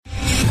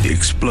The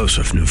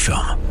explosive new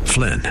film,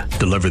 Flynn,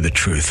 deliver the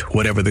truth,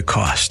 whatever the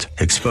cost,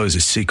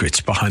 exposes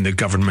secrets behind the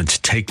government's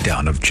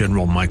takedown of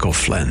General Michael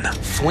Flynn.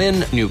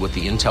 Flynn knew what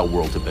the intel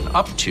world had been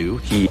up to.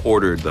 He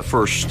ordered the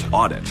first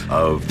audit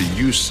of the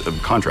use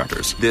of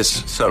contractors.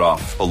 This set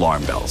off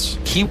alarm bells.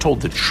 He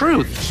told the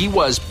truth. He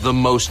was the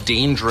most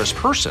dangerous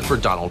person for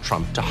Donald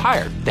Trump to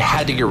hire. They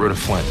had to get rid of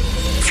Flynn.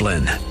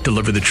 Flynn,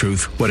 deliver the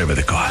truth, whatever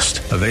the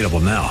cost. Available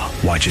now.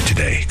 Watch it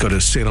today. Go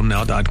to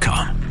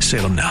salemnow.com.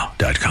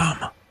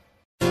 salemnow.com.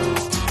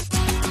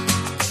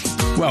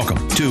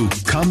 Welcome to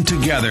Come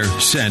Together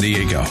San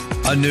Diego,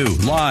 a new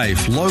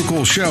live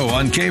local show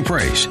on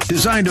K-Praise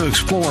designed to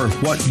explore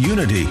what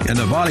unity in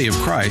the body of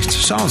Christ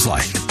sounds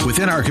like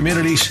within our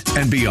communities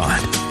and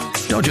beyond.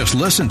 Don't just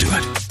listen to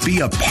it, be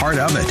a part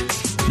of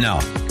it. Now,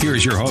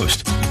 here's your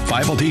host,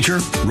 Bible teacher,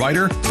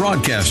 writer,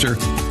 broadcaster,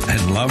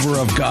 and lover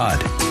of God,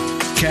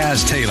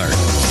 Kaz Taylor.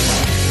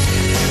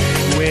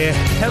 Well,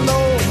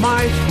 hello,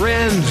 my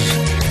friends.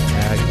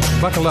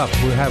 Buckle up.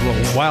 We'll have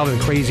a wild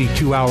and crazy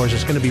 2 hours.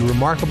 It's going to be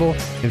remarkable.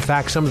 In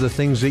fact, some of the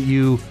things that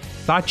you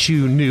thought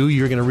you knew,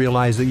 you're going to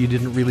realize that you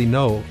didn't really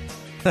know.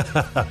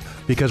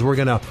 Because we're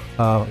going to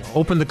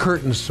open the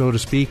curtains, so to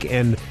speak,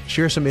 and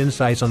share some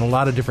insights on a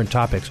lot of different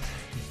topics.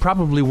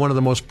 Probably one of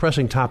the most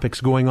pressing topics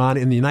going on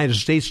in the United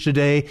States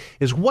today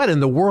is what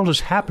in the world is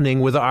happening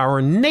with our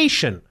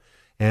nation.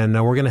 And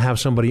we're going to have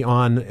somebody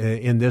on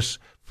in this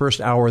first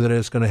hour that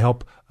is going to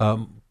help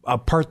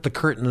apart the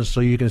curtains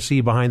so you can see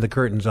behind the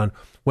curtains on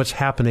what's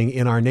happening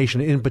in our nation,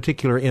 in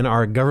particular in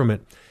our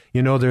government.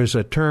 You know, there's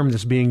a term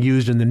that's being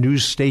used in the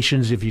news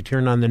stations. If you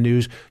turn on the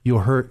news,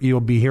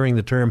 you'll be hearing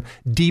the term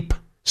deep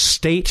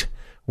state.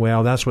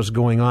 Well, that's what's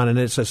going on, and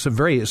it's a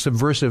very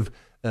subversive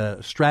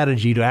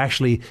strategy to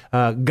actually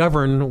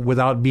govern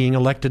without being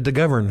elected to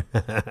govern.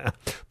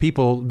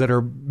 People that are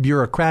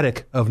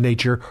bureaucratic of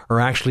nature are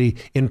actually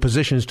in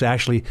positions to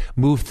actually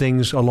move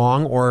things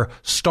along or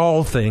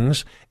stall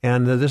things,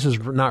 and this is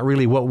not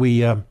really what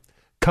we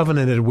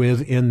covenanted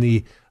with in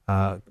the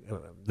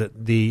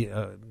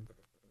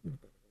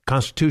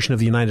Constitution of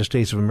the United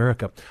States of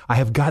America. I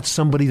have got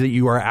somebody that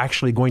you are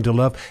actually going to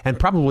love, and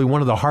probably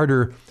one of the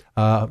harder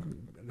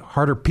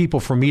people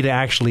for me to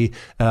actually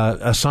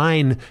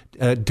assign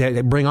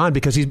to bring on,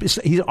 because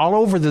he's all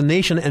over the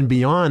nation and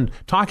beyond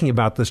talking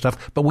about this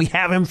stuff. But we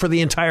have him for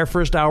the entire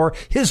first hour.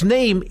 His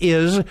name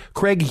is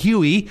Craig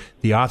Huey,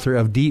 the author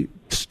of Deep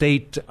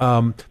State,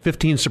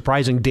 15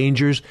 Surprising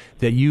Dangers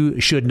That You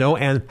Should Know,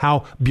 and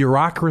How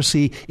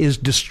Bureaucracy is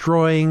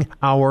Destroying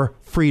Our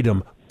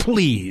Freedom.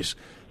 Please,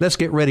 let's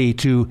get ready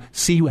to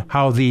see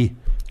how the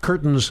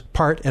curtains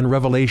part and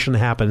revelation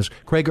happens.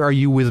 Craig, are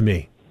you with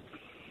me?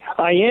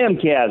 I am,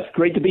 Kaz.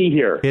 Great to be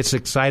here. It's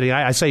exciting.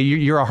 I say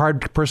you're a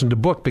hard person to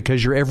book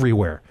because you're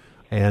everywhere.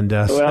 And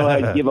well,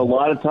 I give a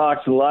lot of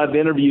talks, a lot of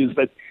interviews,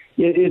 but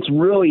it's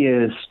really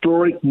a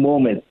historic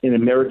moment in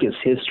America's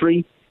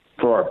history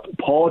for our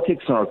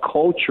politics and our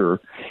culture,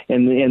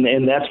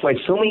 and that's why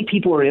so many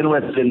people are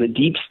interested in the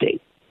deep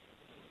state.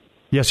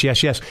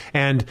 Yes.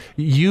 And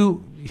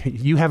you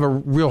have a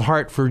real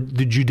heart for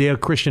the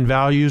Judeo-Christian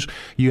values.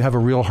 You have a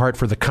real heart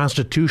for the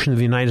Constitution of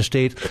the United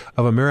States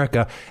of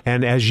America.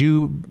 And as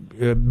you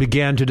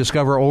began to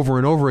discover over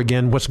and over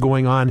again what's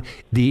going on,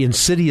 the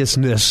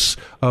insidiousness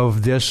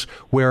of this,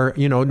 where,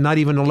 you know, not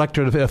even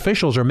elected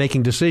officials are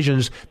making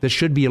decisions that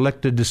should be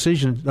elected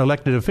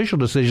official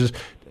decisions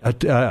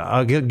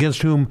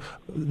against whom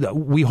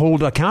we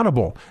hold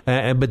accountable.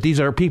 But these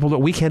are people that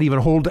we can't even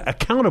hold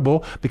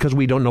accountable because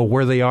we don't know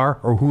where they are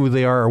or who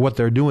they are or what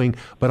they're doing.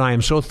 But I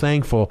am so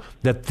thankful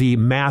that the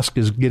mask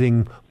is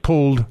getting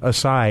pulled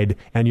aside,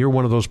 and you're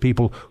one of those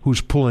people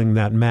who's pulling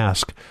that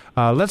mask.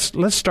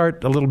 Let's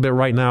start a little bit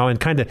right now and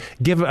kind of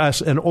give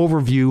us an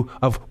overview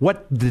of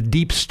what the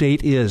deep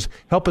state is.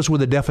 Help us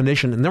with a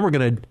definition, and then we're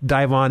going to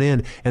dive on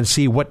in and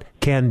see what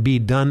can be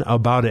done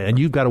about it. And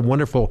you've got a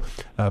wonderful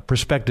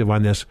perspective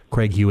on this,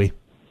 Craig Huey.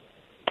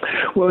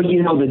 Well,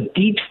 you know, the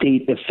deep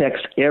state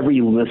affects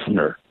every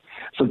listener.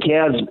 So,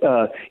 Kaz,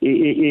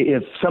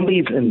 if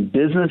somebody's in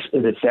business,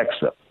 it affects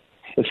them.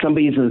 If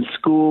somebody's in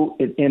school,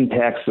 it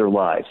impacts their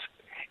lives.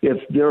 If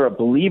they're a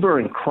believer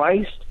in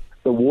Christ,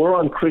 the war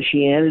on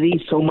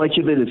Christianity, so much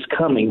of it is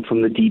coming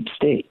from the deep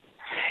state.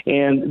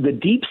 And the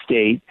deep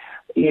state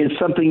is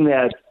something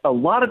that a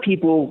lot of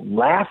people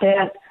laugh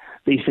at.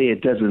 They say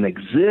it doesn't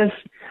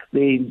exist.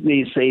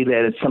 They say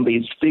that it's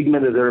somebody's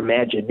figment of their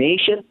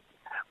imagination,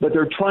 but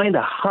they're trying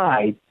to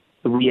hide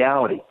the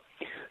reality.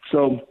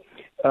 So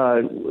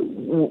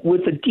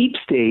with the deep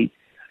state,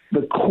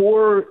 the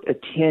core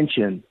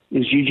attention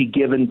is usually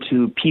given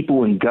to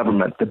people in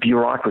government, the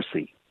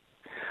bureaucracy.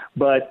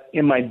 But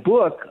in my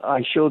book,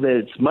 I show that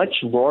it's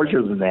much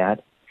larger than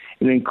that.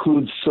 It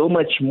includes so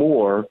much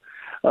more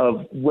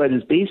of what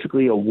is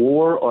basically a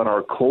war on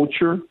our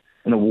culture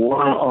and a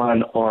war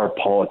on our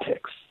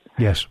politics.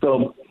 Yes.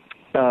 So,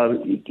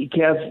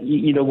 Kev,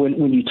 you know,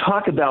 when you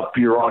talk about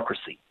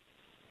bureaucracy,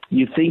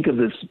 you think of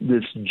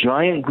this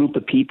giant group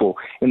of people.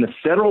 In the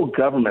federal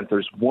government,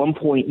 there's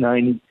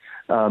 1.9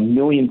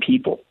 million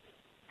people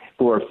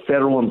who are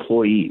federal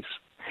employees.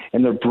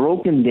 and they're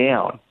broken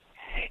down.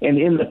 And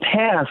in the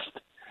past,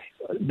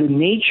 the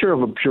nature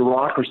of a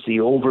bureaucracy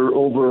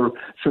over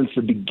since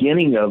the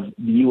beginning of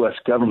the U.S.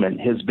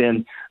 government has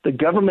been the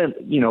government,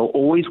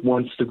 always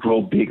wants to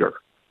grow bigger.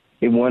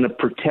 They want to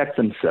protect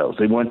themselves.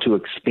 They want to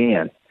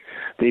expand.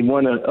 They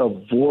want to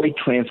avoid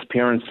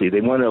transparency.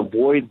 They want to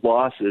avoid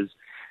losses.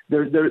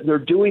 They're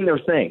doing their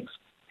things.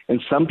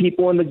 And some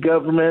people in the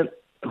government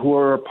who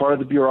are a part of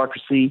the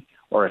bureaucracy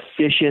are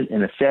efficient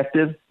and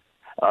effective.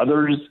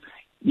 Others,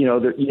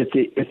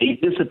 if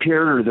they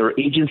disappeared or their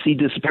agency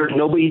disappeared,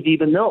 nobody'd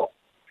even know.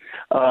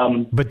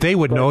 But they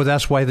would know.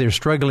 That's why they're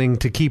struggling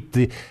to keep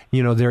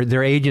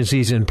their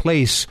agencies in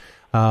place.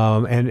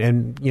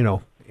 And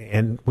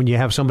when you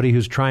have somebody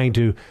who's trying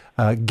to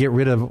get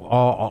rid of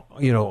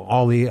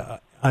all the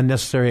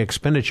unnecessary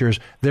expenditures,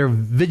 they're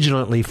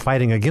vigilantly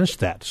fighting against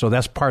that. So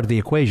that's part of the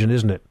equation,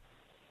 isn't it?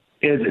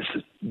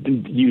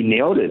 You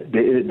nailed it.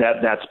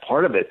 That's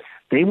part of it.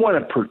 They want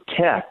to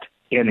protect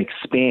and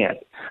expand.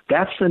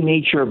 That's the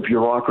nature of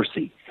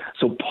bureaucracy.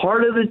 So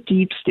part of the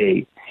deep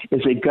state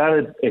is they've got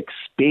to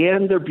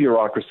expand their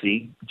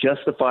bureaucracy,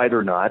 justified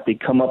or not. They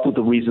come up with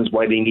the reasons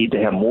why they need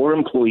to have more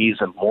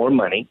employees and more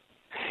money.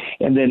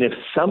 And then if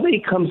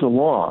somebody comes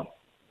along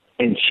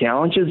and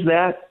challenges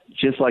that,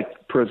 just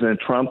like President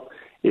Trump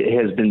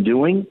has been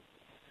doing,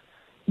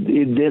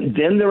 then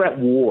they're at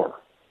war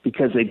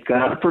because they've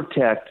got to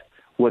protect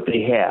what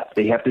they have.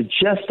 They have to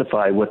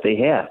justify what they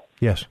have.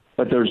 Yes.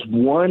 But there's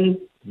one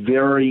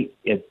very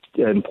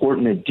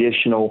important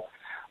additional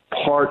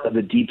part of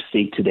the deep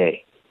state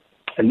today.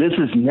 And this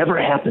has never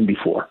happened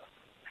before.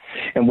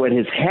 And what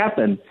has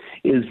happened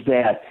is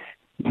that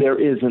there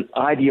is an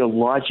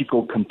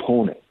ideological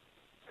component.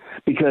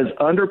 Because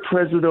under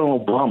President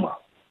Obama,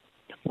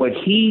 what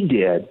he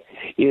did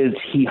is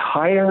he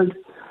hired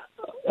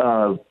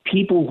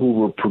people who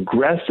were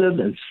progressive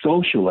and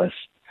socialists,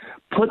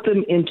 put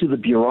them into the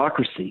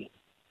bureaucracy.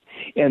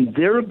 And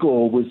their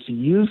goal was to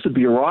use the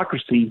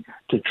bureaucracy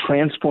to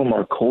transform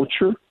our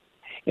culture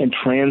and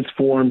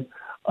transform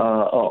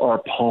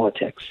our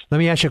politics. Let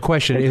me ask you a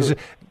question.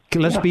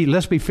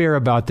 Let's be fair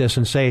about this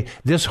and say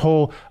this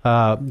whole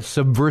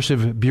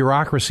subversive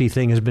bureaucracy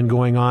thing has been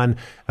going on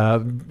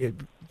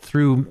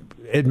through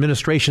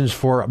administrations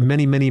for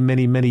many, many,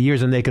 many, many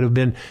years, and they could have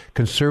been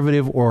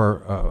conservative or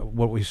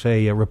what we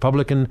say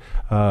Republican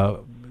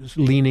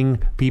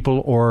leaning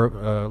people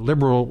or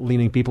liberal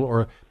leaning people,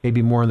 or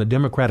maybe more on the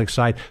Democratic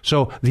side.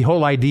 So the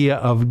whole idea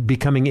of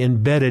becoming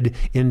embedded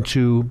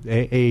into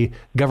a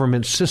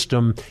government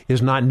system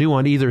is not new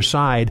on either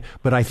side.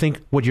 But I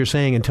think what you're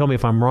saying, and tell me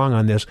if I'm wrong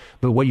on this,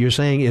 but what you're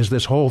saying is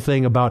this whole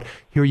thing about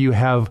here you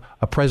have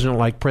a president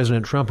like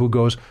President Trump who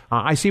goes,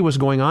 I see what's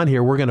going on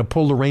here. We're going to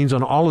pull the reins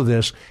on all of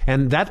this.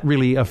 And that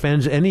really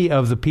offends any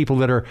of the people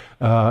that are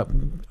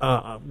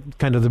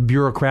kind of the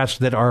bureaucrats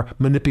that are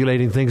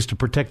manipulating things to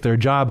protect their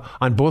job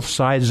on both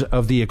sides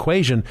of the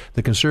equation,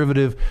 the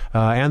conservative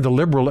and the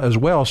liberal as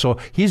well. So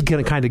he's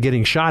kind of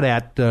getting shot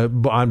at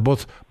on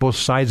both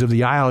sides of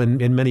the aisle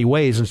in many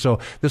ways. And so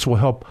this will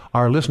help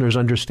our listeners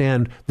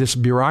understand this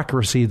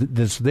bureaucracy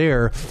that's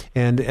there.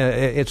 And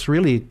it's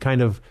really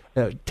kind of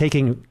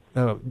taking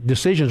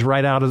decisions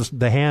right out of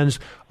the hands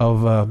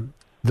of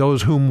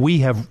those whom we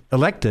have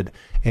elected.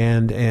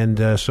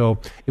 And so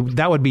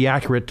that would be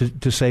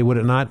accurate to say, would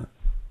it not?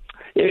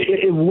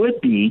 It would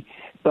be,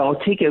 but I'll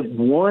take it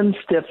one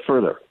step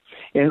further.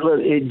 And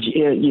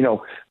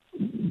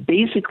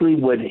basically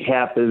what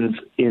happens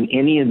in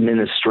any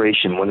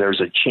administration when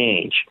there's a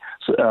change,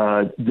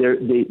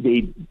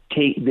 they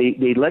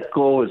let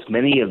go as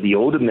many of the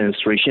old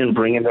administration and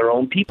bring in their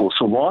own people.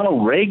 So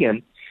Ronald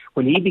Reagan,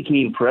 when he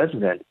became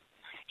president,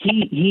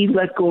 he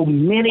let go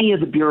many of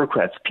the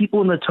bureaucrats,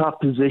 people in the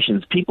top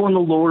positions, people in the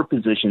lower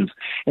positions,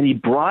 and he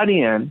brought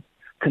in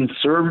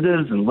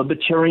conservatives and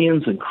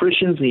libertarians and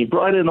Christians, and he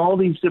brought in all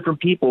these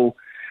different people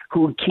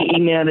who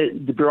came at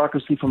it, the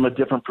bureaucracy from a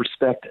different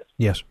perspective.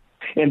 Yes.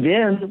 And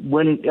then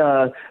when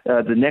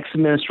the next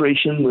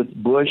administration with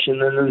Bush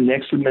and then the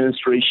next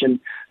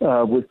administration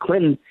with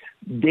Clinton,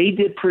 they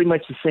did pretty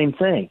much the same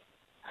thing.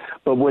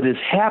 But what has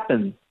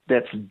happened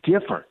that's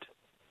different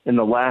in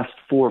the last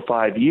 4 or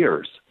 5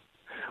 years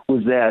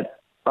was that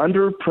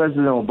under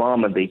President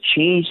Obama, they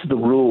changed the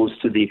rules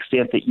to the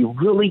extent that you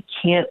really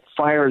can't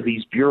fire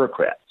these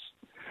bureaucrats.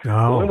 Oh. The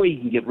only way you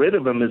can get rid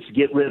of them is to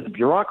get rid of the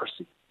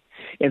bureaucracy.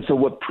 And so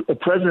what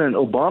President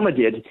Obama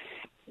did,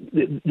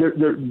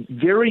 there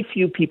very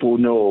few people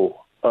know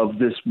of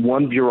this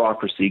one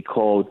bureaucracy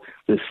called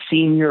the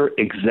Senior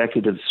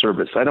Executive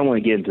Service. I don't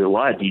want to get into a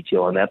lot of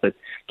detail on that, but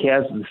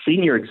Kaz, the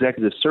Senior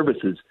Executive Service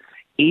is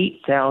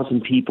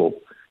 8,000 people,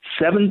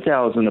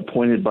 7,000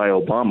 appointed by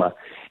Obama,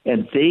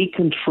 and they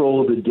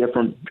control the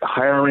different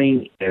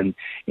hiring and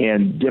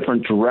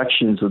different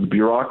directions of the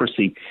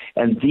bureaucracy.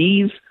 And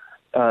these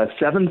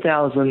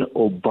 7,000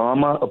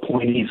 Obama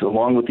appointees,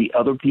 along with the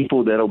other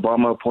people that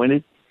Obama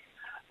appointed,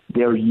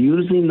 they're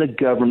using the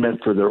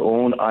government for their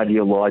own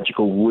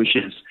ideological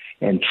wishes,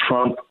 and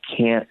Trump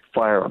can't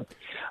fire them.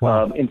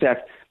 Wow. In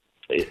fact,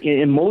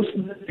 in most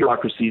of the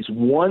bureaucracies,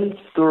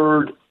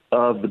 1/3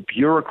 of the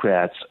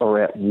bureaucrats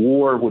are at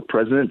war with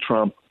President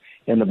Trump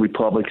and the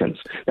Republicans.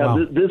 Now,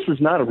 this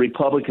is not a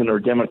Republican or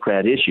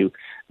Democrat issue.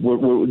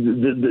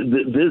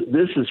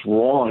 This is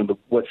wrong,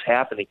 what's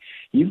happening.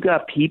 You've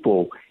got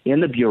people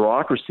in the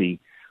bureaucracy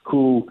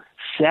who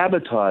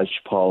sabotage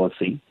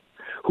policy,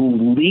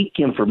 who leak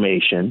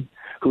information,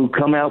 who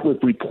come out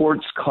with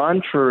reports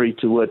contrary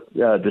to what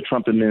the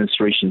Trump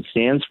administration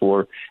stands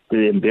for,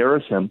 that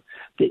embarrass him.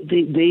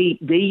 They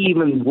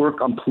even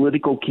work on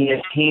political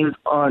campaigns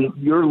on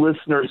your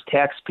listeners'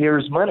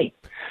 taxpayers' money.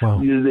 Wow.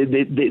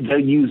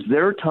 They use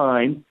their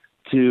time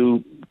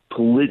to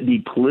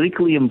be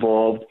politically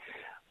involved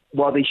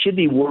while they should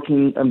be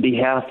working on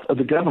behalf of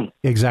the government.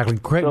 Exactly.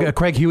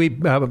 Craig Huey,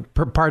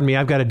 pardon me,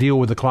 I've got to deal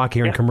with the clock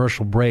here in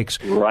commercial breaks.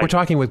 Right. We're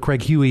talking with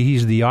Craig Huey.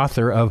 He's the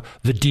author of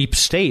The Deep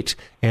State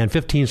and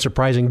 15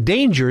 Surprising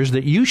Dangers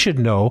That You Should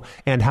Know,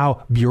 and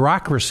How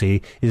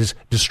Bureaucracy is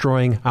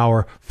Destroying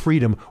Our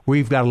Freedom.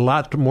 We've got a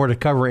lot more to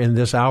cover in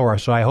this hour,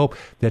 so I hope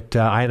that,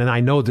 and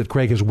I know that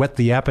Craig has whet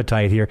the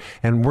appetite here,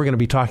 and we're going to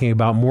be talking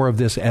about more of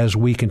this as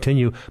we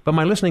continue. But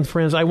my listening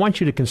friends, I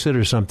want you to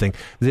consider something.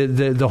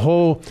 The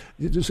whole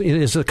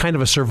is a kind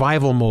of a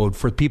survival mode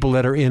for people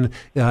that are in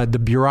the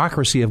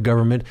bureaucracy of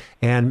government,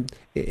 and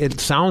it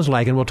sounds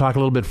like, and we'll talk a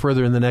little bit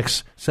further in the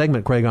next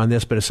segment, Craig, on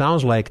this, but it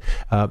sounds like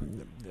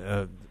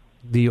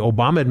the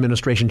Obama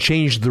administration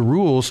changed the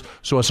rules,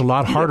 so it's a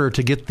lot harder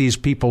to get these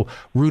people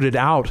rooted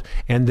out.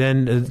 And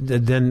then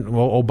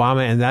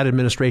Obama and that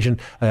administration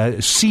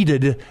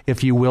seeded,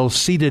 if you will,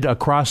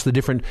 across the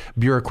different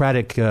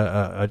bureaucratic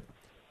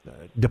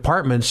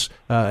departments,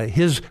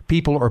 his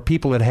people or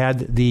people that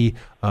had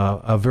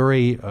a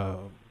very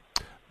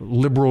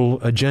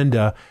liberal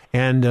agenda.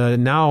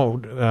 And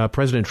now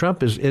President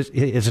Trump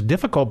is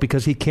difficult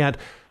because he can't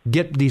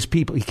get these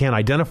people, he can't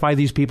identify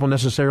these people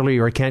necessarily,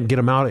 or he can't get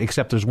them out,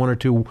 except there's one or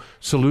two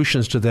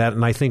solutions to that.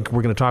 And I think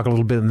we're going to talk a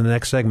little bit in the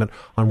next segment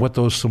on what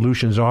those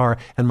solutions are.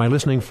 And my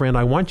listening friend,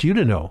 I want you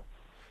to know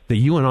that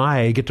you and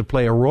I get to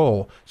play a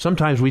role.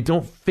 Sometimes we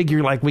don't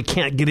figure like we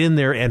can't get in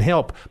there and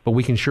help, but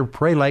we can sure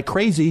pray like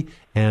crazy,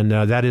 and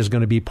that is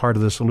going to be part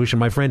of the solution.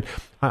 My friend,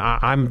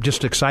 I'm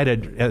just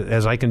excited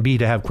as I can be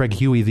to have Craig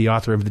Huey, the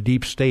author of The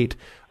Deep State,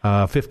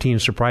 15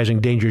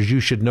 Surprising Dangers You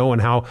Should Know,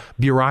 and How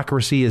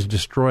Bureaucracy is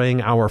Destroying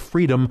Our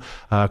Freedom.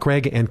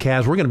 Craig and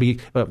Kaz, we're going to be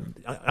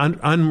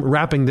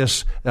unwrapping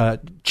this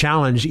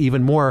challenge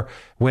even more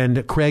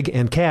when Craig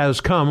and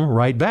Kaz come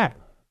right back.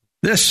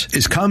 This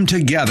is Come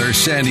Together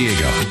San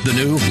Diego, the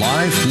new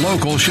live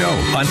local show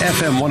on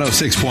FM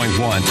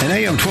 106.1 and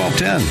AM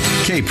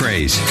 1210.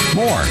 K-Praise.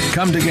 More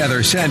Come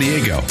Together San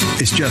Diego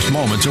is just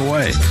moments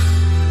away.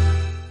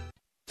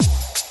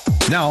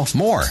 Now,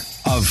 more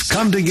of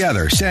Come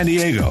Together San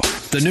Diego,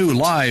 the new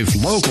live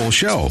local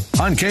show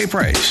on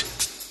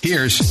K-Praise.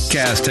 Here's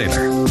Kaz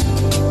Taylor.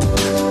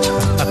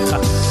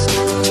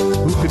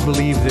 Who could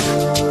believe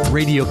that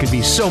radio could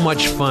be so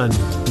much fun,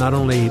 not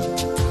only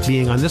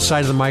being on this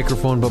side of the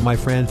microphone, but my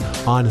friend,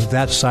 on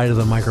that side of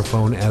the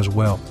microphone as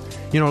well.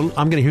 You know,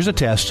 here's a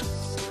test.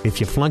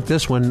 If you flunk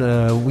this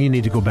one, we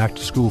need to go back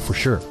to school for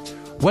sure.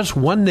 What's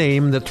one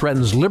name that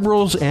threatens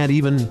liberals and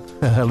even,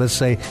 let's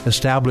say,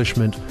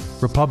 establishment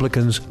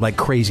Republicans like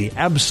crazy?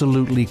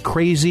 Absolutely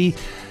crazy.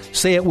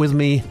 Say it with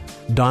me,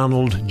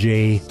 Donald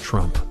J.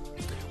 Trump.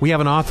 We have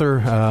an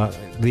author,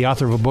 the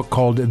author of a book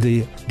called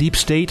The Deep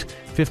State,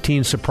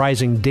 15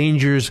 Surprising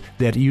Dangers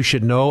That You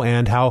Should Know,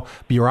 and How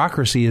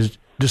Bureaucracy is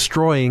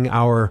Destroying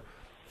Our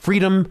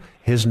Freedom.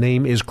 His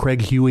name is Craig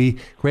Huey.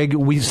 Craig,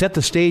 we set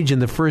the stage in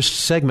the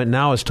first segment.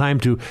 Now it's time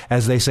to,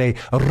 as they say,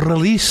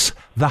 release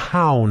the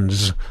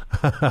hounds.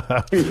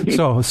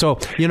 So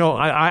you know,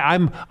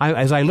 I'm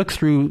as I look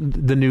through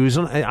the news,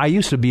 I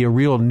used to be a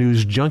real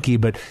news junkie,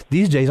 but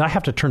these days I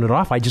have to turn it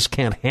off. I just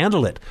can't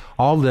handle it.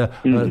 All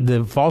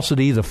the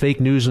falsity, the fake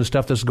news and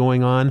stuff that's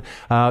going on.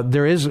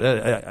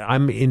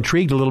 I'm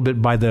intrigued a little bit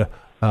by the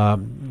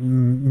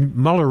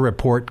Mueller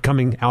report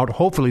coming out.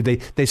 Hopefully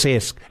they say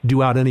it's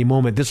due out any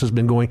moment. This has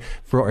been going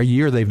for a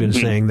year. They've been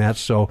saying that.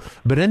 So,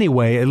 but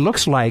anyway, it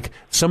looks like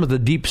some of the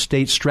deep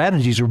state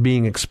strategies are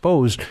being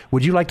exposed.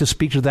 Would you like to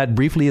speak to that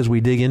briefly as we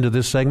dig into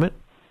this segment?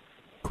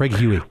 Craig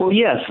Huey. Well,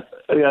 yes.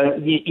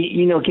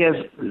 You know,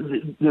 Kaz,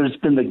 there's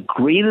been the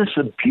greatest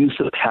abuse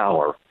of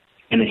power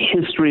in the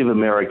history of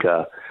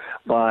America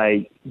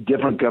by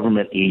different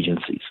government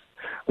agencies.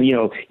 You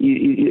know,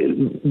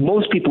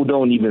 most people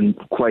don't even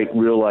quite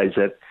realize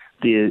that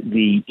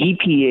the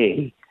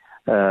EPA,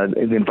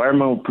 the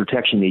Environmental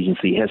Protection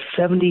Agency, has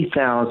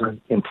 70,000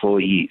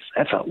 employees.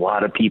 That's a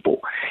lot of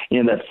people.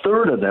 And a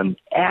third of them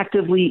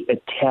actively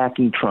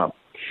attacking Trump.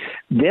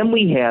 Then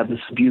we have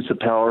this abuse of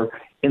power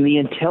in the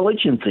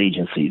intelligence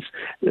agencies,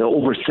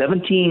 over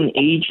 17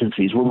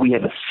 agencies where we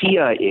have the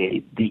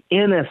CIA, the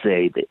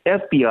NSA, the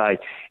FBI,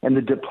 and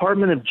the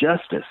Department of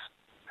Justice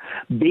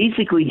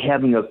basically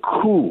having a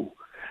coup,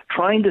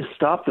 trying to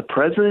stop the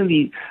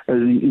president,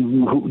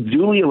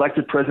 duly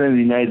elected president of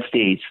the United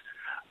States,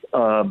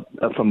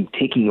 from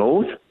taking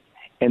oath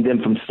and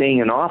then from staying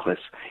in office.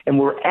 And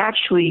we're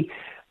actually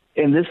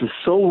and this is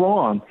so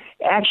wrong,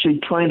 actually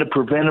trying to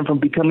prevent him from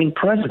becoming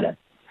president.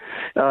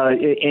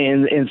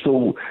 And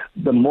so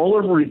the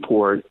Mueller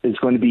report is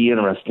going to be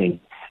interesting.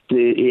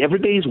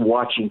 Everybody's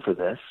watching for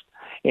this.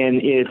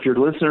 And if your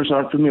listeners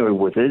aren't familiar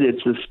with it,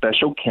 it's a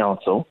special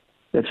counsel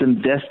that's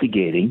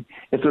investigating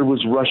if there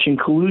was Russian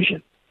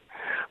collusion.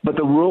 But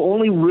the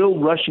only real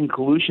Russian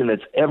collusion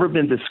that's ever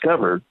been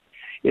discovered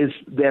is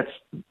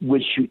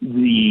which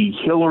the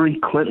Hillary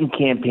Clinton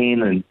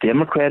campaign and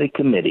Democratic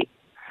Committee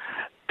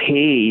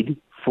paid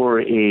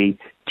for a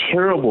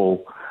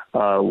terrible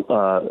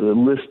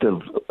list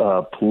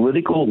of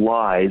political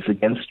lies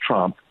against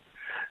Trump,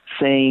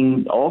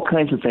 saying all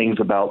kinds of things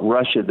about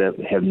Russia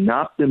that have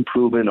not been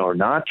proven or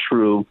not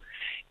true.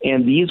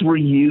 And these were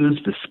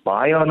used to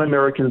spy on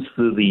Americans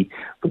through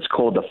what's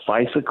called the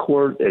FISA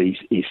court, a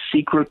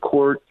secret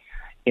court.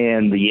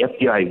 And the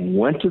FBI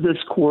went to this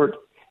court,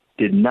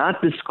 did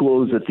not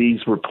disclose that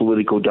these were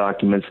political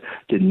documents,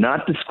 did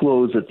not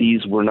disclose that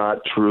these were not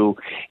true,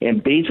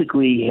 and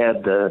basically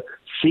had the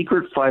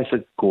secret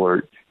FISA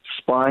court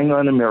spying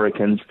on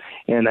Americans.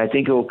 And I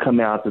think it will come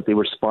out that they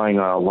were spying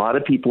on a lot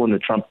of people in the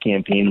Trump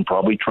campaign and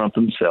probably Trump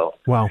himself.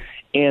 Wow.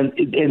 And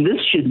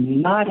this should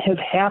not have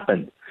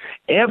happened,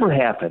 ever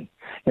happened.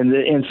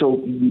 And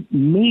so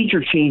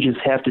major changes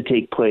have to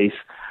take place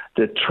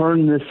to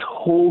turn this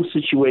whole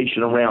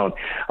situation around.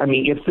 I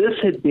mean, if this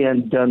had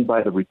been done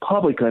by the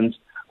Republicans,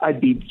 I'd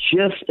be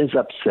just as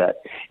upset.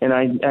 And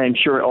I'm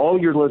sure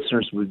all your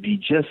listeners would be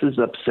just as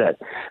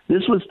upset.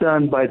 This was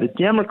done by the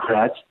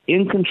Democrats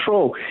in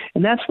control.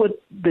 And that's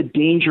what the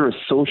danger of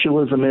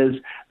socialism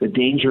is, the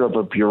danger of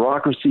a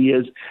bureaucracy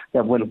is,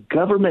 that when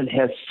government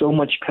has so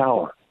much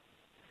power,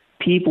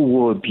 people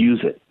will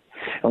abuse it.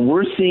 And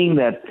we're seeing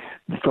that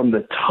from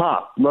the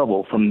top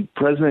level, from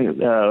President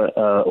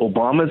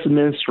Obama's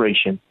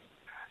administration,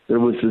 there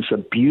was this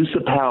abuse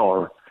of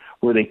power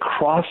where they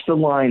crossed the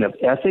line of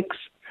ethics,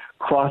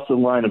 crossed the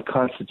line of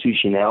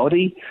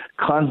constitutionality,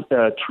 crossed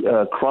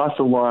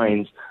the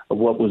lines of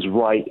what was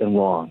right and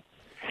wrong.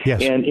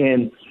 Yes.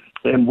 And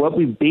what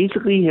we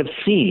basically have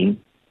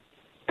seen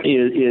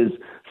is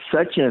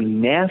such a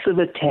massive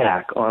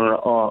attack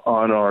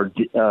on our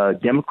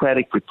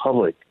democratic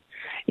republic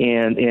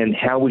and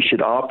how we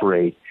should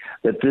operate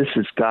that this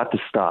has got to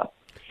stop.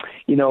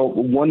 You know,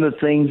 one of the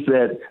things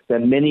that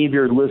many of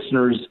your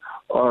listeners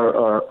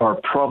are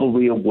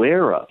probably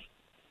aware of,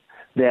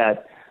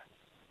 that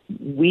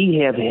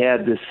we have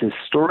had this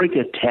historic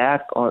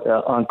attack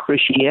on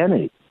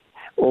Christianity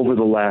over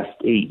the last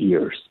 8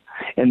 years.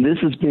 And this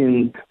has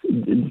been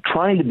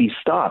trying to be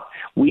stopped.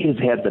 We have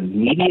had the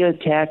media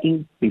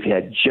attacking. We've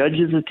had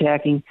judges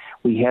attacking.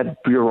 We had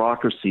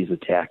bureaucracies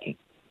attacking.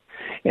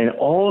 And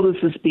all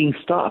this is being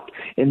stopped.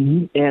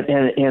 And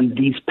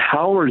these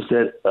powers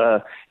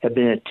that have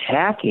been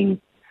attacking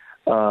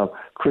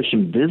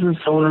Christian business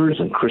owners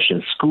and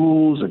Christian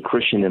schools and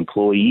Christian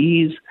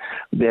employees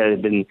that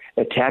have been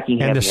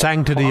attacking, and the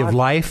sanctity of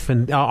life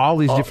and all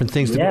these different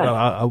things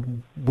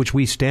which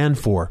we stand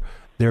for.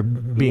 They're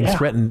being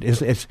threatened.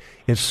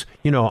 It's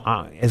you know,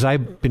 as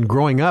I've been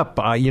growing up,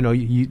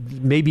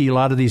 maybe a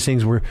lot of these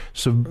things were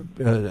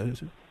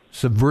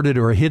subverted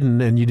or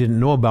hidden and you didn't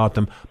know about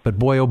them. But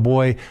boy, oh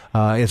boy,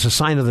 it's a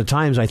sign of the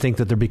times, I think,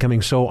 that they're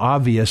becoming so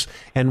obvious.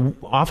 And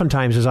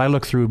oftentimes, as I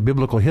look through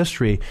biblical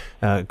history,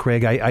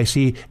 Craig, I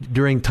see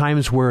during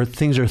times where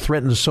things are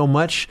threatened so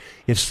much,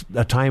 it's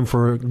a time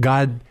for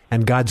God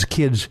and God's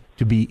kids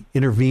to be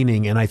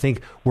intervening. And I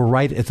think we're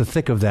right at the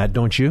thick of that,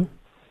 don't you?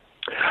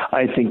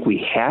 I think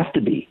we have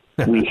to be.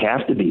 We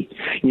have to be.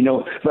 You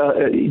know,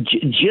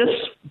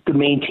 just to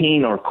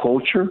maintain our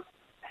culture,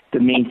 to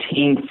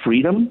maintain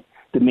freedom,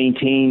 to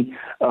maintain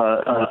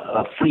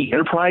free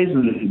enterprise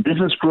and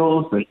business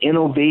growth and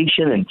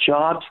innovation and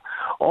jobs.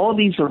 All of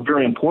these are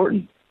very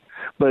important.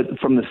 But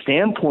from the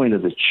standpoint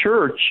of the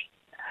church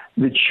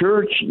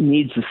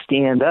needs to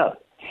stand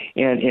up.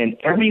 And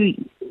every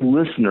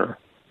listener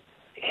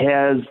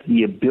has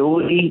the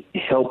ability to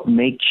help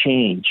make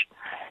change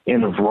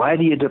in a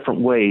variety of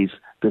different ways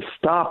to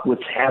stop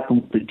what's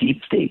happened with the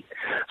deep state.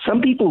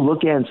 Some people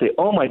look at it and say,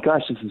 oh my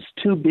gosh, this is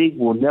too big,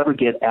 we'll never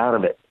get out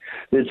of it.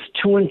 It's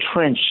too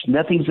entrenched.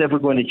 Nothing's ever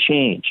going to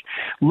change.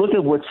 Look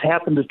at what's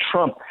happened to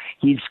Trump.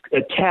 He's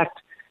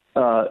attacked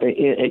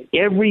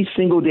every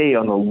single day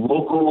on the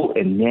local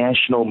and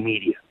national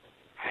media.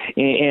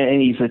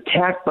 And he's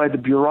attacked by the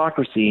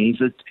bureaucracy.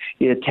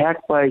 He's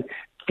attacked by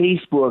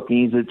Facebook.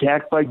 And he's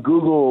attacked by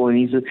Google.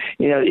 And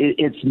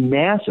it's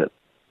massive.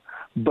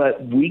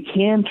 But we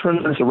can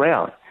turn this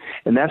around.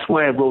 And that's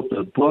why I wrote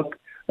the book,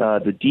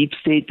 The Deep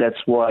State. That's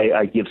why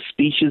I give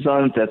speeches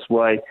on it. That's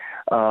why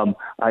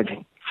I've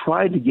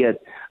tried to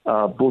get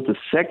both the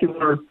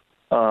secular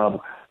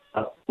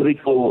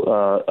political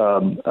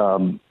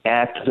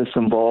activists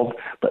involved,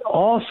 but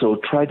also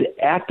try to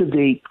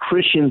activate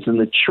Christians in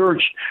the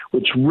church,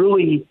 which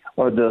really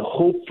are the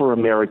hope for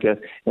America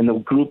and the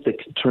group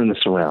that can turn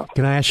this around.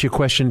 Can I ask you a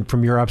question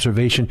from your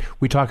observation?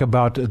 We talk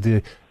about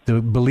the the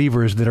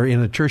believers that are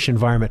in a church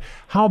environment.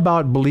 How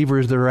about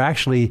believers that are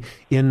actually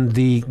in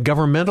the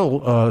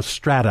governmental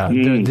strata?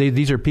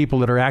 These are people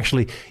that are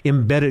actually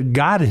embedded.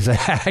 God has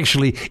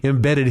actually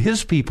embedded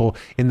his people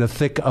in the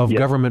thick of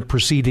government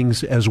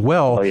proceedings as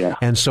well. Oh, yeah.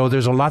 And so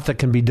there's a lot that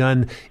can be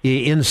done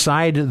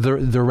inside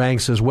the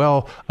ranks as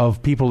well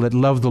of people that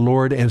love the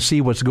Lord and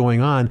see what's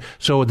going on.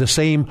 So the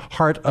same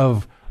heart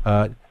of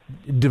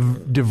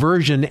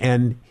diversion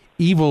and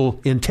evil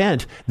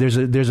intent, there's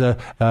a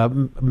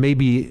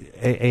maybe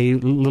a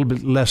little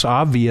bit less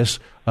obvious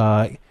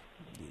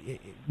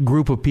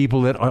group of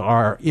people that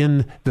are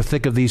in the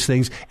thick of these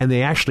things, and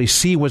they actually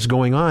see what's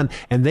going on,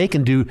 and they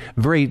can do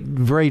very,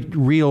 very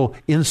real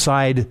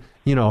inside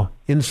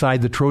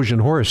the Trojan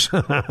horse.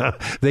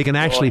 They can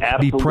actually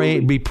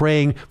be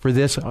praying for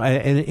this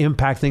and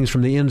impact things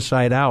from the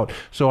inside out.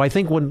 So I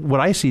think what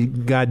I see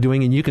God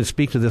doing, and you can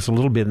speak to this a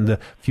little bit in the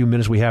few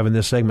minutes we have in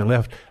this segment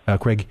left,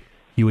 Craig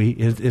Huey,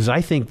 is I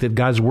think that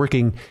God's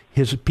working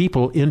his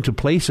people into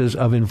places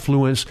of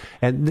influence.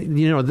 And,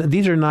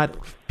 these are not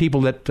people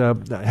that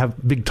have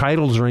big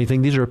titles or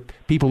anything. These are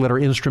people that are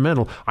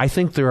instrumental. I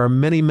think there are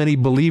many, many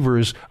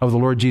believers of the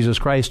Lord Jesus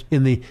Christ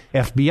in the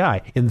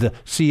FBI, in the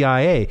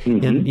CIA,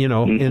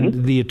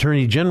 in the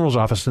Attorney General's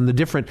office, and the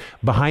different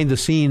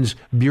behind-the-scenes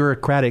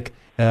bureaucratic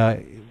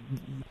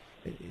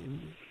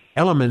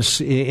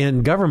elements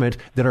in government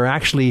that are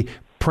actually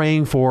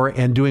praying for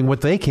and doing what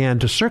they can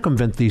to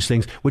circumvent these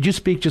things. Would you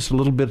speak just a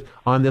little bit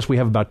on this? We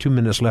have about 2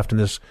 minutes left in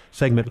this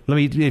segment. Let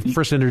me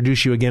first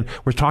introduce you again.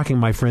 We're talking,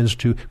 my friends,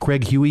 to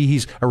Craig Huey.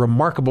 He's a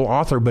remarkable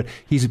author, but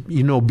he's,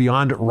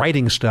 beyond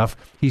writing stuff.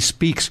 He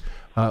speaks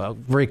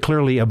very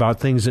clearly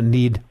about things that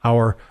need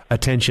our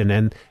attention.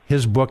 And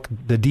his book,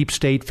 The Deep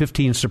State,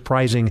 15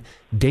 Surprising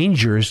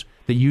Dangers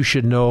that You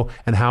Should Know,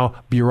 and How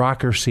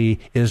Bureaucracy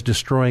is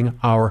Destroying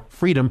Our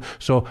Freedom.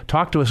 So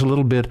talk to us a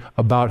little bit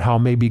about how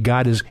maybe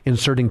God is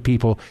inserting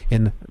people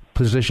in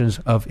positions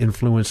of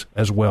influence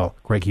as well.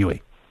 Craig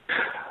Huey.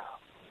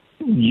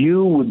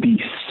 You would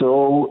be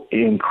so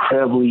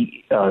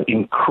incredibly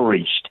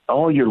encouraged,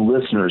 all your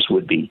listeners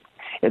would be,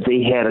 if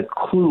they had a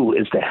clue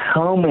as to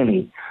how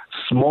many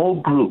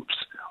small groups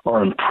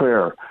are in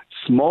prayer.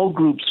 Small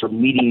groups are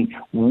meeting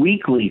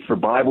weekly for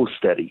Bible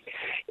study,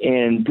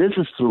 and this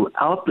is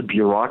throughout the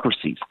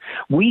bureaucracies.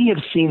 We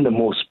have seen the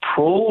most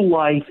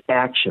pro-life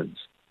actions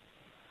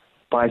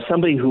by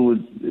somebody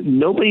who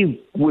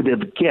nobody would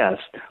have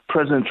guessed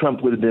President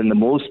Trump would have been the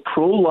most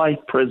pro-life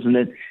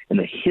president in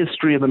the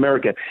history of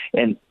America.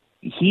 And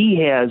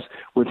he has,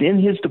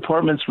 within his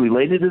departments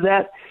related to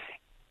that,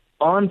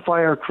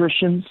 on-fire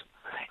Christians,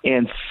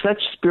 and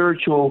such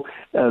spiritual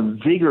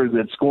vigor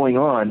that's going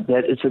on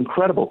that it's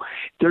incredible.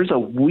 There's a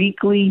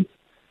weekly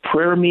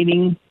prayer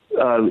meeting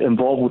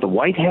involved with the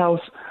White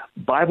House,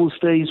 Bible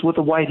studies with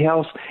the White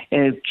House,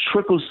 and it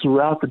trickles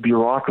throughout the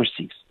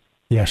bureaucracies.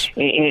 Yes.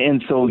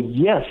 And so,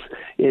 yes,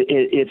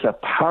 it's a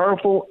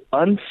powerful,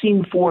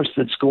 unseen force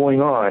that's going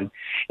on,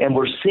 and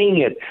we're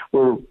seeing it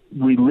where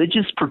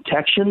religious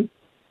protection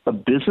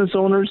of business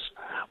owners,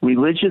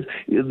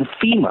 the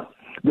FEMA,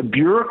 the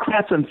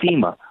bureaucrats on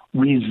FEMA,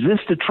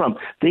 resisted Trump.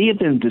 They have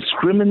been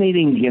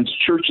discriminating against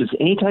churches.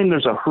 Anytime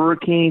there's a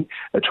hurricane,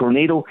 a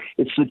tornado,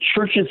 it's the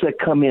churches that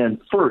come in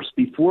first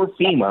before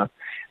FEMA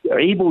are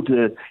able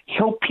to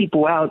help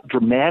people out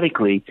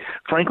dramatically.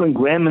 Franklin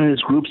Graham and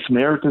his group,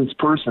 Samaritan's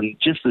Purse, and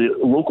just the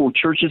local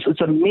churches,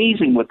 it's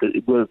amazing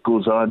what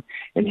goes on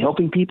in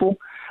helping people.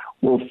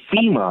 Well,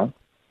 FEMA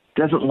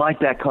doesn't like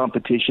that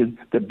competition.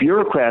 The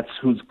bureaucrats,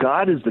 whose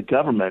God is the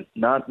government,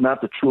 not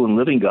the true and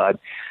living God,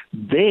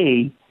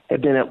 they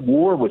have been at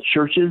war with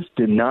churches,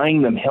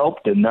 denying them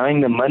help,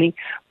 denying them money.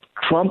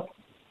 Trump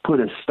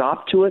put a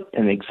stop to it,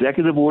 an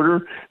executive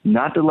order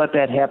not to let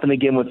that happen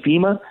again with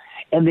FEMA,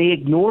 and they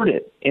ignored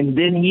it. And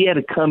then he had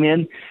to come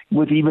in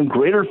with even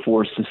greater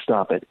force to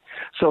stop it.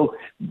 So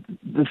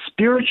the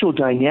spiritual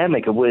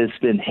dynamic of what has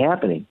been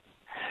happening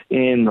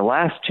in the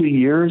last 2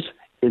 years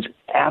is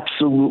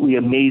absolutely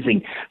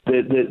amazing.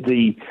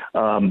 The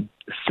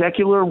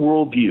secular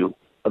worldview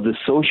of the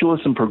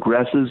socialists and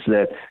progressives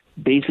that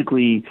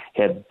basically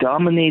have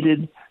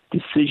dominated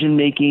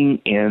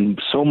decision-making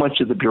and so much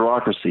of the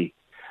bureaucracy,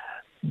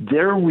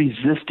 they're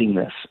resisting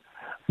this.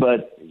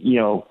 But,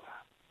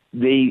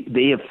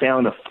 they have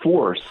found a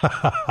force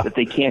that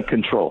they can't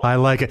control. I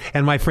like it.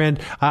 And my friend,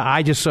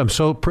 I'm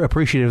so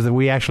appreciative that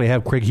we actually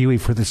have Craig Huey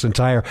for this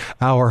entire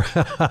hour.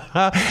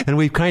 And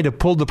we've kind of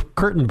pulled the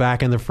curtain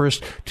back in the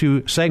first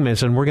 2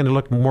 segments, and we're going to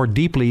look more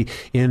deeply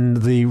in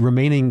the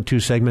remaining 2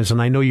 segments. And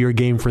I know you're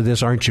game for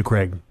this, aren't you,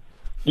 Craig?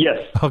 Yes.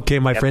 Okay,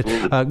 my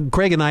friend.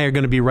 Craig and I are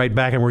going to be right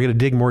back, and we're going to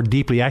dig more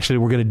deeply. Actually,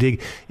 we're going to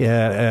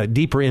dig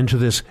deeper into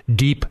this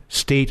deep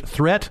state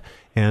threat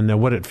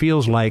and what it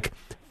feels like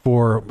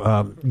for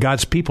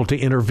God's people to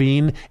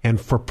intervene,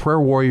 and for prayer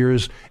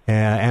warriors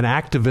and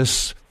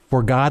activists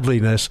for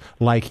godliness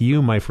like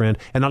you, my friend.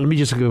 And let me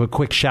just give a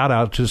quick shout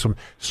out to some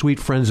sweet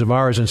friends of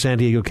ours in San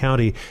Diego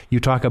County.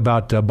 You talk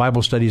about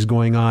Bible studies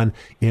going on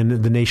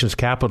in the nation's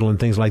capital and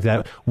things like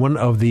that. One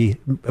of the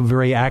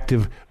very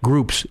active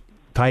groups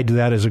tied to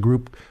that is a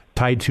group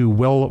tied to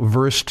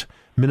well-versed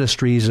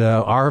ministries.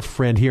 Our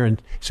friend here in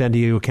San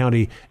Diego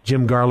County,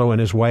 Jim Garlow and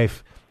his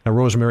wife,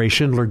 Rosemary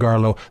Schindler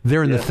Garlow,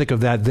 they're in the thick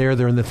of that there.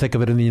 They're in the thick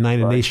of it in the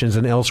United Nations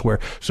and elsewhere.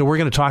 So we're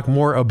going to talk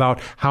more about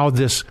how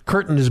this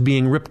curtain is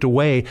being ripped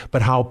away,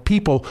 but how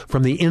people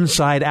from the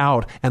inside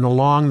out and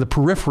along the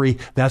periphery,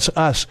 that's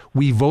us,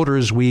 we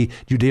voters, we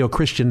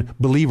Judeo-Christian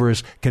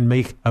believers, can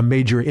make a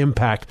major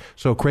impact.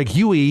 So Craig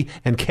Huey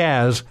and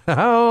Kaz,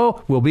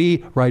 we'll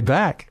be right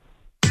back.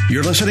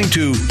 You're listening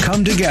to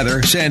Come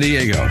Together San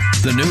Diego,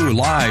 the new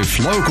live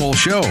local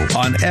show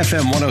on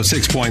FM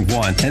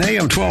 106.1 and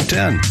AM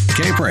 1210.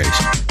 K-Praise.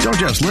 Don't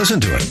just listen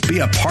to it. Be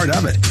a part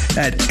of it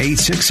at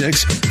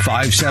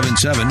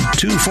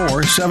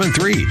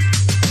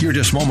 866-577-2473. You're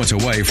just moments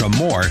away from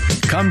more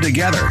Come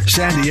Together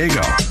San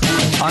Diego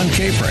on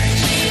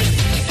K-Praise.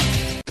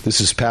 This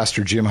is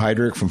Pastor Jim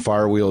Heidrich from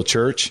Firewheel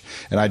Church,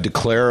 and I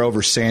declare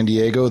over San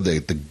Diego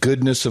that the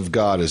goodness of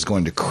God is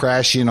going to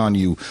crash in on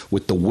you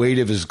with the weight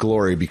of his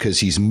glory because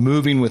he's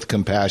moving with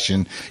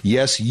compassion.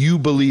 Yes, you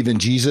believe in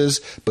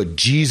Jesus, but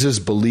Jesus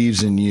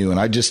believes in you,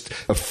 and I just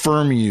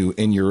affirm you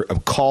in your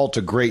call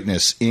to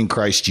greatness in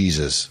Christ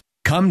Jesus.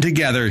 Come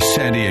Together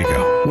San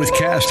Diego with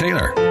Kaz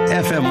Taylor,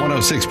 FM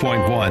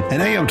 106.1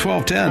 and AM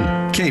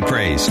 1210.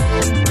 K-Praise.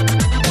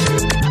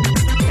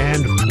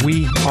 And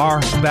we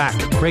are back.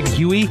 Craig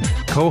Huey,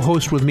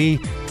 co-host with me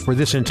for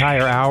this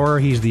entire hour.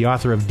 He's the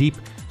author of Deep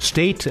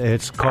State.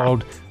 It's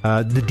called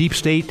The Deep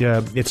State.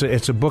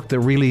 It's a book that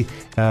really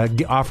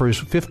offers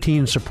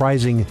 15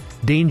 surprising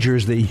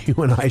dangers that you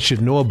and I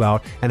should know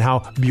about and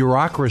how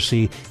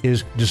bureaucracy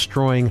is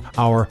destroying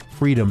our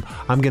freedom.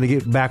 I'm going to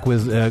get back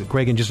with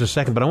Craig in just a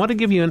second, but I want to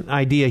give you an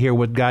idea here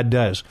what God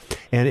does.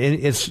 And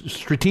it's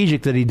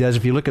strategic that he does.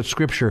 If you look at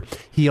Scripture,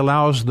 he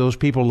allows those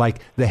people like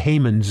the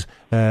Hamans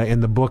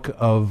in the book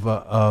of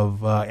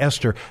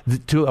Esther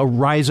to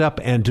rise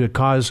up and to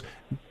cause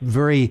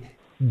very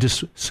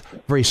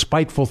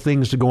spiteful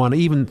things to go on,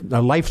 even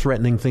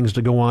life-threatening things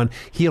to go on.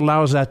 He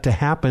allows that to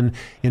happen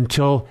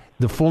until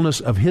the fullness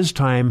of his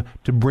time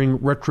to bring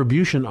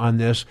retribution on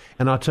this.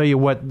 And I'll tell you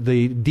what,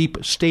 the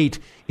deep state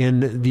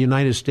in the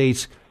United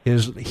States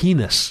is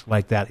heinous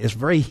like that. It's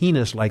very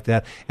heinous like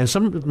that. And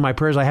some of my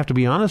prayers, I have to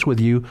be honest with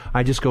you,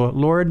 I just go,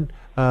 Lord,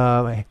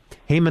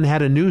 Haman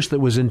had a noose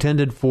that was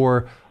intended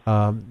for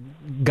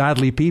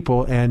godly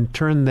people and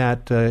turn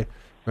that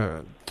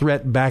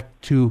threat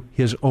back to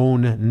his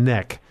own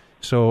neck.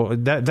 So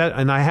that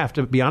and I have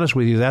to be honest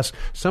with you, that's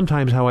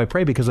sometimes how I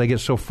pray because I get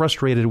so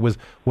frustrated with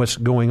what's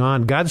going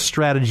on. God's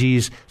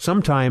strategies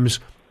sometimes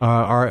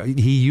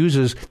he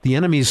uses the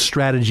enemy's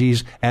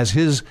strategies as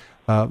his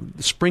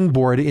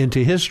springboard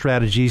into his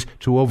strategies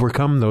to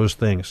overcome those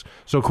things.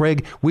 So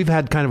Craig, we've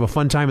had kind of a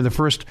fun time in the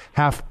first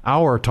half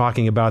hour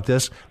talking about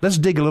this. Let's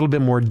dig a little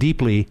bit more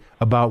deeply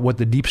about what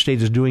the deep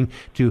state is doing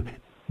to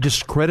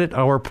discredit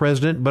our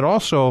president, but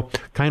also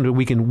kind of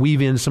we can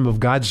weave in some of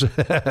God's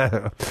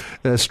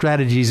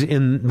strategies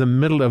in the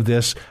middle of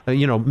this.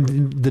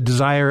 The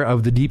desire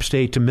of the deep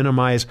state to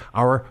minimize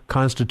our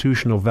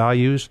constitutional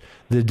values,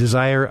 the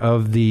desire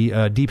of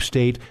the deep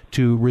state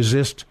to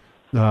resist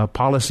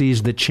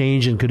policies that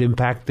change and could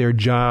impact their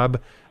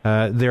job,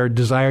 their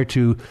desire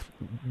to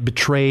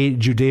betray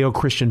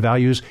Judeo-Christian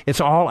values. It's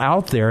all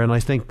out there, and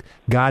I think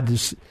God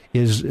is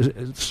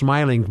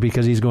smiling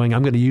because he's going,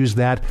 I'm going to use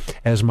that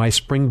as my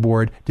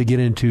springboard to get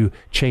into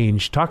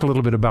change. Talk a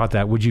little bit about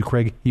that, would you,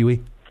 Craig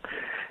Huey?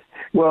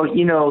 Well,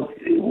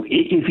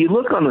 if you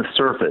look on the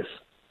surface,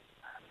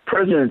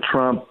 President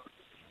Trump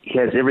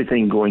has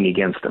everything going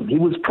against him. He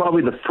was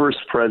probably the first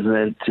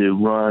president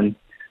to run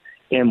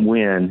and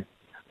win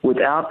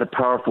without the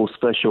powerful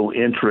special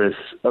interests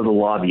of the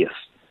lobbyists,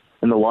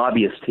 and the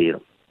lobbyists hate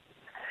him.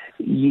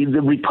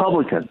 The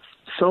Republicans,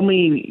 so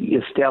many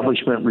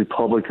establishment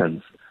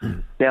Republicans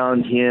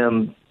found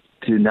him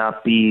to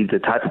not be the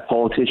type of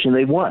politician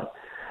they want,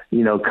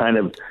 kind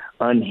of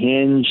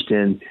unhinged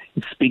and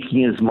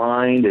speaking his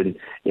mind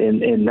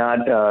and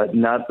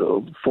not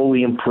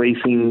fully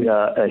embracing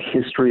a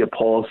history of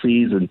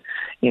policies and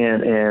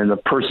a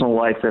personal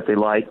life that they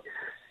like.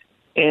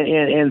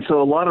 And so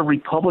a lot of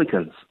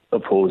Republicans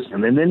opposed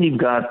him. And then you've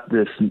got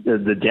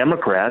the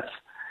Democrats,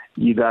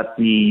 you got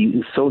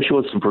the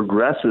socialists and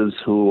progressives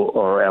who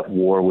are at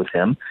war with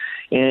him.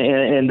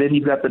 And then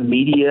you've got the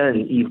media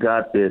and you've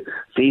got the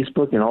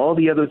Facebook and all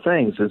the other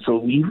things. And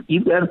so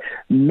you've got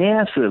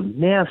massive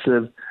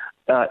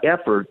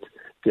effort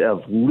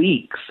of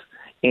leaks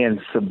and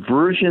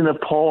subversion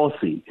of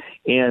policy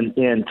and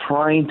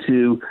trying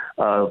to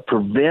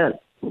prevent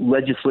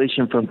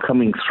legislation from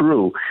coming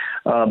through.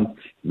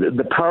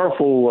 The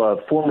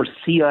powerful former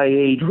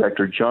CIA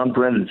director, John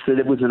Brennan, said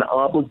it was an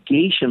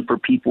obligation for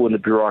people in the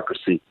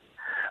bureaucracy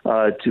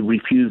to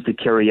refuse to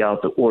carry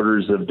out the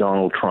orders of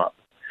Donald Trump.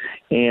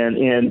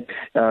 And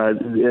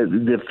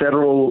the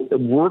federal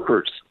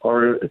workers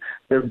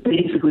they're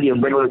basically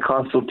in regular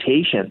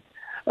consultation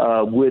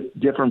with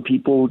different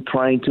people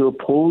trying to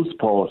oppose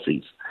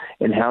policies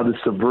and how to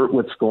subvert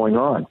what's going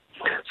on.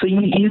 So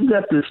you've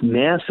got this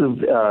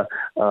massive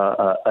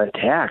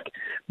attack,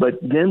 But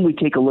then we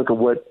take a look at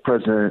what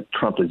President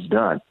Trump has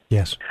done.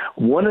 Yes.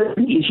 One of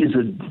the issues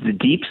of the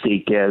deep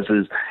state, Gaz,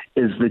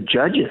 is the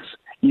judges.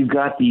 You've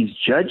got these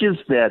judges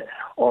that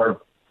are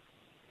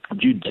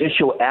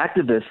judicial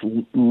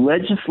activists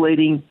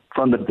legislating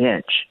from the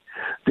bench.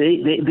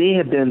 They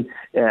have been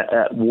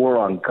at war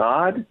on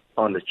God,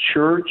 on the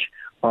church,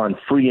 on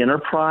free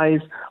enterprise,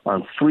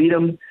 on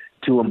freedom,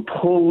 to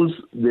impose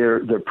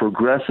their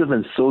progressive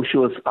and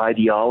socialist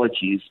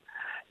ideologies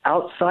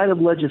outside of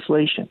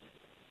legislation.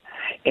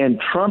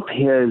 And Trump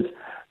has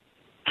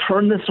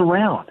turned this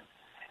around,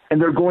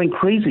 and they're going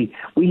crazy.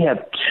 We have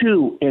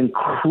two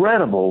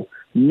incredible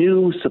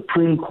new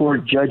Supreme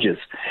Court judges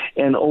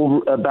and over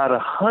about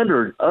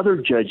 100 other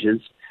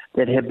judges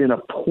that have been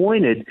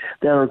appointed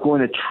that are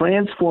going to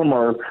transform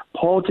our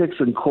politics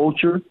and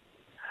culture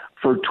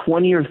for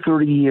 20 or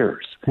 30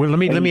 years. Well, let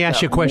me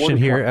ask you a question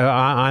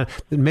here.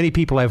 Many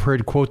people I've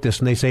heard quote this,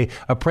 and they say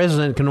a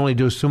president can only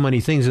do so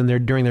many things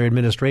during their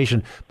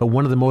administration, but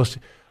one of the most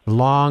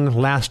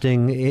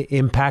long-lasting,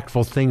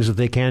 impactful things that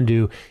they can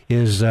do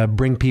is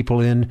bring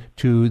people in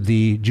to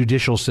the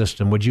judicial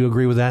system. Would you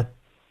agree with that?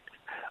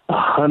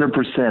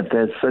 100%.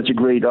 That's such a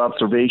great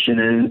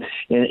observation,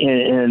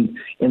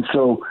 and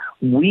so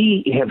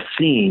we have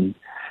seen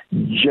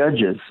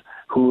judges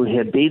who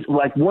had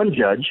like one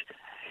judge.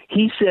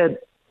 He said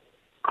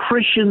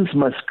Christians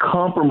must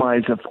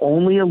compromise, if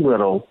only a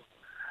little,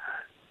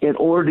 in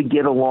order to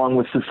get along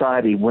with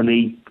society. When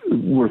they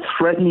were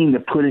threatening to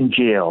put in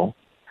jail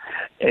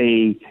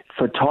a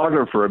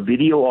photographer, a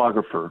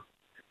videographer,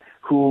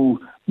 who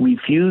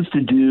refused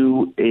to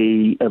do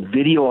a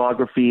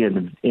videography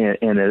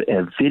and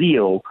a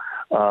video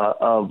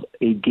of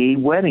a gay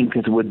wedding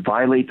because it would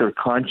violate their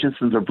conscience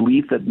and their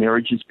belief that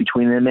marriage is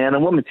between a man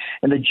and woman.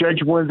 And the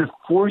judge wanted to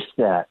force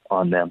that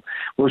on them.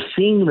 We're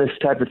seeing this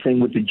type of thing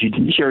with the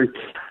judiciary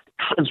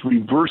is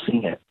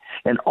reversing it.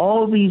 And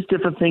all of these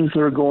different things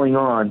that are going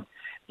on,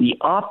 the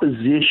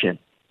opposition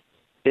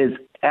is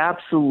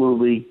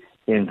absolutely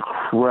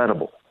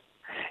incredible.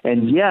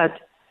 And yet,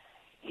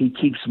 he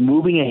keeps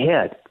moving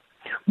ahead.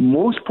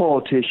 Most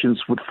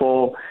politicians would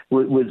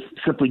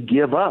simply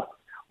give up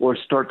or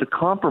start to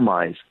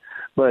compromise,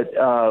 but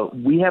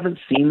we haven't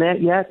seen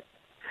that yet.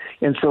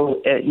 And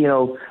so,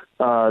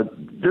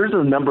 there's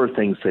a number of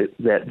things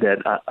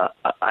that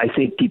I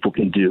think people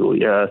can do.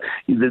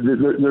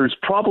 There's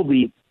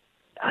probably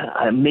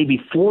maybe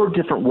 4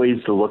 different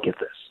ways to look at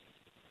this.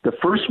 The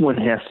first one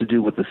has to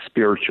do with the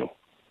spiritual.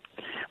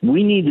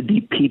 We need to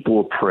be people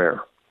of prayer.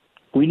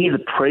 We need to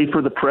pray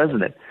for the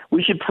president.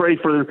 We should pray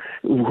for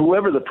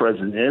whoever the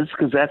president is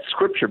because that's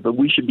scripture, but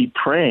we should be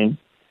praying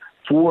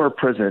for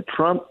President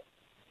Trump,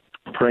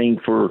 praying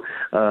for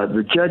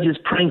the judges,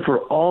 praying for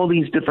all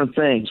these different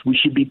things. We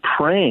should be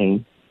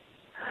praying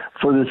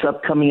for this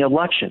upcoming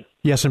election.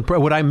 Yes, and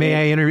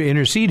may I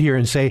intercede here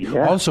and say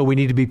also we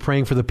need to be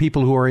praying for the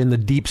people who are in the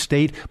deep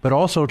state, but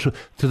also to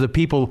the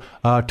people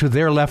to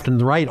their left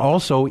and right,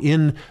 also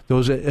in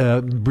those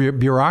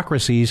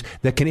bureaucracies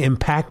that can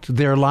impact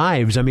their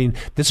lives. I mean,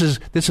 this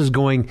is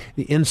going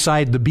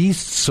inside the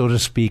beast, so to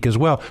speak, as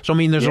well. So I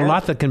mean, there's a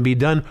lot that can be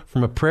done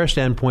from a prayer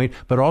standpoint,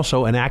 but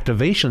also an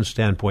activation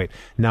standpoint.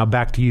 Now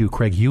back to you,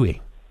 Craig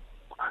Huey.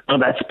 Oh,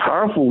 that's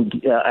powerful.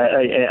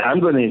 I'm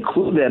going to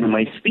include that in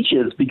my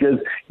speeches because,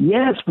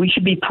 yes, we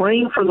should be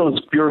praying for those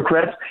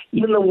bureaucrats,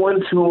 even the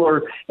ones who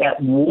are at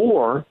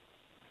war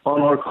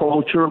on our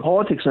culture and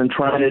politics and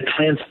trying to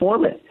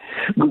transform it.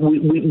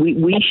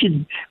 We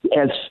should,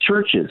 as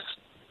churches,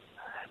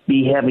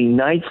 be having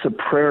nights of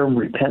prayer and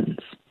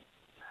repentance.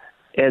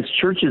 As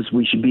churches,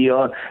 we should be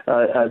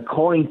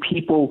calling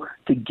people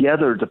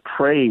together to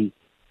pray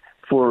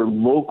for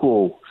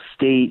local,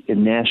 state,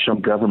 and national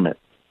government.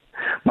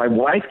 My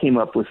wife came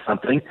up with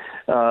something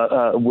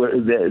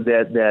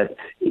that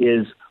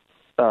is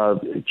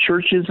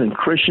churches and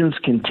Christians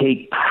can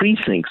take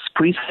precincts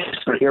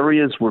for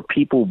areas where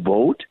people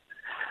vote.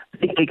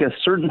 They take a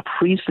certain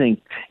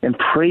precinct and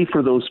pray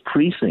for those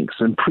precincts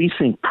and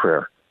precinct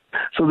prayer.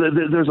 So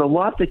there's a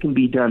lot that can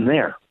be done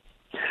there.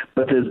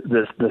 But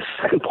the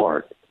second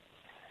part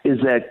is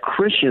that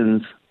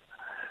Christians,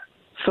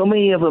 so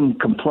many of them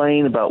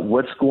complain about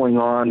what's going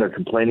on. They're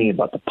complaining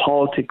about the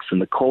politics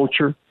and the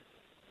culture.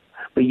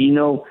 But,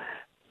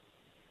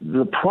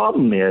 the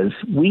problem is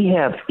we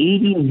have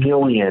 80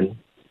 million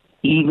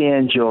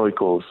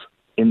evangelicals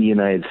in the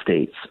United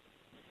States,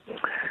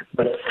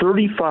 but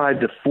 35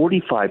 to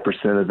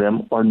 45% of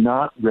them are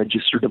not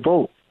registered to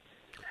vote.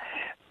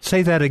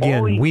 Say that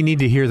again. We need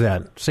to hear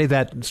that. Say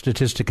that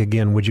statistic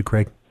again, would you,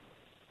 Craig?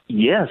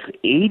 Yes,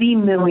 80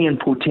 million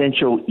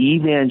potential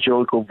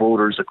evangelical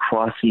voters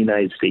across the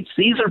United States.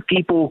 These are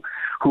people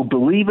who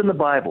believe in the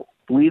Bible,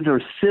 believe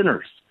they're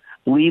sinners,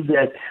 believe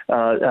that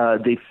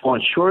they fall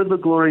short of the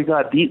glory of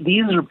God.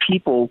 These are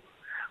people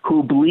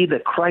who believe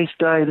that Christ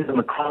died on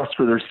the cross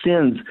for their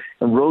sins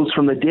and rose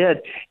from the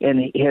dead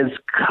and has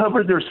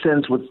covered their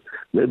sins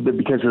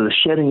because of the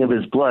shedding of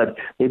his blood.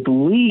 They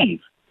believe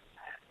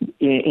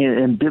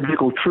in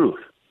biblical truth.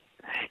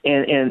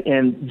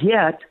 And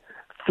yet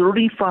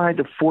 35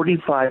 to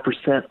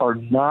 45% are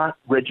not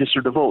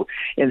registered to vote.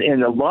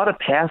 And a lot of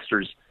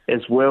pastors,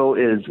 as well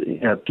as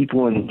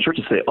people in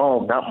churches, say,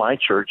 "Oh, not my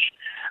church.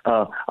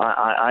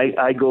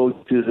 I go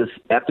to this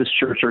Baptist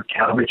church or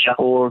Calvary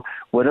Chapel or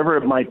whatever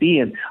it might be,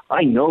 and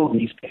I know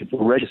these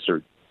people are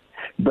registered."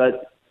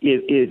 But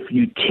if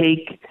you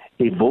take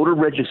a voter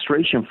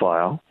registration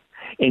file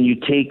and you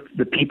take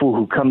the people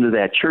who come to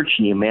that church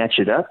and you match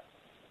it up,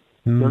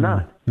 they're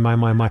not.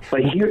 My.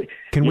 But here,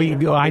 can we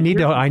go? I need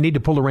to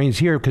pull the reins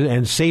here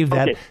and save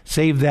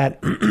that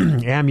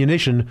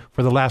ammunition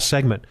for the last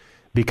segment,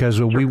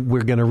 because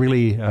we're going to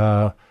really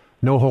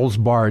no holds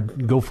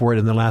barred, go for it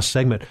in the last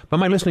segment. But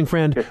my listening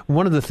friend,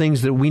 one of the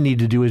things that we need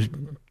to do is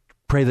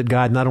pray that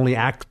God not only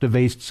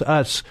activates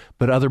us,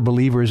 but other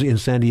believers in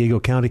San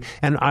Diego County.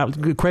 And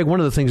Craig, one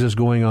of the things that's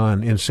going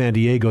on in San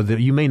Diego that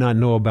you may not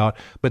know about,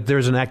 but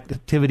there's an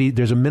activity,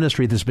 there's a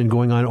ministry that's been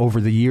going on over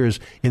the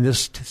years in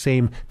this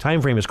same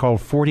time frame. It's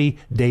called 40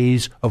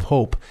 Days of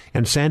Hope.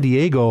 And San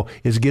Diego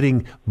is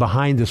getting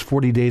behind this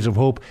 40 Days of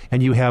Hope.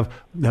 And you have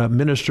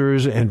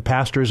ministers and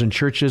pastors and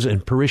churches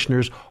and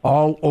parishioners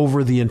all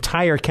over the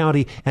entire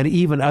county and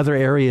even other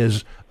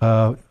areas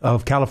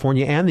of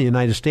California and the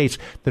United States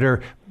that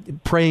are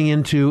praying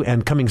into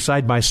and coming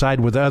side by side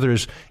with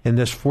others in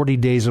this 40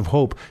 Days of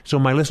Hope. So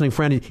my listening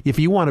friend, if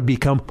you want to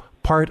become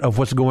part of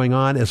what's going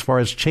on as far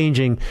as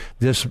changing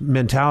this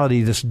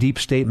mentality, this deep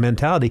state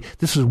mentality,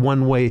 this is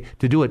one way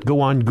to do it.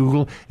 Go on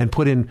Google and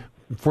put in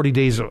 40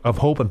 Days of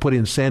Hope and put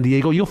in San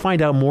Diego. You'll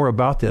find out more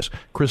about this.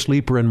 Chris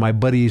Leeper and my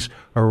buddies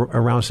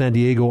around San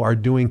Diego are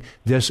doing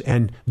this,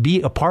 and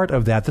be a part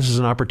of that. This is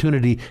an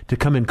opportunity to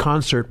come in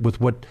concert with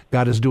what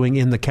God is doing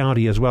in the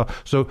county as well.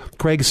 So,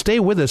 Craig,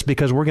 stay with us,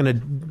 because we're going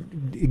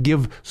to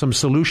give some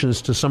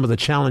solutions to some of the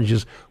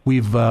challenges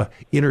we've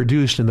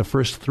introduced in the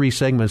first three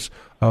segments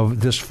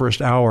of this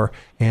first hour.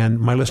 And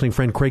my listening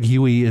friend Craig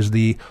Huey is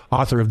the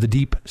author of The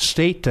Deep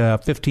State,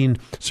 15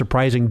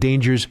 Surprising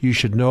Dangers You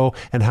Should Know,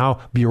 and How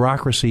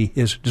Bureaucracy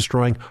is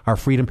Destroying Our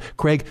Freedom.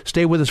 Craig,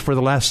 stay with us for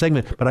the last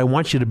segment, but I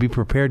want you to be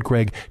prepared,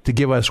 Craig, to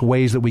give us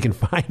ways that we can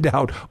find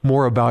out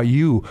more about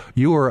you.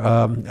 You are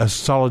a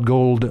solid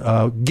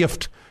gold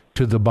gift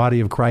to the body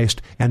of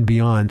Christ and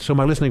beyond. So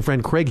my listening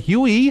friend Craig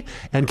Huey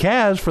and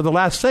Kaz, for the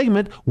last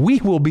segment, we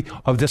will be,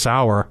 of this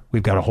hour,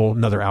 we've got a whole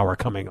another hour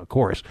coming, of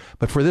course,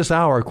 but for this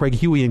hour, Craig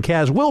Huey and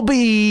Kaz will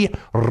be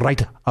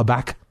right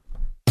back.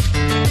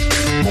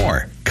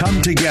 More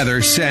Come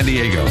Together San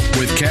Diego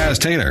with Kaz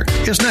Taylor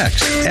is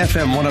next.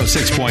 FM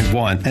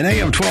 106.1 and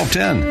AM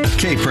 1210,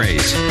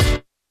 K-Praise.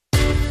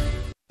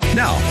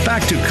 Now,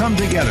 back to Come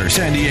Together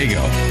San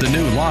Diego, the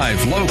new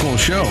live local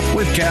show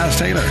with Kaz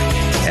Taylor.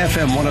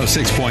 FM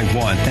 106.1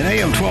 and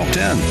AM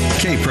 1210,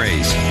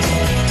 K-Praise.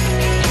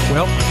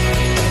 Well,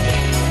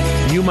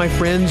 you, my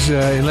friends,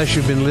 unless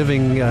you've been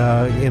living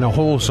in a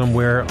hole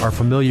somewhere, are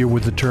familiar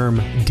with the term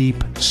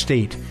deep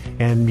state.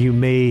 And you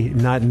may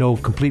not know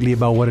completely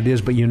about what it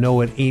is, but you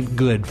know it ain't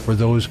good for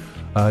those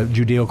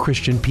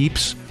Judeo-Christian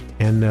peeps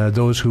and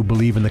those who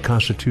believe in the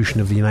Constitution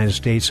of the United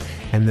States,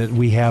 and that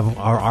we have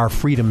our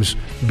freedoms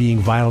being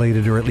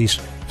violated or at least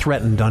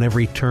threatened on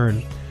every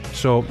turn.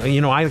 So,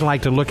 I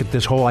like to look at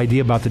this whole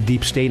idea about the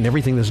deep state and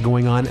everything that's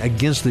going on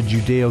against the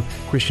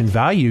Judeo-Christian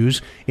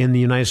values in the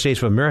United States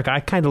of America. I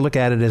kind of look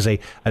at it as a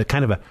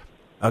kind of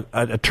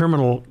a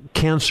terminal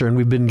cancer, and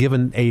we've been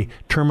given a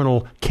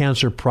terminal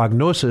cancer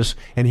prognosis,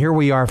 and here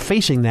we are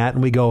facing that,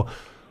 and we go,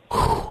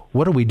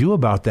 what do we do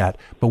about that?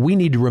 But we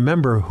need to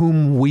remember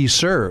whom we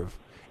serve.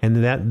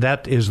 And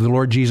that is the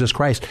Lord Jesus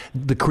Christ.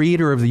 The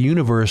creator of the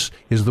universe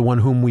is the one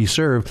whom we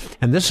serve.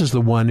 And this is the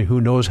one who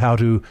knows how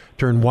to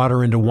turn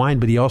water into wine,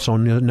 but he also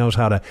knows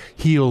how to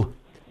heal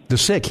the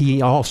sick.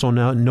 He also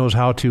knows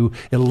how to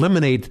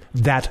eliminate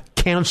that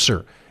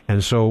cancer.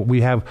 And so we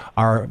have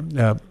our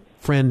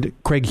friend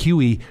Craig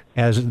Huey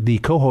as the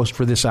co-host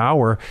for this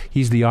hour.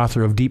 He's the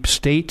author of Deep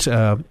State,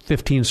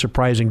 15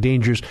 Surprising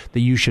Dangers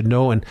That You Should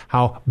Know, and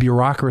How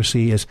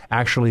Bureaucracy is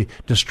Actually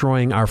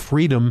Destroying Our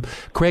Freedom.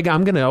 Craig,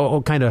 I'm going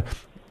to kind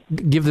of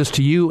give this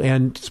to you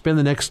and spend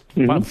the next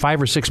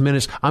 5 or 6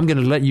 minutes. I'm going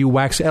to let you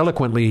wax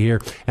eloquently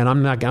here, and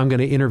I'm going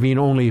to intervene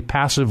only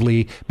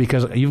passively,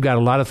 because you've got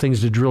a lot of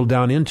things to drill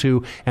down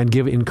into and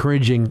give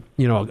encouraging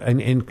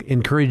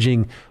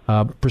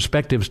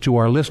perspectives to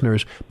our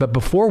listeners. But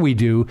before we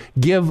do,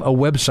 give a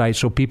website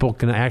so people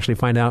can actually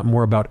find out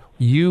more about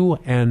you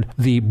and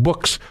the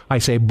books, I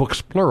say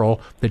books plural,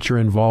 that you're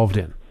involved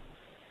in.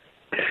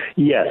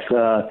 Yes,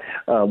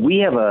 we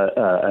have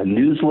a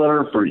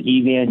newsletter for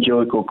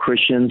evangelical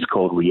Christians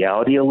called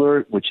Reality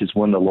Alert, which is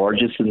one of the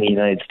largest in the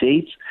United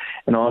States.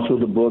 And also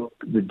the book,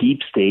 The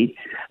Deep State,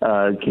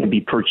 can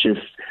be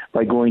purchased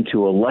by going to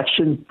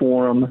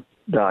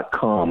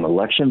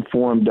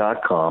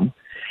electionforum.com.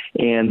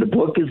 And the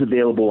book is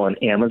available on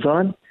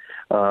Amazon.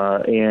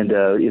 And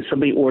if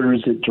somebody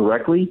orders it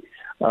directly,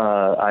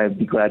 I'd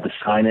be glad to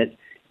sign it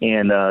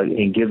and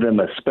give them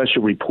a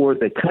special report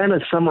that kind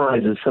of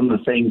summarizes some of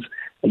the things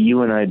that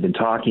you and I have been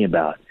talking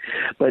about.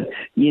 But,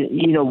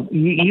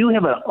 you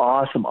have an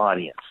awesome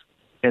audience,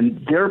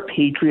 and they're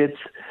patriots.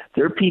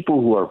 They're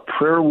people who are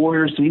prayer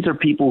warriors. These are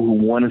people who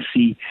want to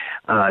see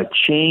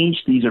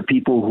change. These are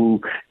people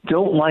who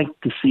don't like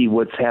to see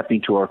what's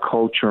happening to our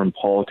culture and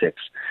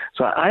politics.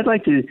 So I'd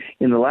like to,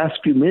 in the last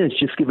few minutes,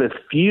 just give a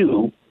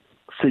few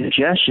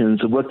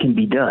suggestions of what can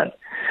be done.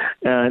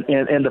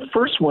 And the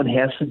first one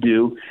has to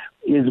do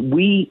is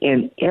we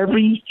in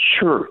every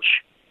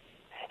church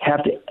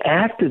have to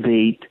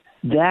activate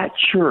that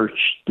church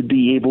to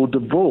be able to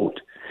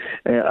vote.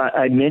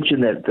 I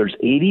mentioned that there's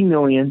 80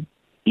 million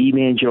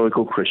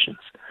evangelical Christians,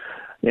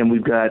 and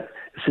we've got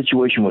a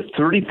situation with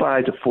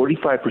 35 to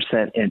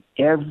 45%, and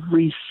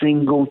every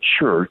single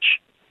church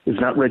is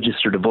not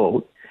registered to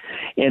vote.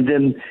 And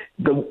then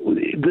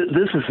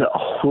this is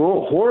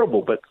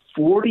horrible, but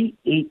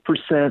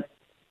 48%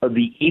 of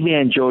the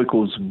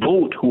evangelicals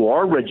vote who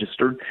are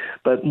registered,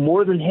 but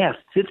more than half,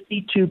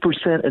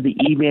 52% of the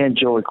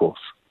evangelicals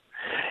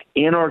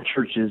in our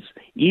churches,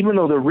 even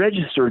though they're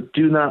registered,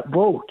 do not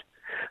vote.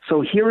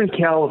 So here in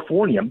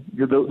California,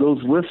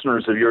 those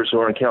listeners of yours who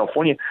are in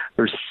California,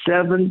 there's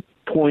 7.2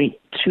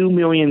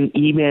 million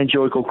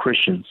evangelical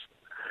Christians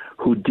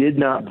who did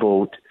not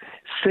vote,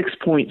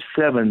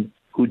 6.7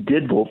 who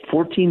did vote,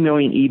 14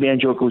 million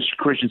evangelical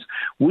Christians.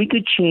 We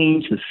could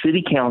change the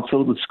city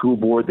council, the school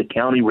board, the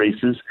county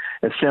races,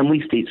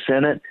 assembly, state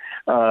senate,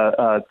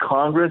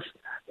 Congress,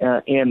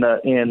 and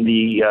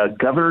the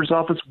governor's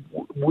office.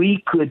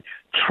 We could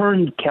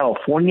turn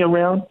California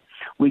around.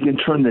 We can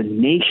turn the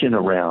nation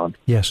around.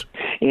 Yes.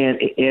 And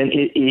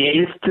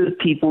if the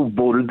people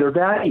voted their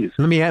values.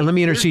 Let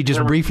me intercede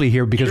just briefly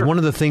here, because sure. One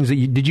of the things that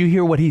did you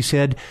hear what he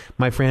said,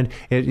 my friend?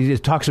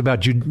 It talks about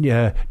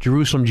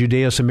Jerusalem,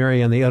 Judea,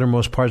 Samaria, and the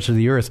uttermost parts of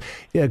the earth.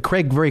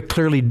 Craig very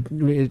clearly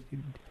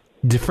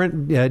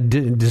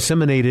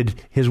disseminated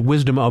his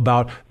wisdom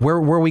about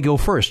where we go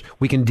first.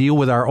 We can deal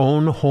with our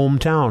own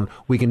hometown.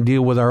 We can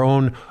deal with our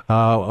own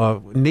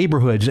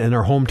neighborhoods and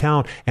our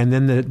hometown, and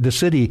then the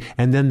city,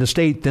 and then the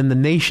state, then the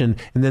nation,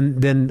 and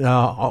then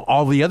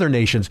all the other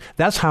nations.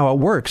 That's how it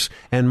works.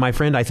 And my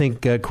friend, I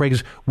think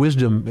Craig's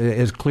wisdom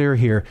is clear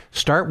here.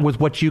 Start with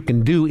what you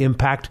can do,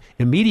 impact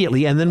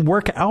immediately, and then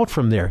work out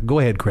from there. Go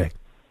ahead, Craig.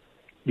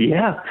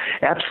 Yeah,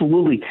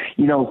 absolutely.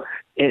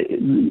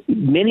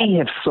 Many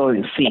have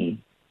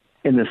seen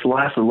in this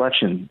last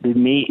election,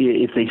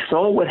 if they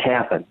saw what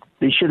happened,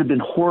 they should have been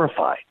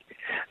horrified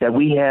that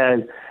we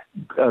had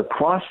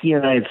across the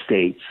United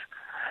States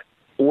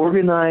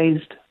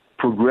organized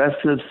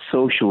progressive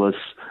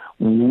socialists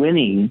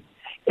winning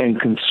and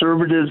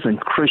conservatives and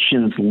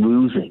Christians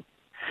losing.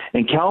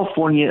 In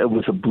California, it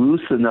was a blue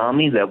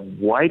tsunami that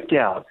wiped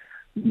out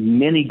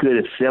many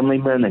good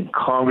assemblymen and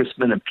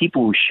congressmen and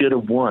people who should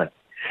have won.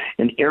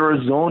 In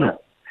Arizona,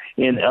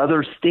 in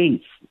other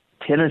states,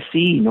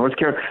 Tennessee, North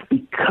Carolina,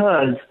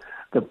 because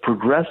the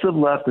progressive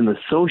left and the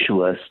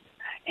socialists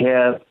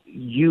have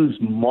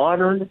used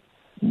modern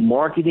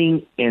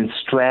marketing and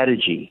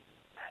strategy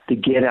to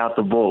get out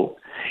the vote.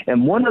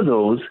 And one of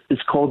those is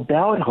called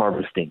ballot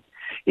harvesting.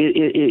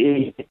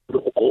 It's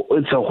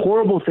a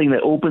horrible thing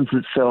that opens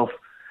itself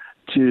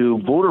to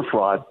voter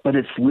fraud, but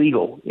it's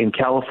legal in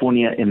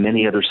California and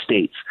many other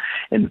states.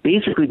 And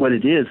basically what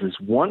it is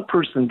one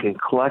person can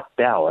collect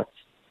ballots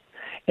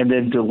and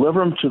then deliver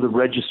them to the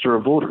register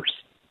of voters.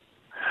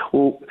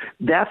 Well,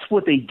 that's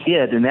what they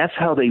did, and that's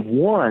how they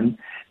won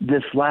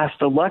this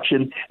last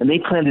election, and they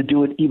plan to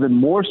do it even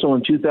more so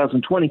in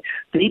 2020.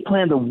 They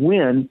plan to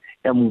win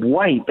and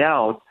wipe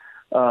out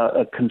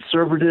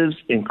conservatives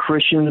and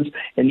Christians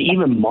and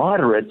even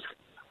moderates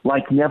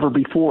like never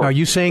before. Are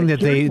you saying that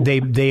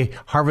they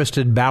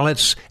harvested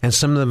ballots, and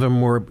some of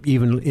them were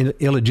even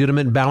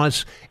illegitimate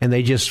ballots, and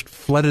they just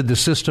flooded the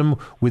system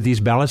with these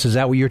ballots? Is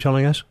that what you're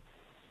telling us?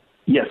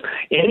 Yes.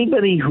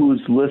 Anybody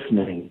who's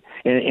listening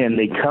and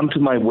they come to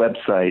my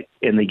website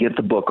and they get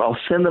the book, I'll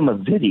send them a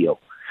video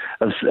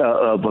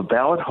of a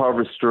ballot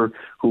harvester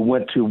who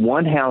went to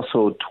one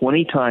household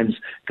 20 times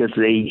because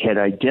they had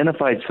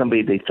identified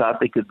somebody they thought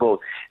they could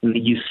vote. And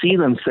you see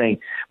them saying,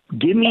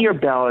 give me your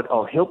ballot,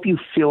 I'll help you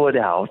fill it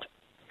out,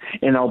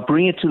 and I'll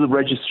bring it to the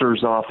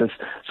registrar's office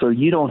so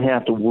you don't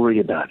have to worry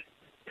about it.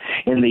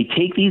 And they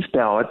take these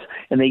ballots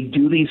and they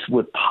do these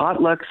with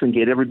potlucks and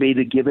get everybody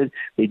to give it.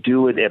 They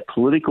do it at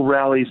political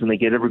rallies and they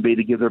get everybody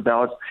to give their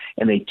ballots,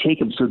 and they take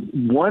them. So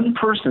one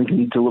person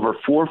can deliver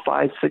 400,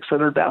 500,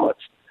 600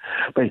 ballots.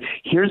 But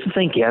here's the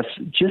thing, guys.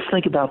 Just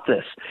think about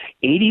this.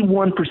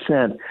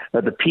 81%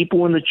 of the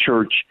people in the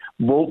church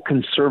vote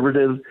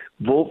conservative,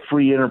 vote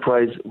free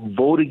enterprise,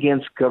 vote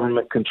against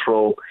government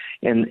control,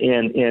 and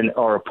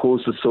are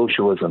opposed to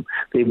socialism.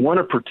 They want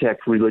to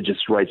protect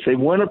religious rights. They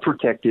want to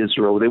protect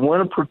Israel. They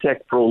want to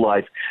protect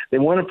pro-life. They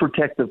want to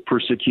protect the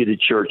persecuted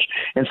church.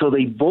 And so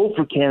they vote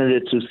for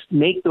candidates who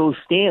make those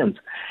stands.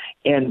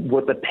 And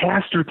what the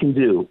pastor can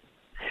do,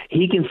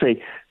 he can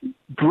say,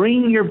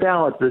 bring your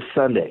ballot this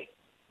Sunday,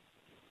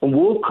 and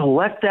we'll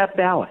collect that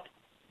ballot.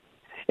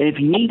 And if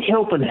you need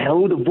help on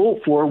who to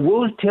vote for,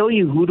 we'll tell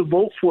you who to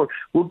vote for.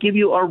 We'll give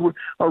you our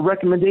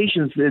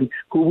recommendations and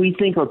who we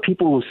think are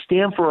people who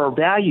stand for our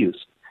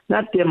values,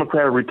 not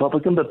Democrat or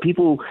Republican, but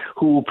people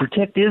who will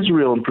protect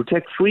Israel and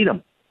protect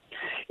freedom.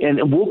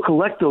 And we'll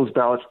collect those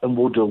ballots and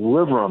we'll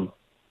deliver them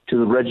to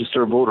the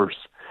register of voters.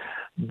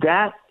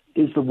 That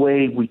is the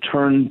way we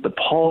turn the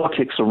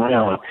politics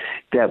around,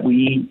 that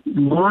we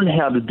learn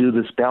how to do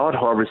this ballot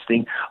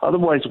harvesting.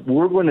 Otherwise,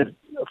 we're going to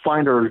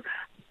find our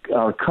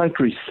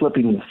country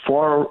slipping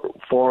far,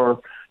 far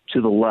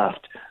to the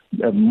left,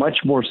 much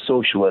more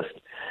socialist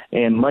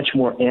and much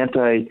more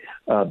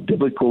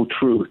anti-biblical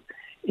truth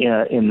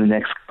in the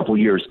next couple of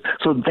years.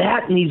 So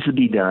that needs to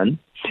be done,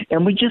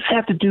 and we just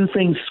have to do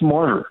things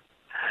smarter.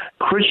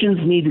 Christians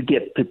need to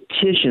get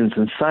petitions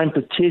and sign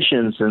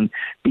petitions and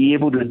be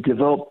able to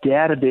develop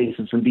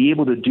databases and be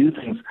able to do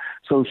things.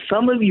 So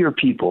some of your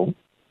people,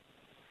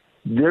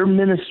 their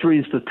ministry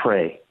is to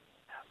pray.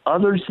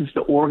 Others is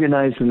to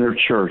organize in their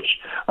church.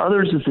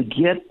 Others is to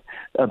get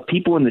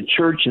people in the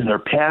church and their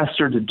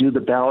pastor to do the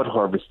ballot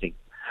harvesting.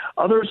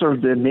 Others are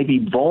to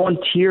maybe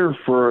volunteer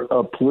for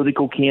a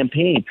political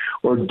campaign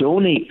or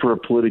donate for a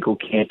political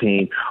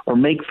campaign or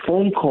make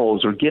phone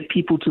calls or get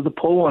people to the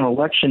poll on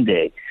election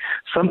day.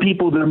 Some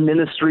people, their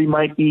ministry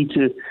might be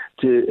to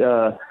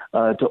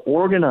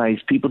organize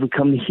people to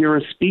come to hear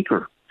a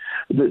speaker.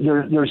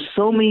 There's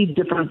so many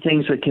different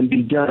things that can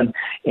be done,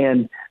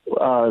 and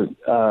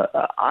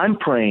I'm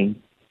praying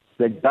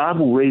that God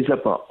will raise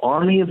up an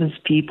army of his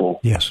people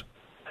yes,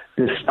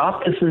 to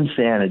stop this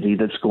insanity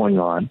that's going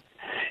on.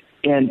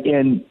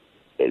 And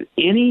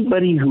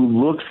anybody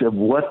who looks at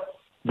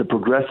what the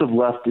progressive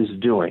left is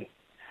doing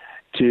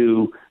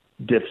to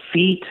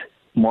defeat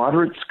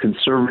moderates,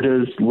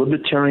 conservatives,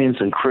 libertarians,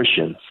 and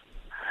Christians,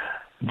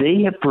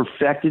 they have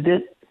perfected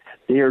it.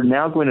 They are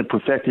now going to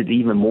perfect it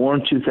even more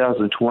in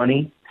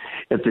 2020.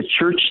 If the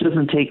church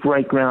doesn't take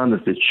right ground,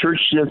 if the church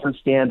doesn't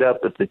stand up,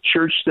 if the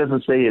church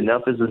doesn't say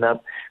enough is enough,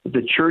 if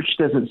the church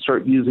doesn't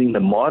start using the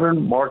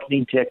modern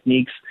marketing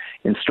techniques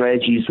and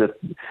strategies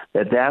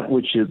that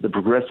which the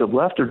progressive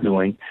left are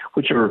doing,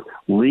 which are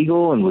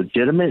legal and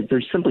legitimate,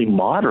 they're simply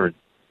modern.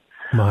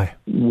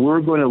 We're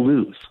going to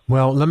lose.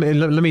 Well, let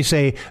me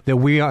say that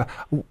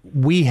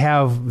we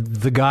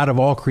have the God of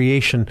all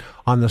creation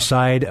on the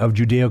side of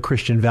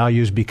Judeo-Christian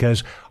values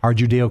because our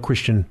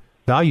Judeo-Christian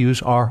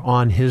values are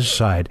on his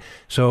side.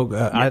 So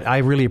I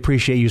really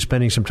appreciate you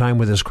spending some time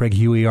with us, Craig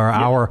Huey. Our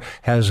hour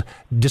has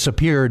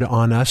disappeared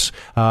on us.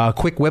 A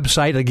quick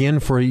website again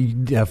for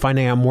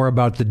finding out more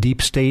about the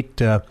Deep State,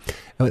 the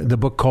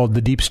book called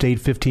The Deep State,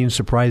 15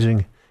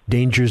 Surprising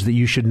Dangers That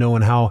You Should Know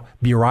and How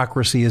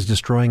Bureaucracy is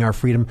Destroying Our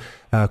Freedom.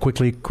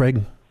 Quickly,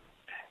 Craig?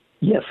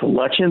 Yes,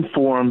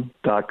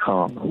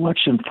 electionforum.com.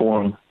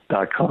 Electionforum.com.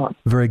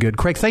 Very good.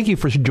 Craig, thank you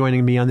for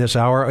joining me on this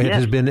hour. It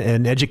has been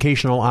an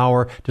educational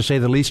hour, to say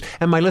the least.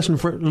 And my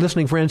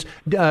listening friends,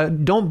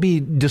 don't be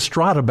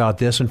distraught about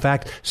this. In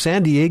fact,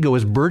 San Diego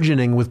is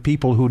burgeoning with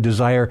people who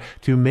desire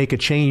to make a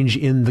change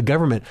in the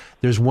government.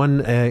 There's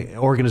one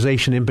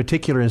organization in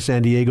particular in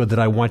San Diego that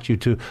I want you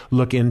to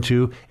look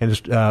into, and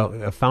it's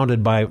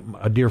founded by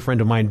a dear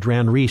friend of mine,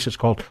 Dran Reese. It's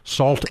called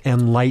Salt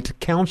and Light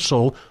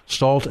Council.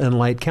 Salt and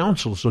Light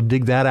Council. So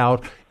dig that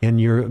out in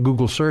your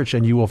Google search,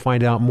 and you will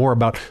find out more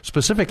about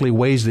specifically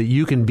ways that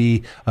you can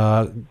be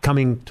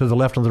coming to the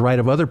left and the right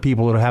of other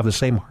people that have the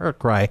same heart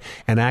cry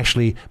and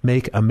actually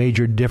make a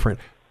major difference.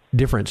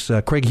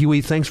 Craig Huey,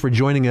 thanks for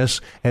joining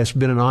us. It's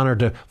been an honor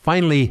to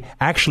finally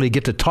actually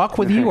get to talk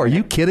with you. Are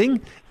you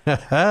kidding?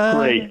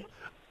 Great.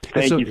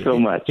 Thank you so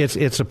much.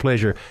 It's a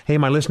pleasure. Hey,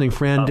 my listening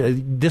friend,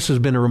 this has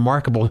been a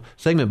remarkable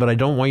segment, but I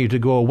don't want you to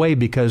go away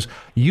because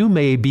you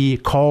may be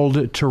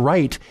called to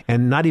write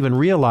and not even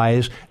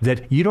realize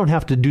that you don't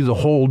have to do the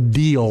whole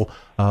deal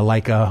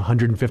like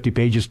 150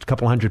 pages, a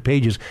couple hundred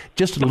pages,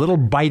 just a little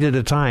bite at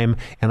a time.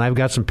 And I've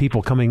got some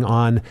people coming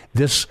on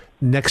this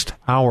next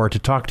hour to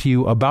talk to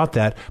you about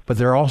that, but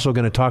they're also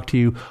going to talk to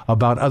you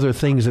about other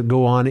things that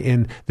go on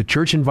in the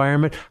church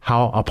environment,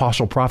 how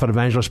apostle, prophet,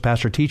 evangelist,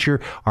 pastor, teacher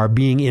are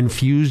being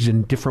infused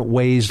in different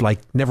ways like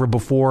never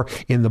before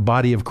in the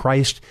body of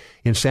Christ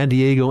in San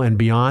Diego and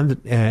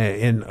beyond,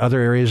 in other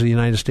areas of the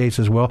United States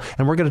as well.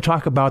 And we're going to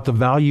talk about the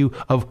value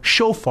of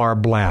shofar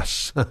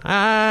blasts.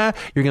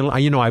 You're going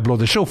to, I blow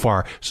the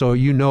shofar, so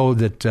you know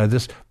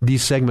that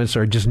these segments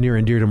are just near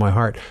and dear to my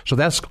heart. So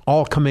that's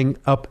all coming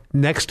up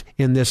next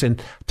in this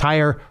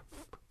entire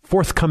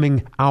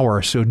forthcoming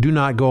hour. So do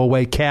not go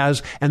away.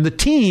 Kaz and the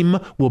team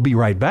will be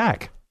right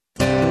back.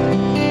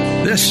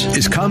 This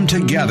is Come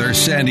Together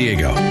San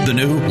Diego, the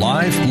new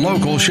live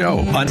local show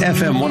on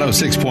FM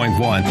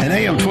 106.1 and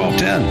AM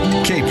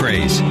 1210.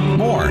 K-Praise.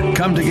 More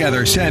Come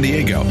Together San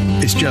Diego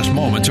is just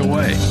moments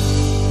away.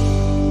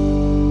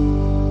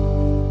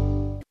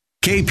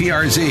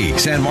 KPRZ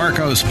San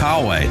Marcos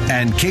Poway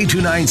and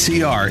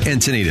K29CR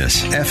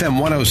Encinitas, FM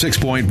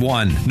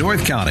 106.1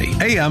 North County,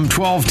 AM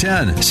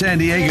 1210 San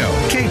Diego.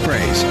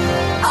 K-Praise.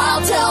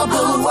 I'll tell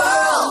the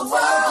world.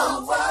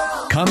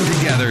 Come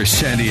Together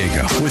San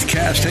Diego with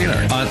Kaz Taylor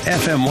on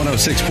FM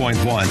 106.1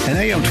 and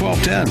AM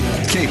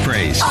 1210.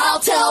 K-Praise. I'll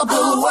tell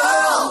the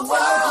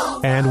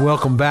world. And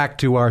welcome back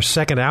to our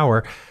second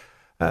hour.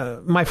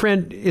 My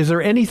friend, is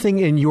there anything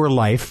in your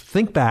life,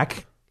 think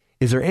back,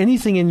 is there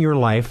anything in your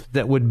life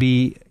that would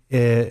be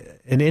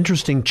an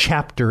interesting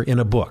chapter in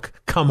a book?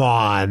 Come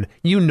on,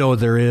 you know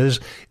there is.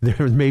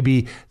 There may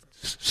be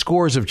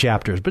scores of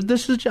chapters, but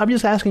I'm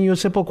just asking you a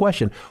simple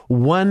question.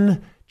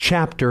 One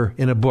chapter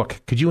in a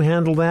book, could you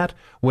handle that?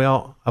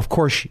 Well, of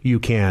course you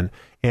can.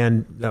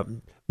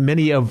 And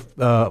many of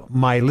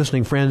my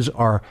listening friends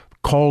are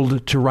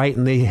called to write,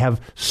 and they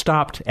have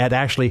stopped at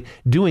actually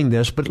doing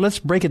this. But let's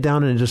break it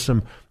down into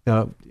some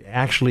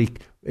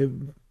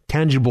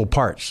tangible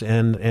parts.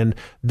 And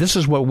this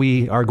is what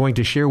we are going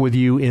to share with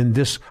you in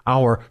this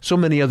hour. So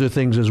many other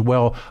things as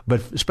well,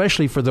 but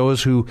especially for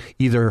those who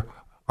either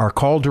are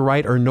called to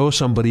write or know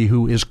somebody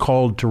who is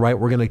called to write.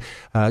 We're going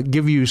to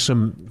give you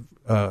some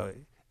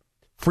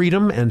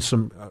freedom and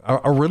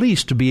a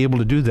release to be able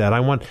to do that. I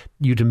want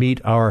you to meet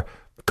our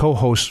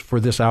co-host for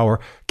this hour,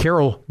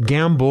 Carol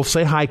Gamble.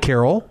 Say hi,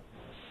 Carol.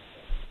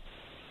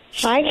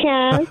 Hi,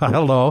 Ken.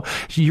 Hello.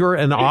 You're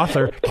an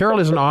author. Carol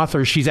is an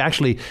author. She's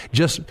actually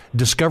just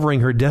discovering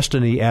her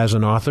destiny as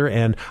an author.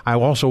 And I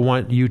also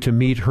want you to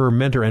meet her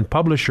mentor and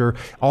publisher,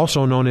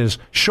 also known as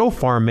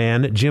Shofar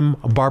Man, Jim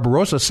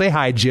Barbarossa. Say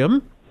hi,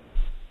 Jim.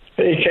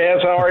 Hey,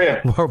 Kaz, how are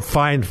you?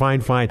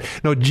 Fine.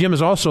 No, Jim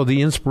is also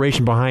the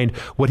inspiration behind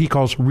what he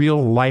calls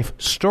real life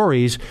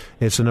stories.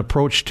 It's an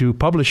approach to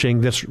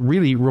publishing that's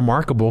really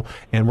remarkable,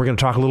 and we're going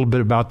to talk a little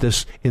bit about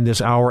this in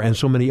this hour and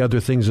so many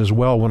other things as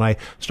well. When I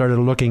started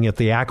looking at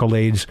the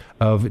accolades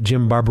of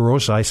Jim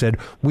Barbarossa, I said,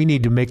 we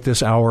need to make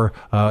this hour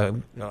a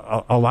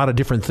lot of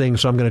different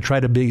things, so I'm going to try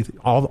to be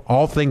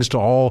all things to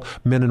all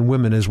men and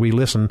women as we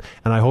listen,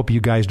 and I hope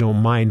you guys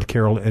don't mind,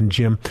 Carol and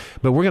Jim.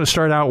 But we're going to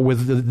start out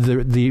with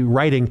the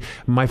writing.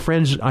 My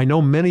friends, I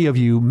know many of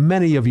you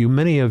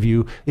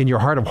in your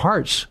heart of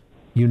hearts,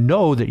 you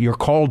know that you're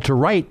called to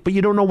write, but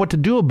you don't know what to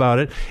do about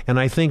it. And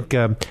I think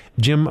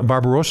Jim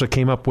Barbarossa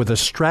came up with a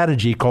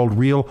strategy called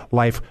Real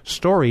Life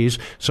Stories.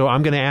 So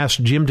I'm going to ask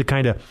Jim to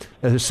kind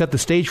of set the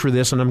stage for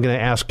this, and I'm going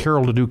to ask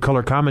Carol to do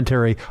color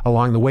commentary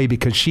along the way,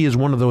 because she is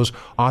one of those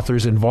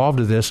authors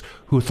involved in this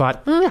who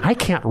thought, I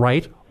can't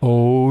write.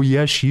 Oh,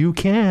 yes, you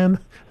can.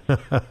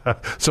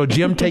 So,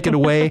 Jim, take it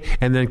away,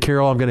 and then,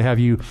 Carol, I'm going to have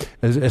you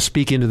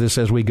speak into this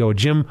as we go.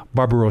 Jim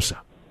Barbarossa.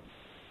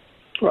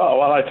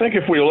 Well, I think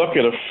if we look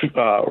at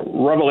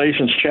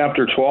Revelations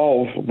chapter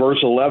 12, verse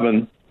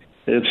 11,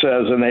 it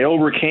says, and they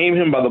overcame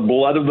him by the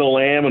blood of the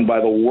Lamb and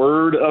by the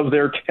word of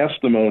their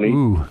testimony,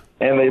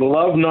 and they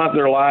loved not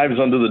their lives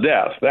unto the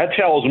death. That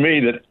tells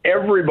me that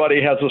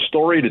everybody has a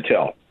story to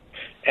tell,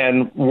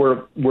 and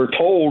we're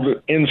told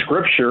in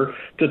Scripture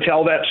to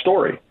tell that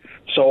story.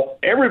 So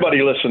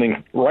everybody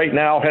listening right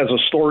now has a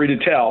story to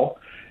tell,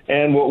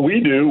 and what we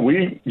do,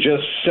 we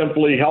just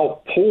simply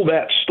help pull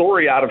that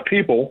story out of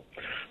people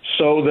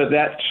so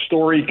that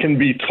story can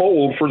be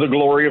told for the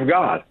glory of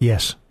God.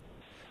 Yes.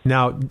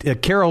 Now,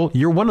 Carol,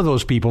 you're one of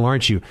those people,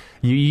 aren't you?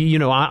 You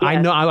know,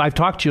 I know I've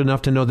talked to you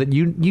enough to know that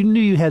you knew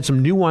you had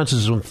some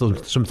nuances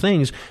with some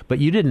things, but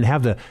you didn't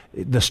have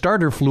the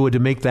starter fluid to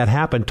make that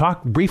happen.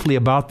 Talk briefly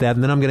about that,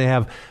 and then I'm going to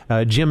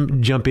have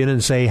Jim jump in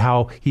and say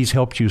how he's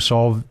helped you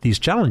solve these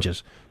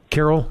challenges.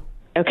 Carol?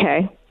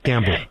 Okay.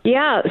 Gamble.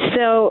 Yeah,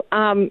 so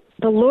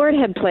the Lord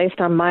had placed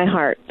on my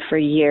heart for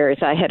years.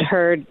 I had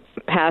heard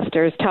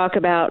pastors talk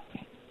about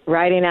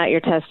writing out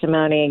your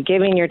testimony and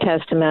giving your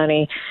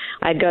testimony.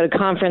 I'd go to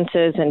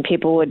conferences and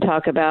people would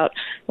talk about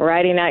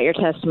writing out your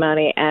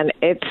testimony, and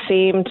it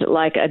seemed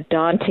like a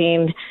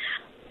daunting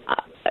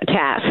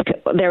task.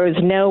 There was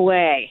no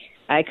way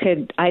I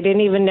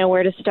didn't even know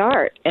where to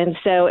start. And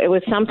so it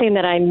was something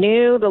that I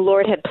knew the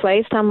Lord had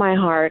placed on my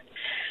heart.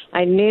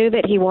 I knew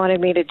that he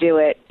wanted me to do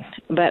it,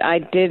 but I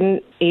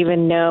didn't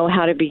even know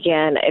how to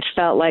begin. It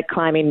felt like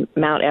climbing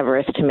Mount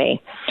Everest to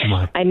me.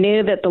 I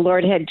knew that the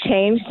Lord had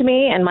changed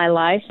me and my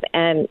life,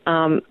 and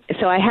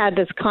so I had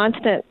this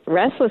constant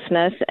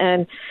restlessness,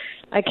 and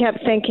I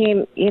kept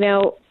thinking,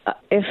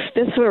 if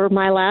this were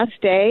my last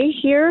day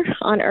here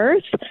on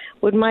earth,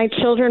 would my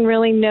children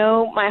really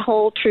know my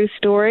whole true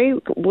story?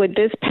 Would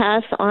this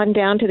pass on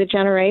down to the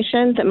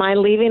generations? Am I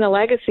leaving a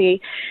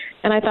legacy?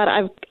 And I thought,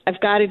 I've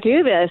got to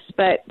do this,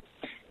 but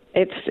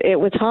it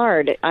was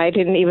hard. I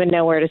didn't even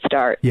know where to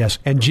start. Yes,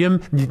 and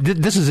Jim,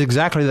 this is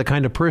exactly the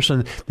kind of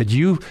person that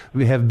you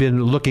have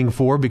been looking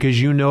for, because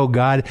you know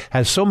God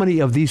has so many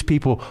of these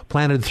people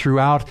planted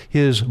throughout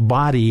his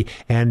body,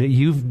 and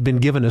you've been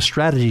given a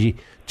strategy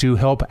to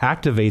help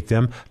activate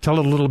them. Tell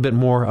a little bit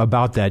more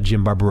about that,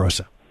 Jim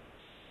Barbarossa.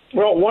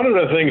 Well, one of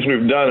the things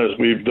we've done is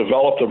we've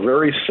developed a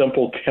very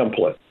simple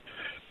template.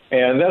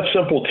 And that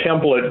simple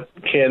template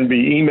can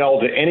be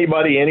emailed to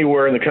anybody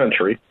anywhere in the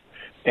country.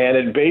 And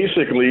it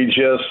basically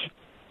just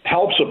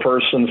helps a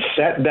person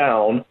sit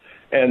down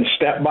and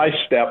step by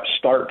step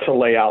start to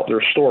lay out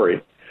their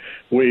story.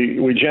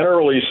 We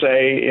generally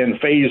say in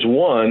phase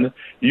 1,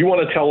 you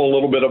want to tell a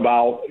little bit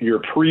about your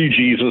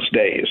pre-Jesus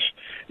days.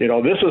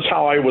 This is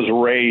how I was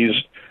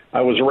raised.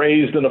 I was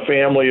raised in a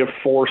family of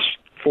four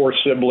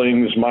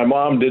siblings. My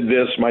mom did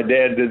this. My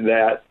dad did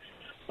that.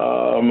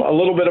 A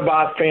little bit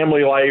about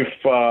family life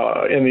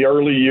in the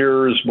early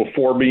years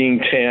before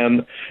being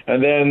 10,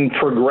 and then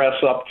progress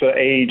up to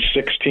age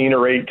 16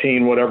 or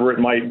 18, whatever it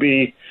might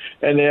be,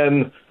 and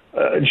then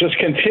just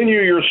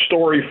continue your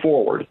story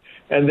forward.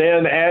 And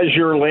then as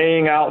you're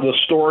laying out the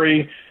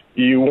story,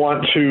 you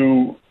want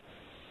to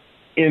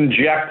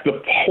inject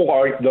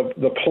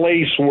the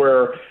place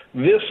where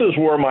this is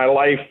where my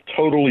life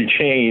totally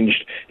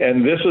changed,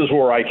 and this is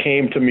where I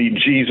came to meet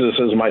Jesus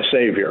as my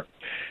Savior.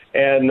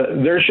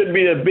 And there should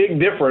be a big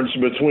difference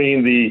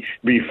between the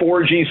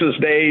before Jesus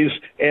days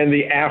and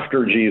the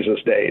after Jesus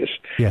days.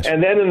 Yes.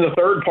 And then in the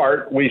third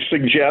part, we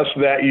suggest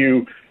that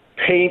you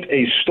paint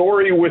a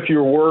story with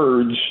your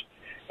words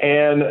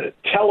and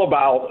tell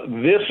about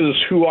this is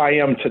who I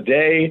am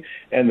today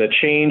and the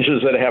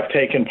changes that have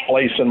taken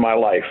place in my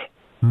life.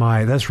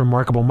 My, that's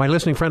remarkable. My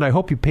listening friend, I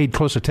hope you paid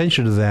close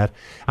attention to that.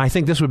 I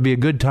think this would be a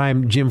good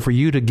time, Jim, for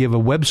you to give a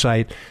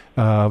website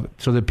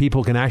so that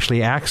people can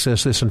actually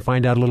access this and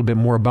find out a little bit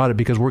more about it,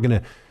 because we're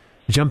going to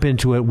jump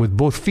into it with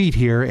both feet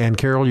here. And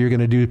Carol, you're going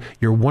to do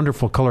your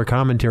wonderful color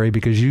commentary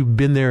because you've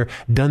been there,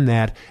 done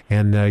that,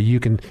 and you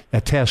can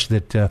attest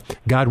that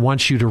God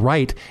wants you to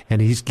write,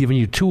 and he's given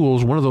you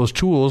tools. One of those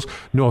tools,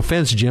 no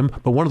offense, Jim,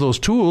 but one of those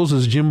tools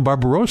is Jim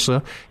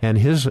Barbarossa and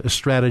his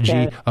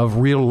strategy of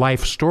real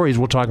life stories.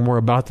 We'll talk more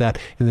about that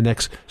in the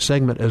next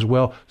segment as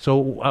well.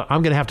 So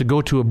I'm going to have to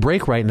go to a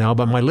break right now,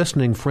 but my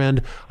listening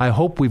friend, I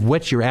hope we've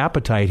whet your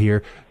appetite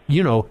here.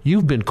 You know,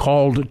 you've been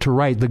called to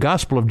write. The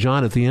Gospel of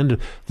John, at the end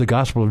of the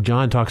Gospel of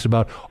John, talks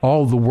about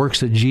all the works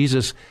that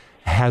Jesus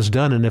has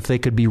done, and if they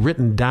could be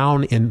written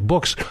down in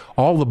books,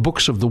 all the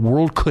books of the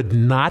world could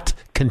not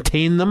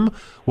contain them.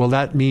 Well,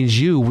 that means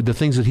you, the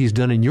things that he's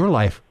done in your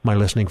life, my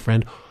listening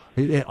friend,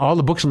 all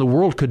the books in the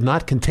world could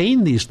not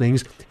contain these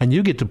things, and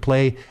you get to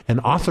play an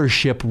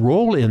authorship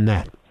role in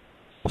that.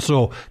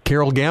 So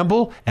Carol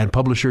Gamble and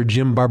publisher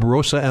Jim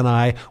Barbarossa and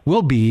I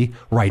will be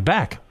right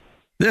back.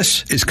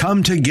 This is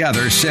Come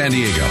Together San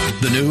Diego,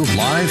 the new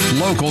live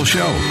local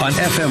show on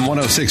FM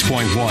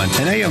 106.1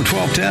 and AM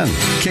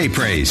 1210.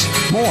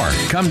 K-Praise. More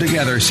Come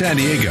Together San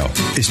Diego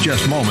is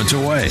just moments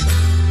away.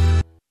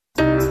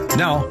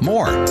 Now,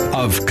 more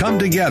of Come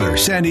Together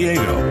San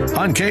Diego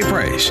on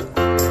K-Praise.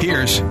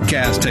 Here's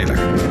Kaz Taylor.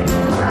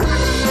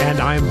 And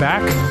I'm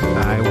back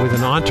with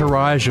an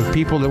entourage of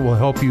people that will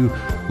help you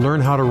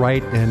learn how to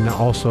write and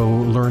also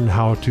learn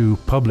how to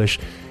publish.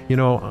 You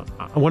know,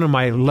 one of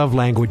my love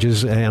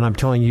languages, and I'm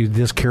telling you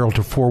this, Carol,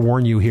 to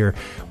forewarn you here,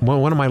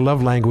 one of my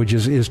love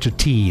languages is to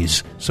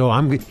tease. So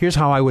here's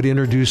how I would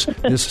introduce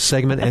this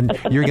segment, and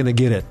you're going to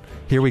get it.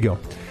 Here we go.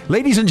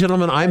 Ladies and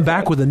gentlemen, I'm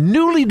back with a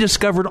newly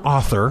discovered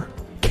author,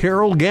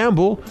 Carol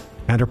Gamble,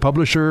 and her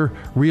publisher,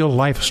 Real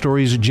Life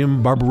Stories,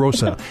 Jim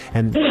Barbarossa.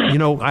 And, you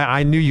know,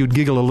 I knew you'd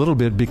giggle a little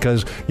bit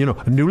because, you know,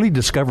 a newly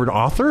discovered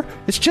author?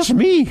 It's just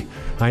me.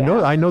 I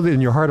know that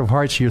in your heart of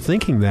hearts you're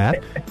thinking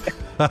that.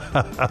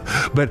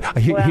 But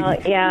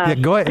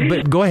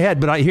go ahead.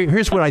 But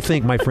here's what I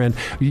think, my friend.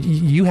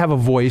 You have a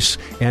voice,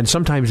 and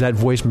sometimes that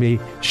voice may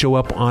show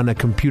up on a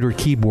computer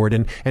keyboard.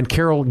 And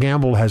Carol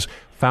Gamble has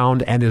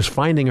found and is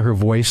finding her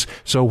voice.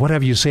 So what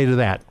have you to say to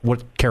that?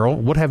 Carol,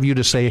 what have you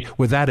to say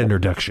with that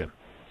introduction?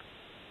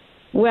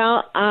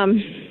 Well,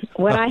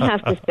 what I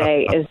have to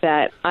say is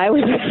that I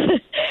was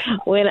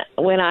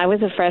when I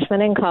was a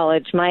freshman in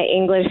college, my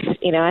English,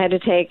 you know, I had to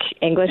take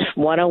English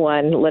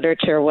 101,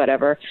 literature,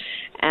 whatever,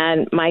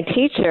 and my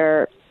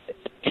teacher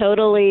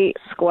totally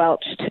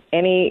squelched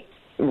any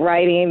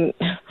writing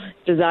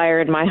desire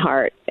in my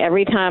heart.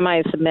 Every time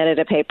I submitted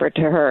a paper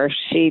to her,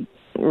 she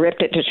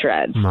ripped it to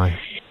shreds.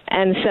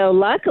 And so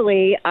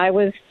luckily I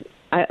was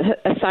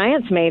a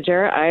science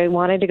major. I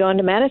wanted to go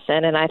into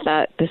medicine, and I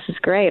thought, this is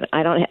great.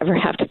 I don't ever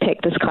have to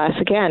take this class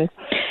again.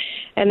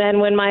 And then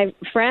when my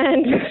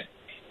friend,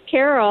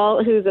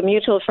 Carol, who's a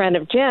mutual friend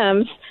of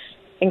Jim's,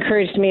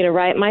 encouraged me to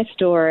write my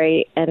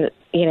story, and,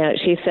 you know,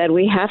 she said,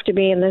 we have to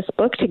be in this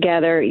book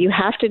together. You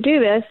have to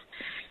do this.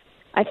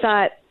 I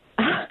thought,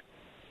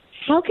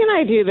 how can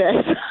I do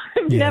this?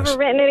 I've never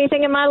written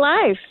anything in my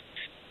life.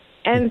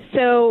 And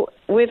so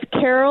with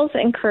Carol's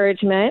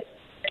encouragement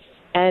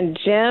and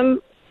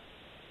Jim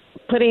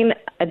putting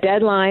a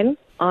deadline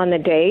on the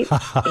date,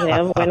 you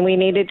know, when we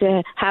needed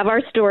to have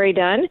our story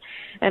done.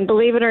 And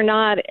believe it or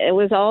not, it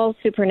was all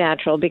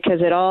supernatural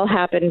because it all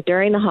happened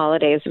during the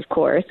holidays, of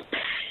course.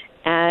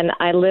 And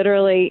I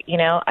literally, you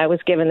know, I was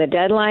given the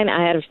deadline.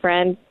 I had a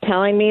friend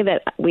telling me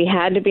that we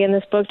had to be in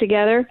this book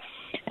together.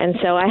 And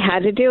so I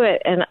had to do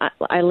it. And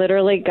I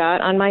literally got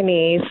on my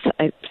knees.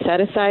 I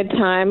set aside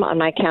time on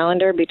my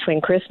calendar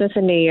between Christmas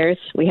and New Year's.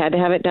 We had to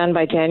have it done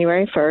by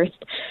January 1st.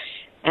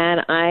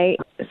 And I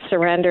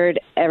surrendered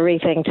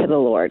everything to the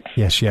Lord.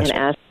 Yes. And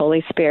asked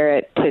Holy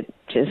Spirit to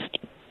just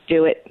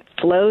do it,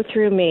 flow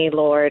through me,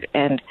 Lord,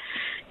 and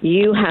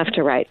you have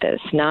to write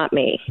this, not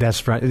me.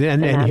 That's right.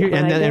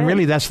 And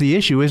really that's the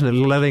issue, isn't it?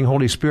 Letting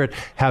Holy Spirit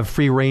have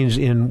free reins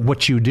in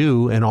what you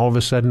do, and all of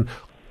a sudden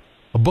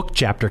a book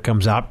chapter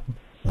comes out.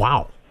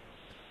 Wow.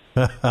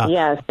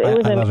 Yes,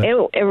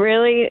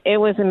 it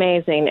was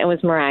amazing. It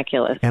was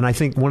miraculous. And I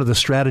think one of the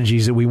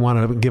strategies that we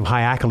want to give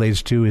high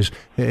accolades to is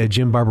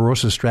Jim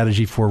Barbarossa's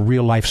strategy for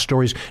real life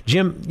stories.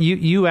 Jim,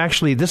 you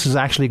actually, this is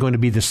actually going to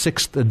be the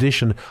 6th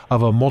edition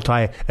of a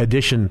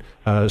multi-edition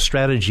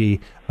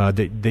strategy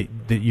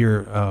that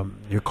you're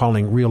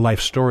calling real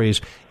life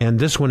stories, and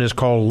this one is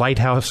called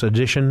Lighthouse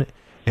Edition,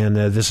 and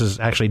this is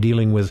actually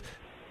dealing with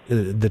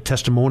the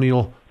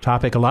testimonial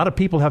topic. A lot of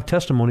people have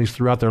testimonies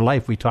throughout their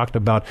life. We talked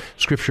about,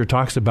 Scripture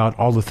talks about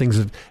all the things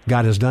that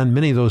God has done.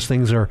 Many of those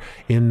things are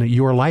in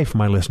your life,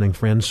 my listening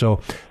friends. So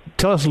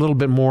tell us a little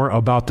bit more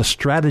about the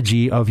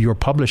strategy of your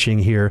publishing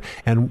here,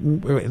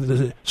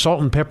 and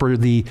salt and pepper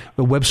the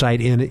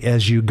website in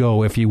as you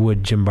go, if you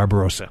would, Jim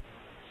Barbarossa.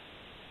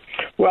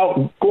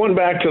 Well, going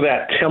back to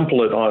that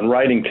template on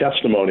writing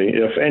testimony,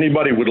 if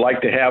anybody would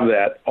like to have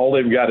that, all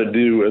they've got to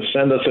do is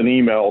send us an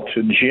email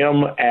to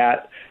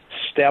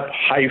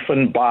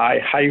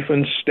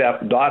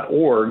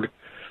jim@step-by-step.org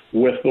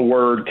with the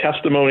word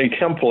testimony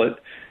template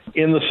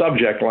in the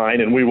subject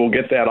line, and we will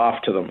get that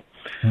off to them.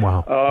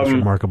 Wow, that's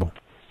remarkable.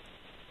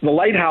 The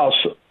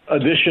Lighthouse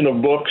edition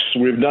of books,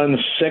 we've done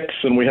 6,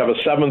 and we have a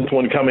 7th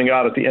one coming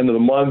out at the end of the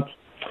month.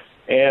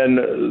 And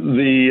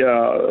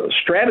the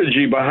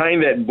strategy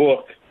behind that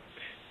book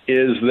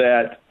is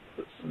that,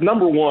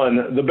 number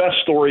one, the best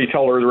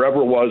storyteller there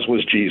ever was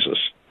Jesus.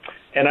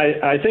 And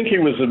I think he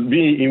was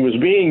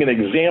being an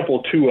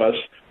example to us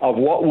of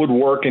what would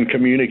work in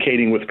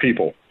communicating with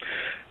people.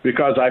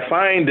 Because I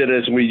find that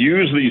as we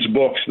use these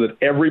books, that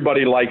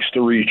everybody likes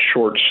to read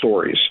short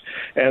stories.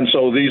 And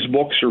so these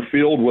books are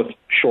filled with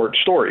short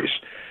stories.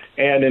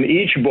 And in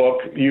each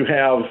book, you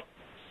have,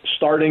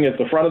 starting at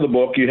the front of the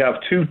book, you have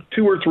two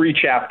or three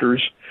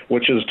chapters,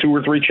 which is 2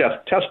 or 3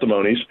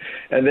 testimonies,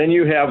 and then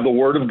you have the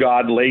Word of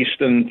God laced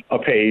in a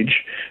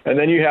page, and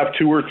then you have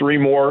 2 or 3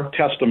 more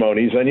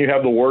testimonies, then you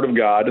have the Word of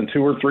God, and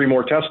 2 or 3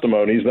 more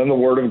testimonies, then the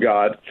Word of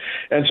God.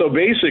 And so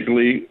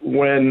basically,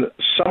 when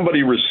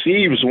somebody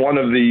receives one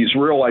of these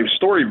real-life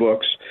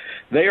storybooks,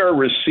 they are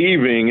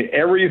receiving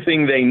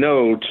everything they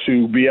know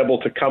to be able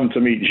to come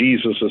to meet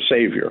Jesus as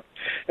Savior.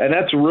 And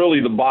that's really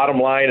the bottom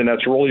line, and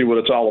that's really what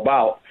it's all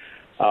about.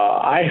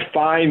 I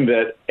find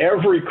that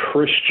every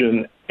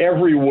Christian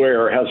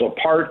everywhere has a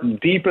part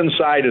deep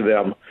inside of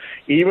them,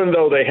 even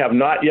though they have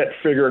not yet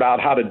figured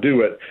out how to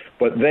do it,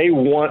 but they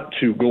want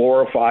to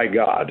glorify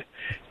God.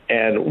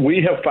 And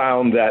we have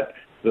found that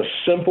the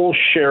simple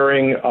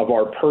sharing of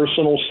our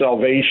personal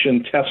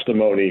salvation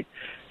testimony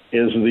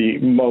is the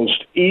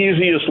most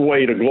easiest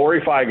way to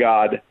glorify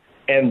God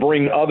and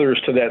bring others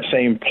to that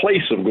same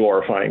place of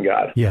glorifying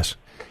God. Yes.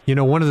 You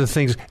know, one of the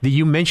things that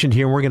you mentioned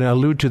here, and we're going to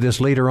allude to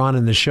this later on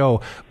in the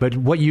show, but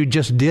what you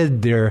just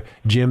did there,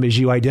 Jim, is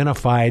you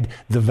identified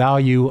the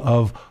value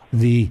of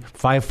the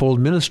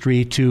fivefold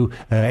ministry to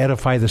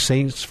edify the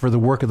saints for the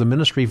work of the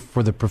ministry,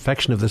 for the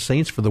perfection of the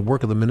saints, for the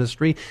work of the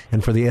ministry,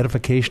 and for the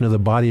edification of the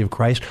body of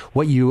Christ.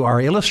 What you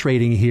are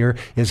illustrating here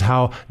is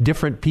how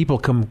different people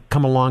come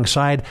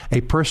alongside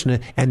a person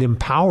and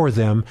empower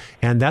them,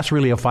 and that's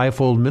really a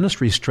fivefold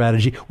ministry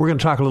strategy. We're going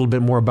to talk a little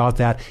bit more about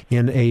that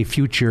in a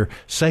future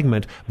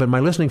segment. But my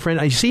listening friend,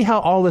 I see how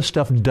all this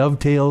stuff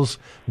dovetails.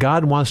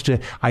 God wants to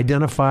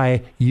identify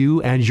you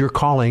and your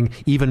calling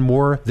even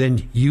more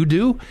than you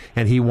do,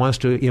 and He wants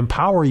to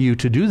empower you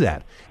to do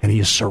that. And He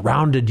has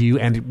surrounded you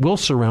and will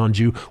surround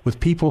you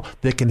with people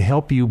that can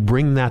help you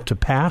bring that to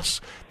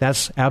pass.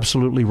 That's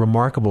absolutely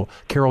remarkable.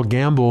 Carol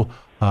Gamble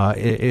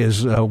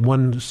is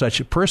one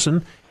such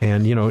person,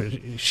 and you know,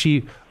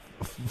 she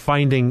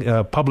finding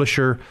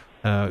publisher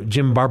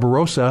Jim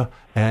Barbarossa,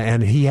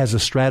 and he has a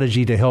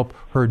strategy to help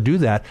her do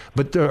that.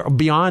 But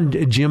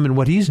beyond Jim and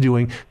what he's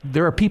doing,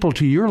 there are people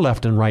to your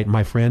left and right,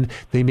 my friend.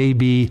 They may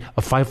be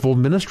a fivefold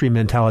ministry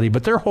mentality,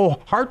 but their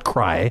whole heart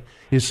cry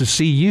is to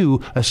see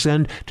you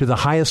ascend to the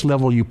highest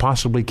level you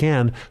possibly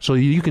can, so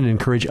you can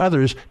encourage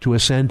others to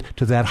ascend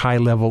to that high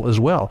level as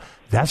well.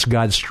 That's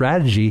God's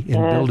strategy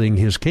in building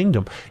His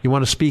kingdom. You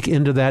want to speak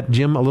into that,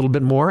 Jim, a little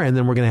bit more, and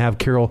then we're going to have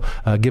Carol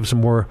give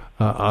some more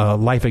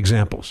life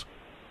examples.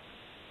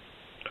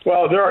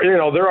 Well,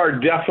 there are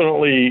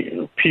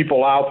definitely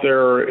people out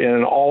there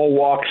in all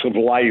walks of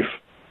life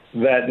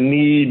that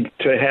need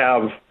to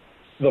have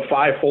the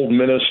fivefold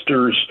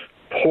ministers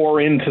pour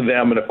into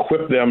them and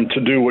equip them to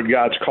do what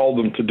God's called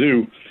them to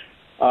do.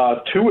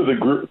 Two of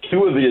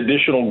the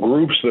additional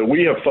groups that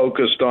we have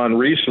focused on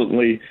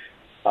recently,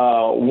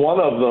 one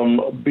of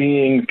them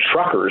being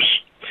truckers,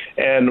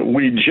 and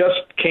we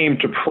just came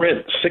to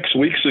print 6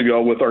 weeks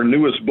ago with our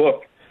newest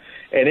book,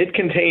 and it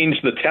contains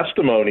the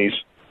testimonies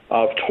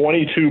of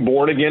 22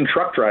 born-again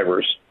truck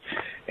drivers.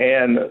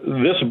 And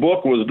this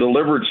book was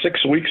delivered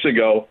 6 weeks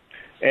ago,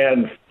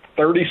 and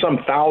 30-some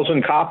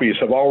thousand copies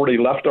have already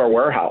left our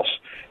warehouse.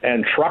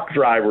 And truck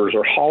drivers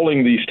are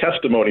hauling these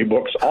testimony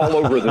books all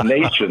over the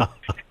nation.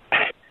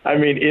 I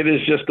mean, it is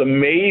just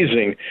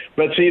amazing.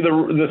 But see,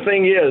 the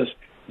thing is,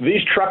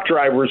 these truck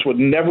drivers would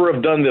never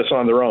have done this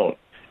on their own.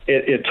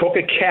 It took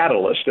a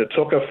catalyst. It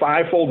took a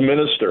fivefold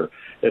minister.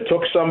 It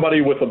took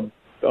somebody with a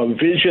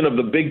vision of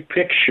the big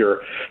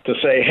picture to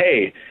say,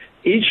 hey,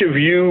 each of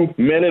you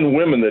men and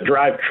women that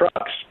drive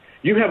trucks,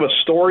 you have a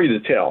story to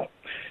tell.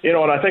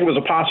 And I think it was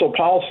Apostle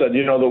Paul said,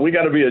 that we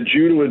got to be a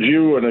Jew to a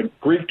Jew and a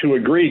Greek to a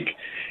Greek.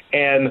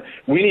 And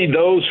we need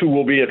those who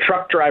will be a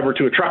truck driver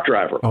to a truck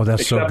driver. Oh,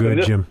 that's so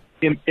good, Jim.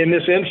 In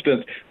this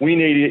instance, we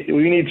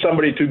need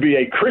somebody to be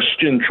a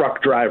Christian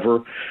truck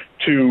driver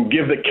to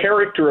give the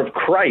character of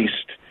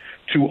Christ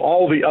to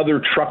all the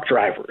other truck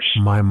drivers.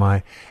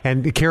 My.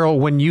 And Carol,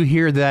 when you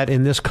hear that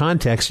in this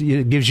context,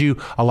 it gives you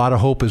a lot of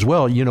hope as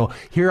well.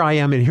 Here I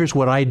am and here's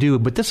what I do,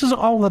 but this is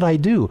all that I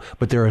do.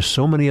 But there are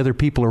so many other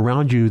people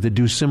around you that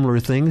do similar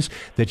things,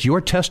 that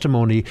your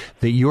testimony,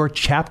 that your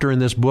chapter in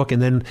this book,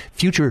 and then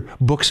future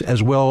books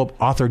as well,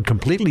 authored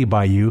completely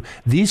by you,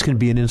 these can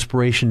be an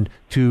inspiration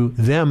to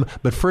them.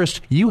 But first,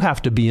 you have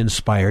to be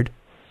inspired.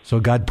 So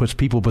God puts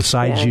people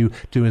beside you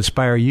to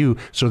inspire you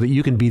so that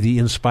you can be the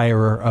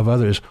inspirer of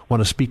others.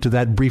 Want to speak to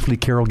that briefly,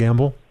 Carol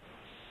Gamble?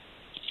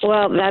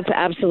 Well, that's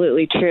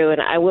absolutely true.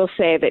 And I will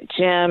say that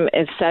Jim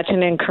is such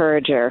an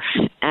encourager,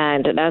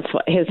 and that's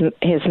what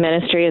his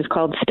ministry is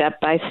called Step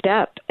by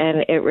Step.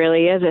 And it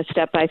really is a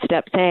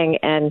step-by-step thing.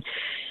 And,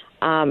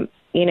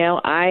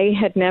 I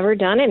had never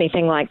done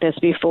anything like this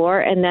before.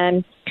 And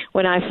then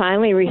when I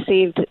finally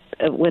received,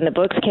 when the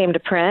books came to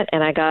print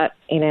and I got,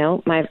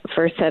 my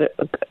first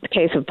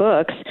case of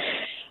books,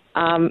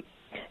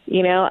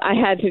 I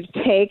had to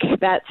take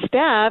that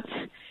step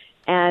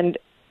and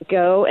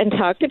go and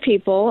talk to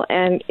people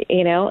and,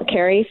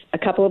 carry a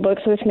couple of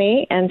books with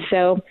me. And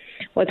so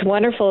what's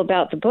wonderful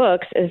about the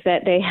books is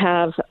that they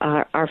have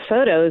our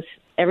photos,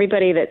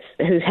 everybody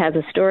who has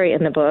a story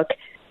in the book,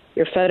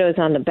 your photos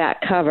on the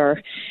back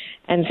cover.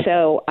 And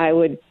so I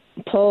would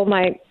pull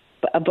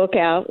a book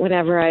out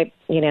whenever I,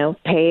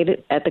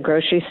 paid at the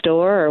grocery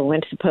store or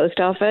went to the post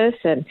office,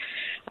 and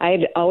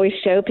I'd always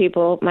show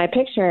people my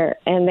picture,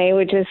 and they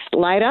would just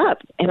light up.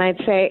 And I'd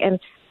say, and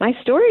my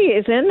story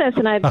is in this,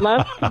 and I'd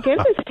love to give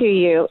this to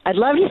you. I'd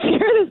love to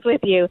share this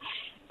with you.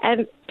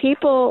 And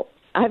people,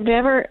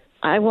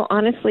 I will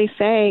honestly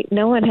say,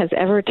 no one has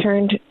ever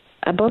turned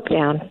a book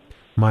down.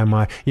 My.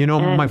 My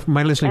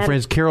listening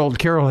friends, Carol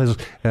has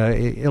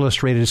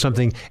illustrated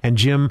something, and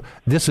Jim,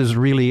 this is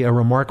really a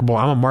remarkable.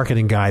 I'm a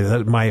marketing guy.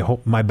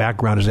 My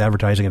background is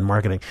advertising and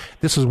marketing.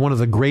 This is one of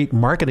the great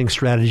marketing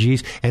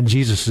strategies, and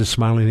Jesus is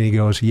smiling and he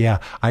goes, yeah,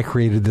 I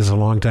created this a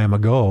long time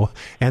ago.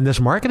 And this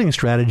marketing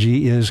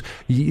strategy is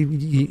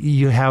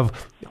you have,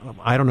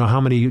 I don't know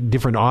how many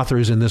different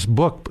authors in this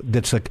book.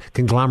 That's a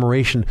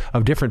conglomeration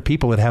of different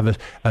people that have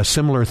a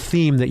similar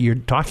theme that you're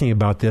talking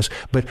about this.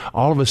 But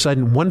all of a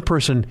sudden, one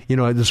person,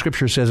 the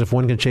scripture says if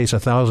one can chase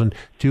 1,000,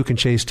 two can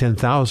chase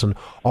 10,000.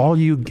 All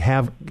you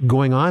have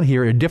going on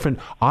here are different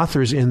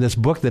authors in this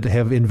book that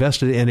have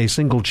invested in a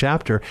single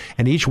chapter,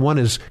 and each one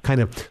is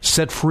kind of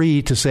set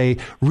free to say,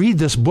 read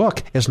this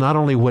book. It's not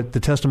only what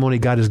the testimony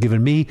God has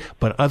given me,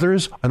 but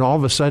others, and all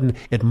of a sudden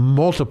it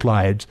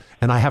multiplied.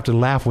 And I have to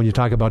laugh when you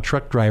talk about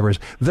truck drivers.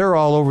 They're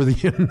all over the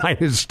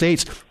United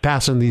States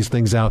passing these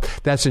things out.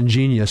 That's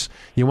ingenious.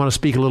 You want to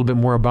speak a little bit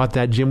more about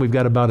that, Jim? We've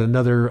got about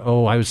another,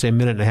 I would say a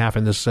minute and a half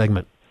in this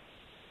segment.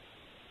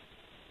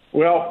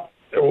 Well,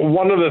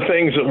 one of the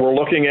things that we're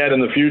looking at in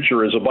the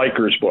future is a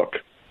biker's book.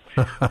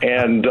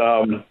 And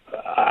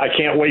I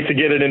can't wait to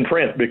get it in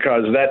print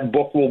because that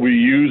book will be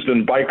used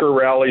in biker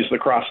rallies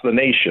across the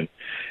nation.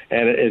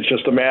 And it's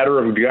just a matter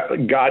of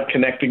God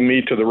connecting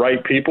me to the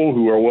right people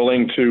who are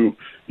willing to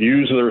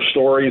use their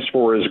stories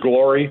for his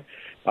glory.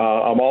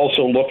 I'm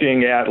also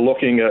looking at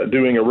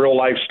doing a real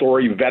life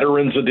story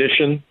veterans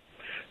edition,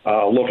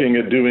 looking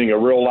at doing a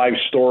real life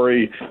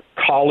story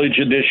college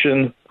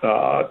edition,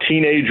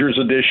 teenagers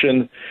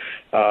edition.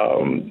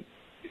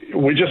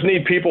 We just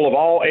need people of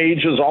all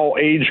ages, all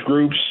age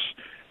groups,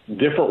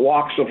 different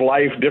walks of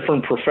life,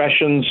 different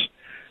professions,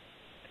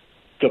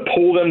 to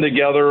pull them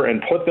together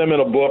and put them in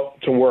a book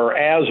to where,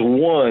 as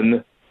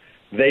one,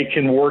 they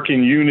can work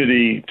in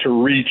unity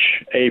to reach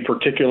a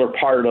particular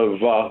part of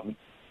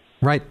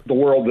the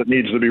world that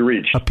needs to be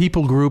reached. A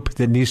people group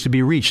that needs to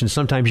be reached. And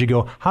sometimes you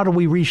go, how do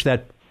we reach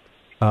that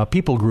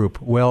people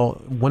group?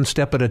 Well, one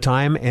step at a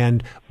time,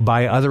 and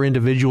by other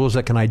individuals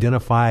that can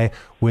identify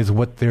with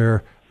what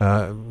their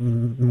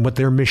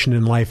mission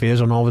in life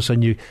is, and all of a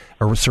sudden you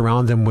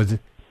surround them with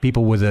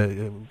people with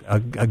a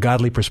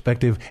godly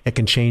perspective. It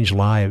can change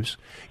lives.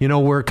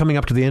 We're coming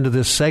up to the end of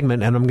this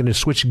segment, and I'm going to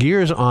switch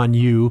gears on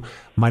you,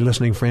 my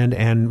listening friend,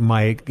 and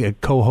my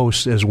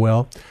co-hosts as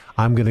well.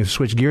 I'm going to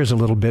switch gears a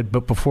little bit,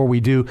 but before we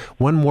do,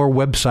 one more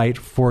website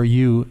for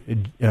you,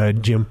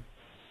 Jim.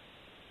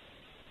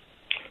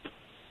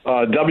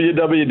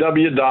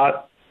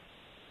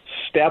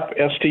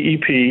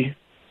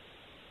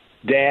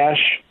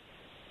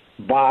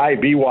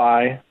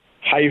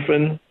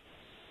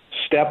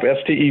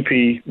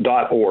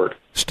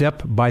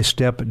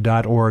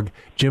 stepbystep.org.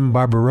 Jim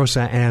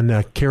Barbarossa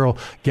and Carol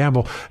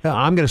Gamble.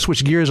 I'm going to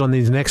switch gears on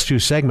these next two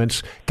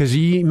segments because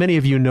many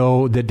of you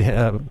know that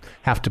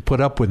have to put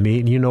up with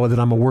me. You know that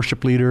I'm a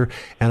worship leader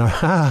and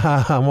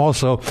I'm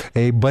also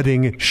a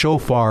budding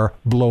shofar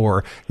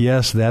blower.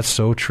 Yes, that's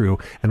so true.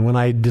 And when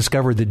I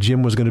discovered that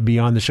Jim was going to be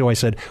on the show, I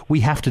said,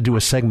 we have to do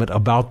a segment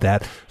about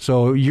that.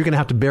 So you're going to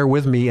have to bear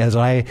with me as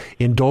I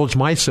indulge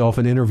myself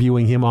in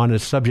interviewing him on a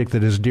subject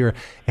that is dear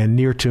and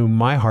near to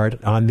my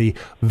heart on the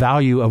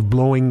value of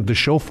blowing the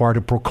shofar to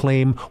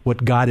proclaim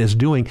what God is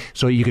doing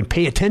so you can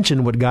pay attention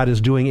to what God is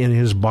doing in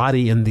his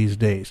body in these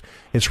days.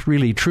 It's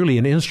really, truly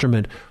an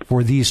instrument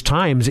for these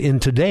times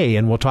in today,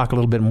 and we'll talk a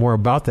little bit more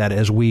about that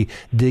as we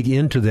dig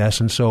into this.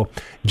 And so,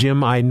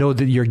 Jim, I know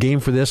that you're game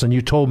for this, and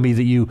you told me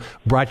that you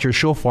brought your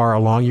shofar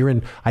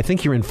along. I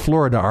think you're in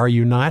Florida, are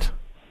you not?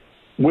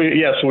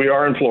 Yes, we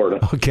are in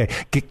Florida. Okay.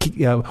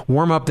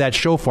 Warm up that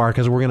shofar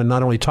because we're going to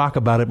not only talk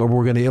about it, but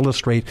we're going to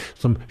illustrate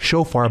some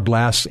shofar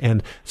blasts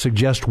and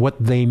suggest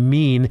what they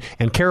mean.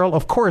 And Carol,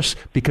 of course,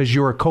 because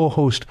you're a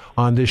co-host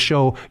on this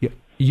show,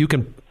 you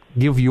can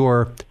give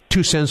your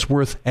 2 cents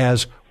worth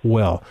as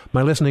well.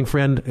 My listening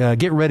friend,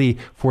 get ready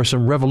for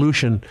some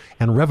revolution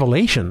and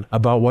revelation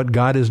about what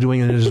God is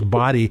doing in his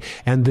body.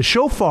 And the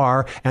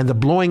shofar and the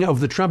blowing of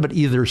the trumpet,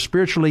 either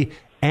spiritually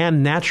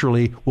and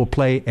naturally, will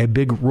play a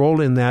big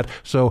role in that.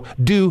 So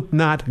do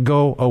not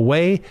go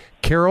away.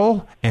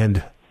 Carol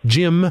and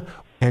Jim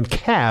and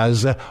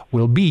Kaz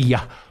will be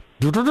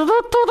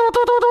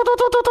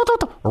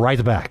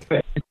right back.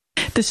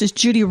 This is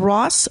Judy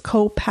Ross,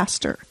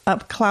 co-pastor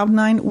of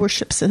Cloud9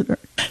 Worship Center.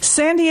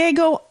 San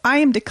Diego, I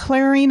am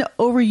declaring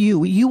over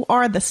you, you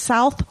are the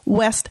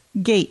southwest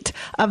gate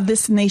of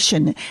this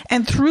nation,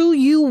 and through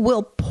you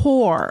will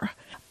pour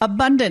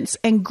abundance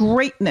and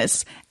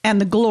greatness and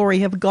the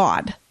glory of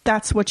God.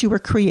 That's what you were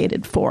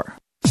created for.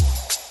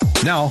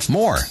 Now,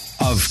 more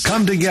of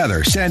Come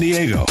Together San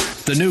Diego,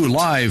 the new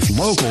live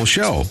local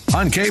show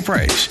on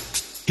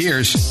K-Praise.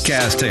 Here's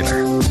Kaz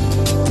Taylor.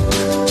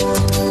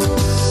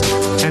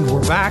 And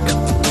we're back.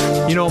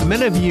 You know,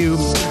 many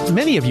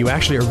of you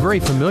actually are very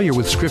familiar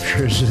with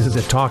scriptures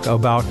that talk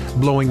about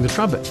blowing the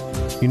trumpet.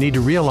 You need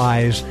to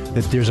realize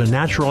that there's a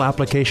natural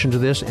application to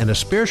this and a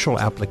spiritual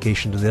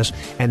application to this.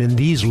 And in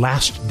these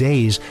last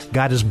days,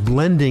 God is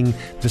blending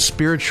the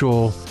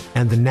spiritual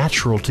and the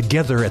natural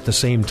together at the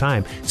same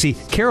time. See,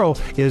 Carol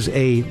is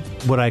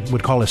what I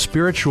would call a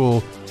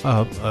spiritual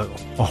a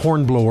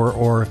horn blower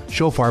or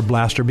shofar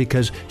blaster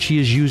because she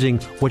is using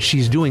what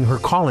she's doing, her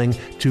calling,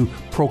 to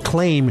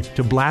proclaim,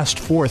 to blast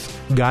forth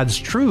God's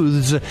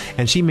truths.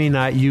 And she may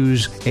not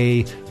use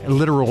a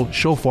literal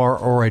shofar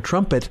or a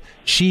trumpet.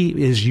 She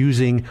is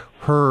using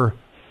her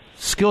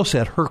skill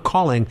set, her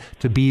calling,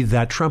 to be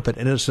that trumpet.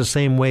 And it's the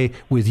same way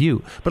with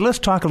you. But let's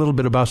talk a little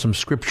bit about some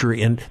scripture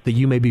that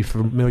you may be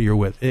familiar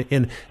with.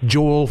 In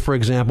Joel, for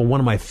example, one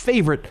of my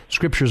favorite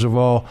scriptures of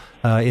all,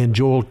 in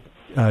Joel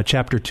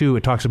chapter 2,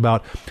 it talks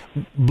about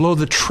blow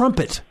the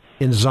trumpet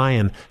in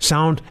Zion,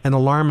 sound an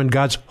alarm in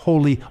God's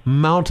holy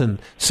mountain.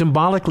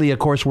 Symbolically, of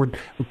course, we're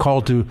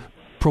called to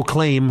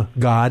proclaim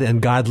God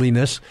and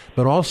godliness,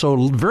 but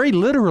also very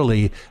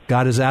literally,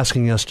 God is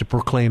asking us to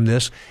proclaim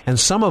this. And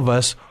some of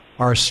us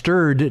are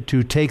stirred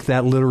to take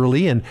that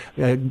literally and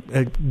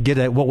get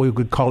at what we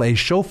would call a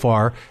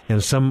shofar.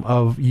 And some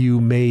of you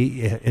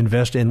may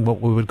invest in what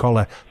we would call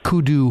a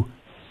kudu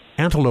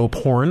antelope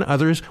horn.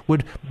 Others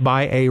would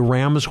buy a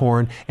ram's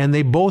horn, and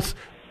they both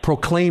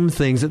proclaim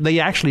things that they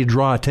actually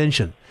draw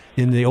attention.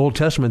 In the Old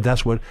Testament,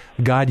 that's what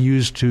God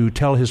used to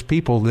tell his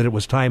people that it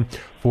was time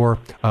for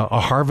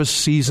a harvest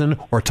season,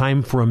 or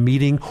time for a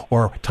meeting,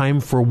 or time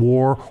for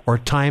war, or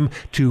time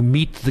to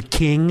meet the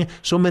king.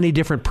 So many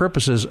different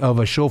purposes of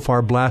a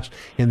shofar blast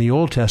in the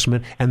Old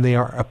Testament, and they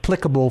are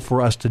applicable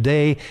for us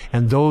today.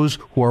 And those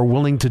who are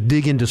willing to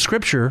dig into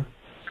Scripture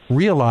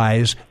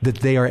realize that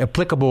they are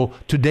applicable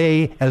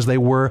today as they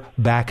were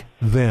back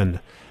then.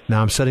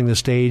 Now I'm setting the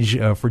stage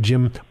for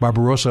Jim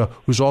Barbarossa,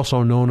 who's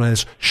also known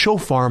as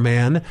Shofar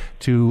Man,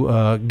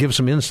 to give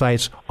some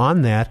insights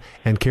on that.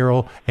 And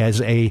Carol, as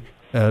the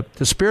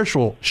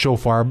spiritual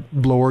shofar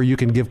blower, you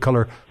can give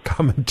color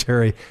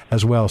commentary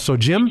as well. So,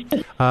 Jim,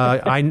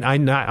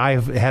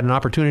 I've had an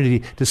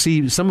opportunity to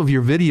see some of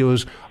your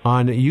videos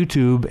on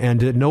YouTube and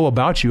to know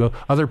about you.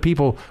 Other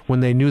people, when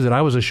they knew that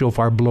I was a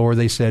shofar blower,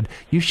 they said,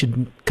 you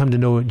should come to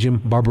know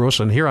Jim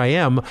Barbarossa. And here I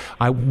am.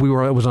 I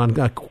was on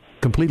a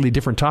completely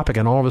different topic,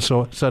 and all of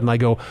a sudden I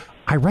go,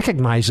 I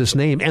recognize this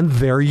name, and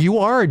there you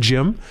are,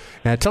 Jim.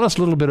 Tell us a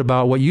little bit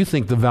about what you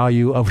think the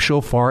value of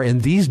shofar in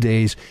these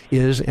days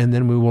is, and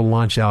then we will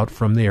launch out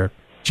from there.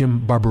 Jim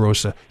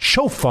Barbarossa,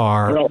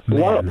 Shofar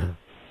Man.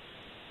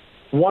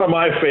 One of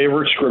my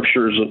favorite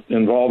scriptures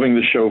involving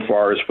the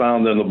shofar is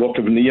found in the book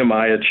of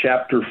Nehemiah,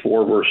 chapter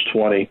 4, verse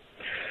 20.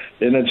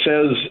 And it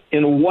says,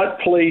 in what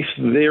place,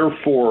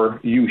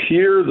 therefore, you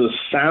hear the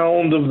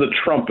sound of the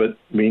trumpet,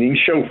 meaning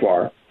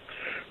shofar,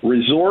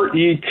 resort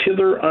ye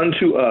thither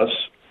unto us,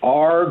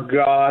 our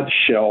God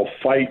shall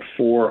fight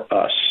for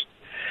us.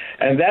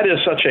 And that is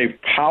such a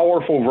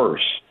powerful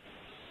verse.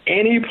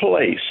 Any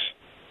place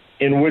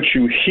in which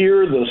you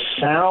hear the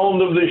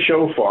sound of the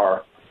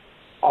shofar,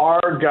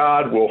 our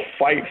God will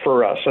fight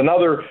for us.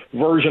 Another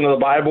version of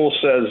the Bible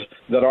says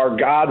that our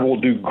God will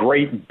do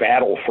great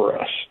battle for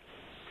us.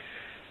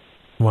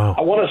 Wow.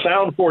 I want to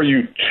sound for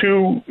you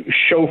two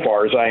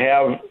shofars. I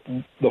have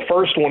the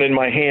first one in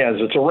my hands.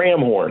 It's a ram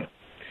horn.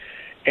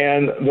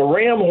 And the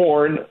ram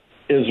horn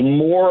is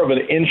more of an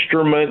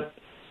instrument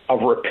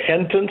of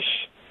repentance,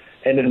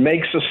 and it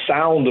makes a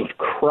sound of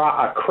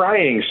a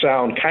crying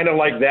sound, kind of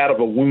like that of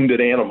a wounded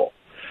animal.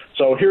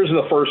 So here's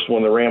the first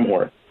one, the ram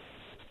horn.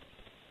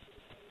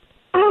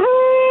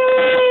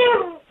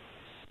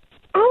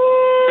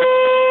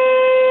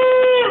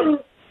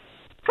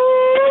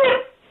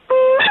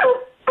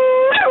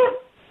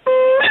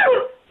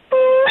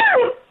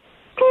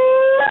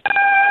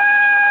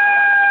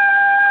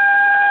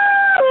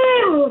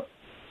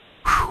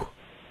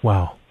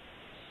 Wow.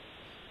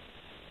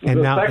 And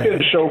the now,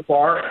 second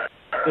shofar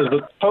is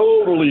a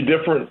totally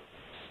different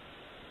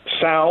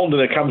sound,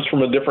 and it comes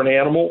from a different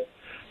animal.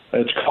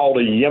 It's called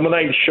a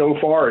Yemenite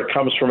shofar. It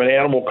comes from an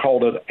animal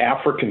called an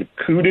African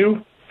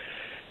kudu.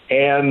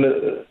 And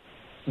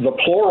the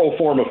plural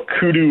form of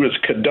kudu is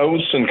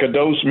kados, and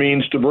kados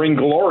means to bring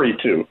glory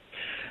to.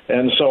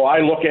 And so I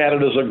look at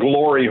it as a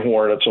glory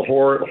horn. It's a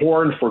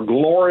horn for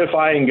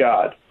glorifying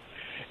God.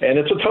 And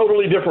it's a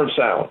totally different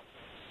sound.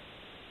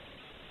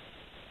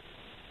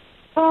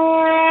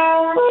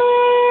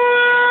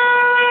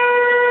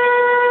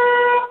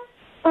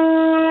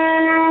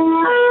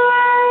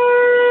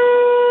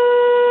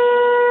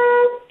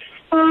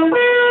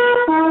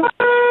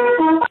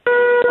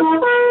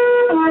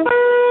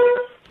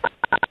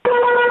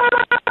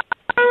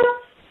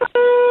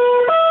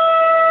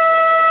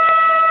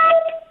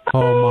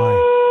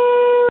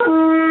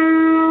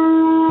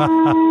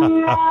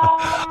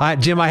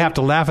 Jim, I have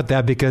to laugh at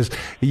that because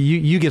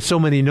you get so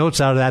many notes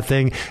out of that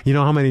thing. You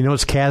know how many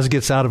notes Kaz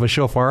gets out of a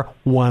shofar?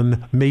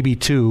 1, maybe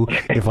 2,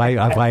 if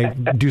I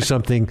do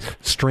something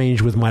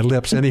strange with my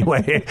lips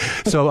anyway.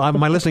 So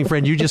my listening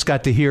friend, you just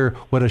got to hear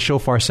what a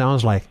shofar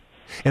sounds like.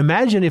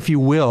 Imagine, if you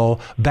will,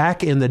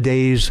 back in the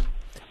days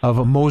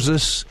of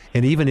Moses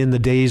and even in the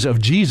days of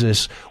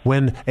Jesus,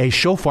 when a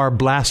shofar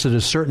blasted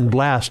a certain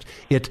blast,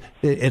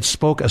 it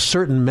spoke a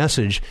certain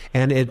message,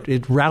 and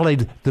it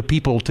rallied the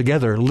people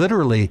together.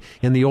 Literally,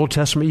 in the Old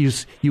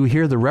Testament, you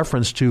hear the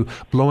reference to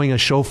blowing a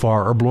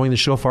shofar or blowing the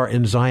shofar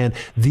in Zion.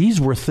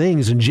 These were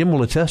things, and Jim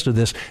will attest to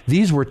this,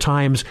 these were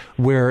times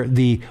where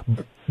the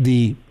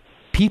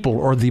people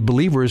or the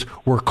believers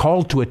were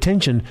called to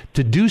attention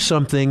to do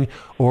something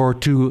or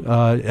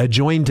to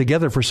join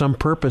together for some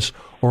purpose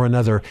or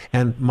another.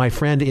 And my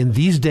friend, in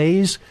these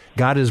days,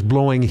 God is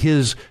blowing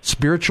his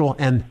spiritual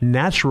and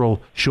natural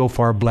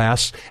shofar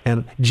blasts.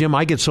 And Jim,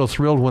 I get so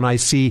thrilled when I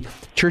see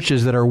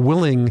churches that are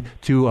willing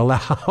to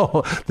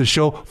allow the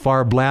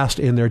shofar blast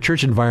in their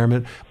church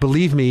environment.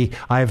 Believe me,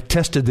 I've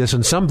tested this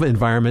in some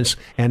environments,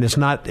 and it's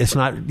not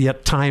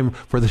yet time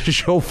for the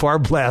shofar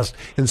blast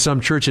in some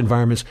church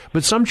environments.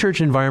 But some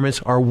church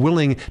environments are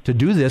willing to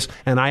do this,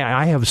 and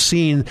I have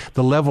seen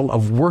the level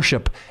of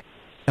worship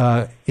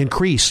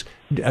increase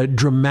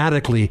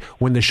dramatically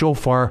when the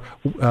shofar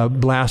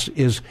blast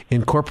is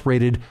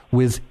incorporated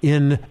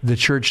within the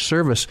church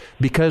service,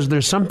 because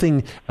there's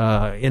something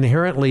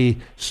inherently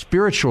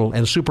spiritual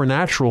and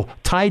supernatural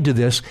tied to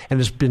this, and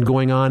it's been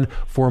going on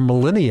for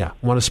millennia.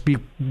 I want to speak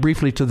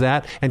briefly to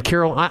that. And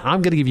Carol,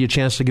 I'm going to give you a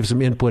chance to give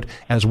some input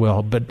as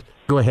well, but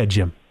go ahead,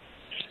 Jim.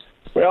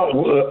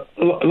 Well,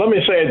 let me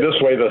say it this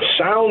way. The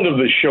sound of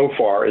the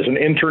shofar is an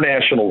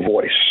international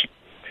voice,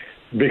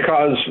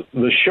 because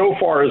the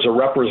shofar is a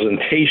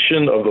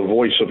representation of the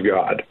voice of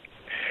God.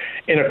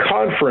 In a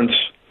conference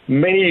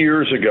many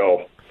years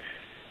ago,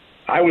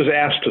 I was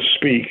asked to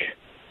speak,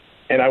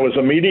 and I was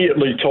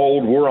immediately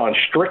told, we're on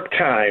strict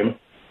time,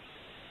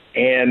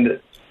 and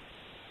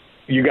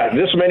you got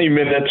this many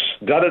minutes,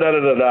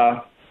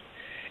 da-da-da-da-da-da,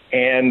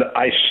 and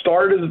I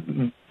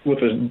started with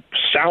the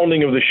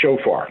sounding of the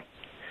shofar.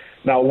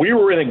 Now, we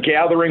were in a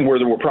gathering where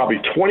there were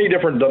probably 20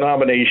 different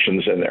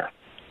denominations in there,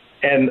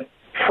 and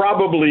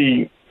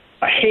probably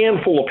a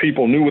handful of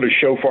people knew what a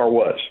shofar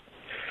was.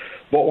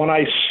 But when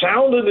I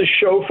sounded the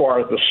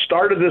shofar at the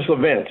start of this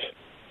event,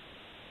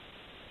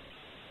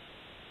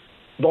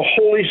 the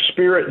Holy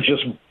Spirit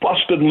just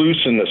busted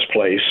loose in this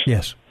place.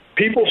 Yes.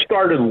 People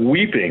started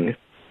weeping,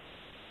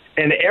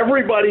 and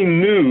everybody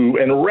knew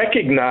and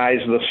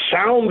recognized the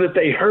sound that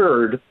they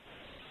heard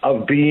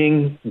of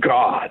being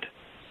God.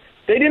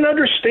 They didn't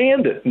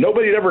understand it.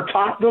 Nobody had ever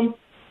taught them.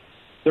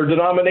 Their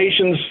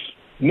denominations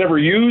never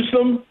used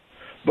them.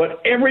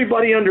 But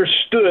everybody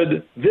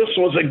understood this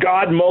was a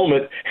God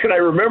moment. And I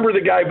remember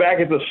the guy back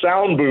at the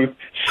sound booth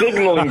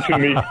signaling to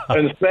me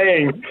and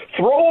saying,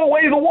 throw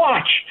away the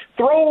watch.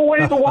 Throw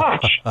away the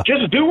watch.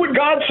 Just do what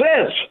God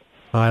says.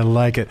 I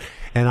like it.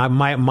 And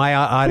my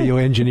audio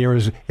engineer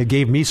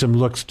gave me some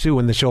looks, too,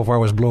 when the shofar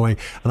was blowing.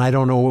 And I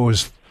don't know what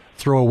was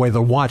throw away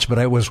the watch, but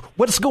I was,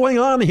 what's going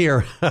on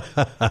here?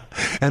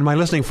 And my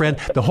listening friend,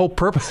 the whole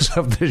purpose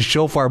of the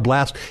shofar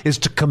blast is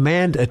to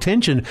command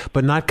attention,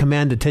 but not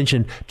command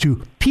attention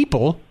to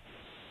people,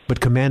 but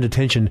command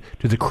attention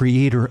to the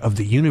creator of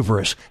the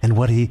universe and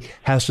what he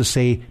has to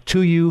say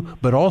to you,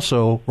 but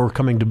also, we're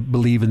coming to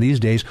believe in these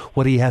days,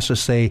 what he has to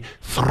say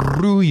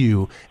through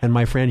you. And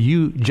my friend,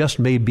 you just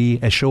may be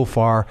a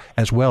shofar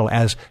as well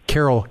as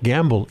Carol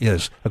Gamble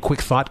is. A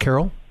quick thought,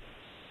 Carol?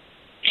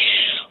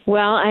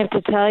 Well, I have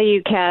to tell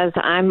you, Kaz,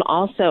 I'm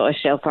also a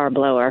shofar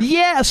blower.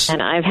 Yes!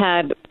 And I've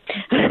had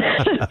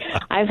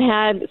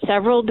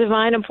several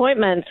divine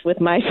appointments with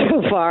my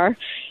shofar,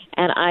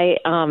 and I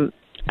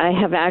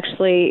have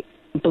actually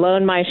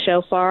blown my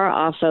shofar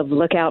off of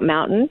Lookout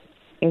Mountain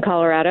in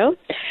Colorado,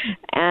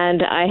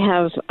 and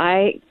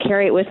I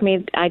carry it with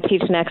me. I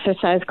teach an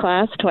exercise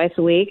class twice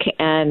a week,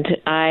 and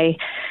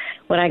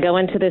when I go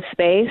into this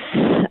space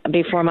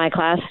before my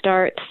class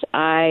starts,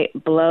 I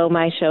blow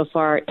my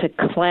shofar to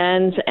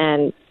cleanse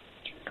and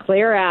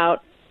clear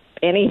out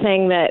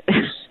anything that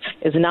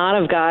is not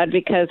of God,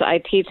 because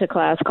I teach a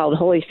class called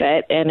Holy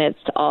Fit, and it's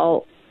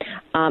all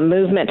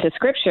movement to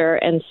Scripture.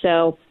 And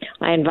so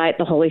I invite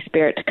the Holy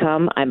Spirit to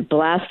come. I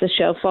blast the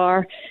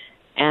shofar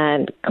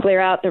and clear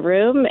out the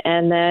room,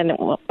 and then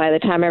by the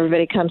time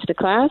everybody comes to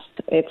class,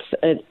 it's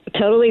a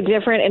totally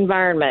different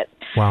environment.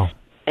 Wow.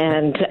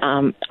 And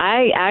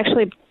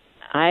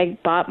I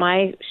bought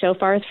my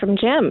shofars from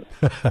Jim.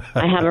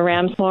 I have a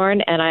ram's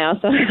horn, and I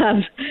also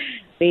have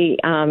the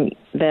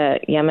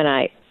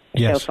Yemenite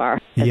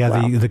shofar as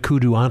well. The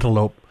kudu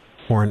antelope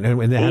horn,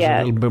 and it has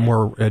a little bit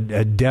more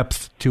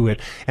depth to it.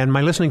 And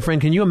my listening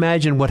friend, can you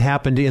imagine what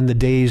happened in the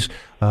days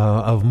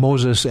of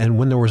Moses, and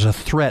when there was a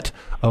threat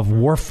of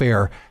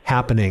warfare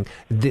happening?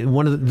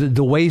 One of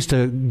the ways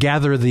to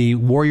gather the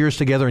warriors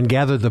together and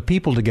gather the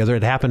people together,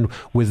 it happened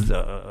with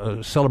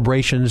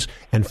celebrations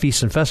and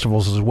feasts and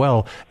festivals as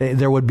well.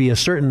 There would be a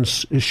certain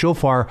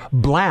shofar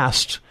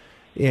blast,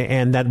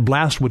 and that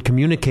blast would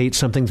communicate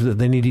something that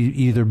they need to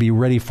either be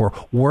ready for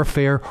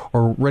warfare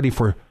or ready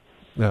for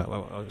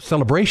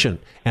celebration.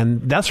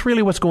 And that's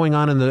really what's going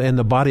on in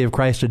the body of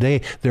Christ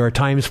today. There are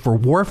times for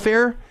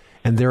warfare,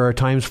 and there are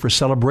times for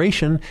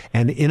celebration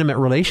and intimate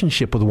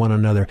relationship with one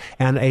another.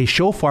 And a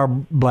shofar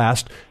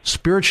blast,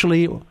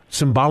 spiritually,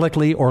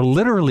 symbolically, or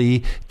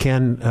literally,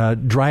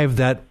 can drive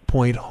that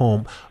point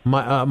home.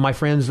 My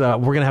friends, we're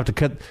going to have to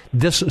cut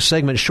this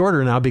segment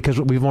shorter now because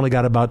we've only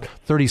got about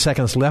 30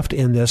 seconds left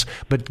in this.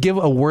 But give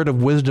a word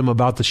of wisdom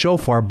about the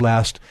shofar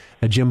blast,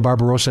 Jim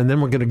Barbarossa, and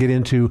then we're going to get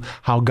into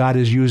how God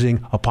is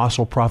using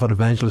apostle, prophet,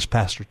 evangelist,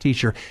 pastor,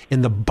 teacher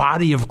in the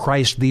body of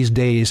Christ these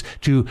days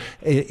to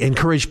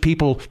encourage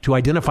people to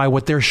identify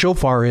what their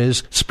shofar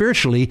is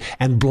spiritually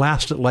and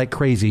blast it like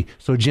crazy.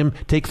 So, Jim,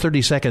 take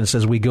 30 seconds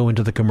as we go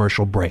into the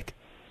commercial break.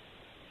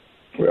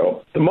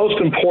 Well, the most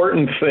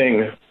important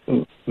thing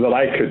that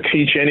I could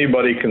teach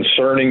anybody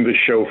concerning the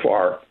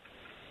shofar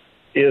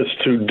is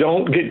to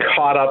don't get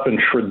caught up in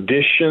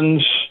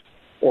traditions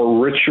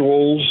or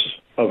rituals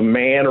of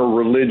man or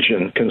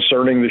religion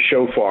concerning the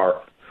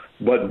shofar,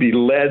 but be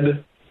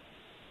led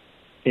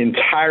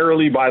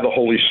entirely by the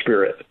Holy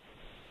Spirit.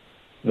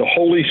 The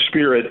Holy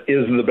Spirit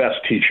is the best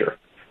teacher,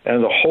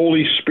 and the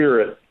Holy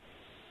Spirit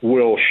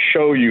will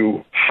show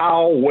you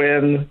how,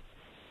 when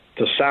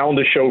to sound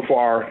the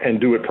shofar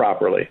and do it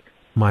properly.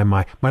 My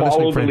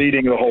Follow the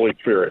leading of the Holy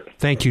Spirit.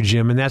 Thank you,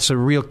 Jim. And that's a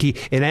real key.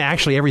 And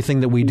actually, everything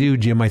that we do,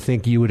 Jim, I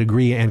think you would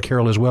agree, and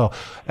Carol as well.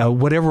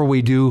 Whatever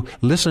we do,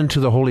 listen to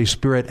the Holy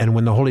Spirit. And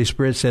when the Holy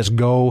Spirit says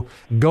go,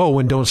 go,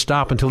 and don't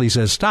stop until he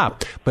says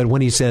stop. But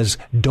when he says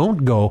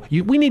don't go,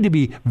 we need to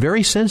be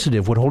very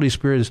sensitive what Holy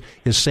Spirit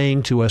is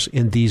saying to us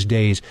in these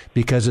days,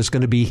 because it's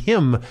going to be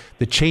him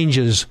that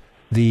changes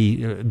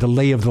the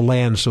lay of the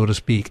land, so to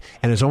speak,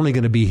 and it's only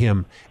going to be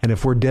him. And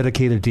if we're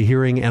dedicated to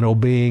hearing and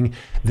obeying,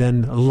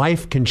 then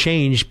life can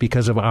change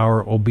because of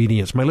our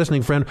obedience. My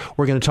listening friend,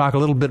 we're going to talk a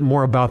little bit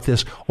more about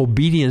this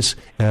obedience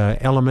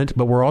element,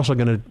 but we're also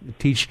going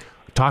to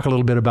talk a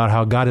little bit about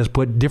how God has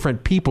put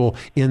different people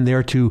in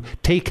there to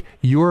take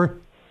your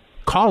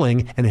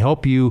calling and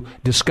help you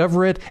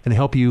discover it and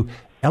help you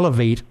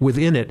elevate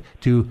within it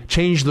to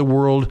change the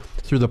world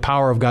through the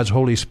power of God's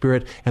Holy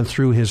Spirit and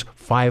through his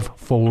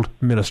fivefold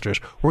ministers.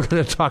 We're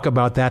going to talk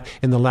about that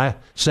in the last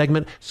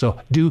segment, so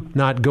do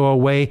not go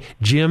away.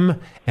 Jim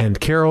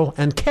and Carol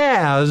and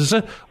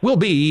Kaz will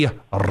be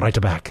right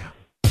back.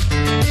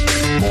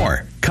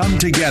 More Come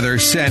Together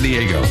San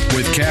Diego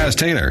with Kaz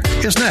Taylor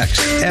is next.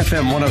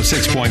 FM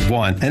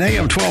 106.1 and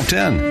AM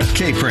 1210.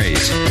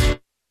 K-Praise.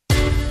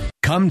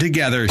 Come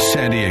Together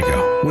San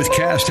Diego with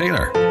Kaz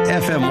Taylor,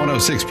 FM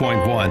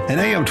 106.1 and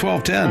AM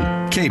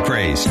 1210,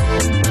 K-Praise.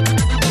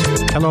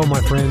 Hello,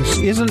 my friends.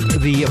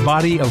 Isn't the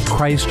body of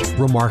Christ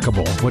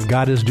remarkable, what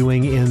God is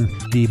doing in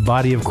the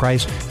body of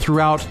Christ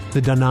throughout the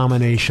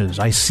denominations?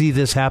 I see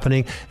this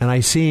happening, and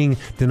I'm seeing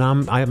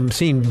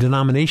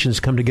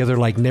denominations come together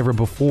like never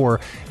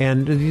before,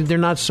 and they're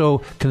not so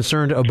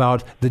concerned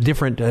about the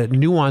different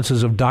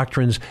nuances of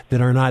doctrines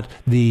that are not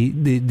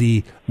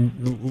the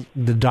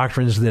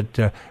doctrines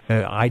that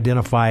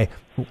identify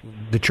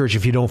the church,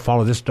 if you don't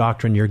follow this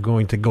doctrine, you're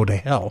going to go to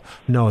hell.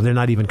 No, they're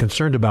not even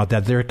concerned about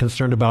that. They're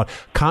concerned about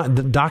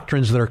the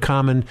doctrines that are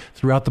common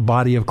throughout the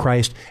body of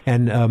Christ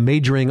and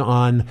majoring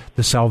on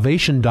the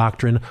salvation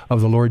doctrine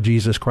of the Lord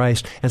Jesus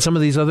Christ. And some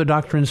of these other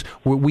doctrines,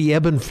 we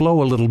ebb and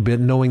flow a little bit,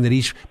 knowing that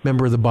each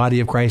member of the body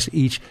of Christ,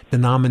 each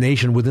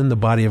denomination within the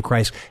body of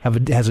Christ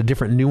has a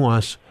different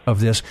nuance of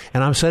this.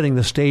 And I'm setting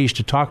the stage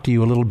to talk to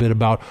you a little bit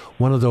about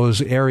one of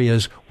those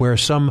areas where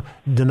some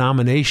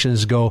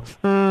denominations go,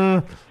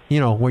 when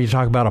you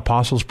talk about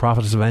apostles,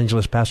 prophets,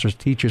 evangelists, pastors,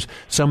 teachers,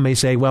 some may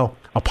say, well,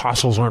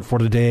 apostles aren't for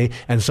today,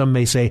 and some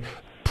may say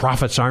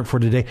prophets aren't for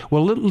today.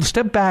 Well, let's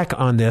step back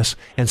on this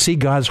and see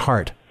God's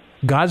heart.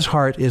 God's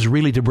heart is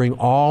really to bring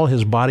all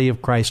his body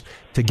of Christ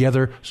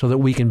together so that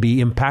we can be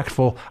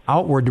impactful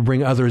outward to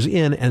bring others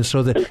in, and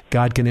so that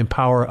God can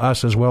empower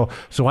us as well.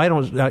 So I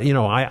don't,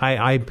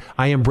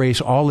 I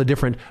embrace all the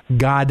different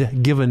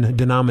God-given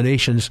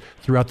denominations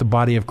throughout the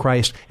body of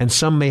Christ, and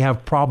some may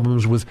have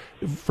problems with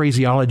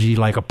phraseology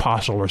like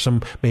apostle, or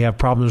some may have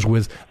problems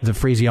with the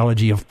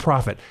phraseology of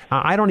prophet.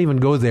 I don't even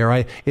go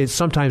there.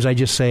 Sometimes I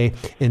just say,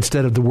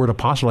 instead of the word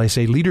apostle, I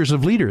say leaders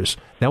of leaders.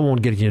 That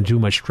won't get you in too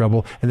much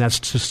trouble, and that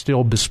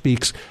still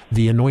bespeaks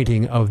the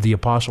anointing of the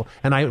apostle.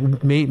 And I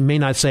may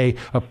not say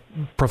a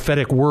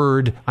prophetic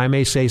word. I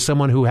may say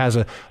someone who has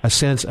a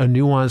sense, a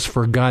nuance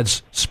for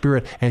God's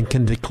Spirit and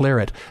can declare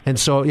it. And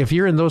so if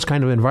you're in those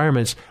kind of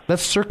environments,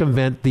 let's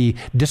circumvent the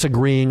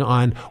disagreeing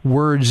on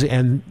words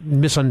and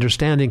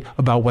misunderstanding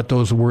about what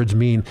those words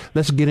mean.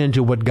 Let's get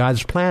into what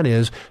God's plan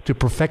is to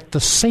perfect the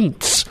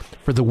saints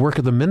for the work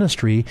of the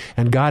ministry,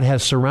 and God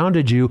has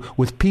surrounded you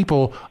with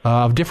people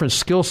of different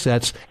skill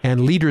sets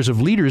and leaders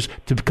of leaders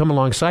to come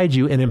alongside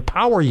you and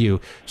empower you.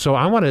 So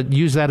I want to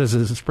use that as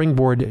a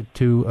springboard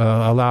to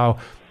allow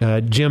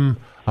Jim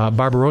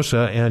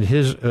Barbarossa and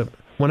his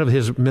one of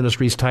his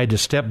ministries tied to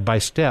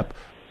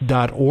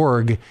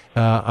stepbystep.org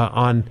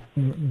on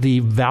the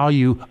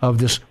value of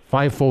this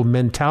fivefold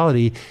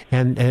mentality,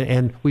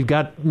 and we've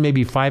got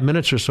maybe 5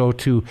 minutes or so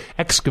to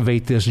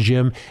excavate this,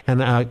 Jim.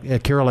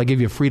 And Carol, I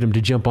give you freedom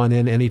to jump on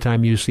in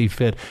anytime you see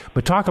fit.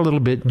 But talk a little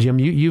bit, Jim.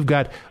 You've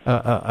got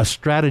a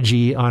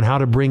strategy on how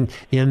to bring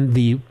in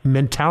the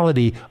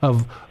mentality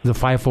of the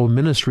fivefold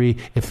ministry,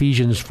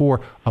 Ephesians 4,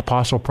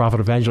 apostle,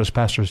 prophet, evangelist,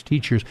 pastors,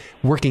 teachers,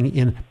 working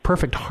in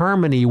perfect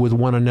harmony with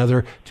one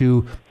another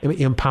to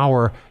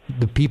empower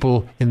the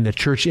people in the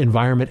church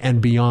environment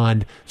and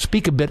beyond.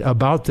 Speak a bit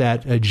about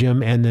that,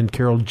 Jim, and then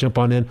Carol, jump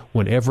on in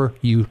whenever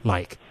you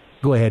like.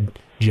 Go ahead,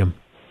 Jim.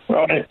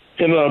 Well,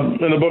 in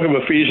the book of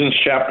Ephesians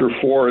chapter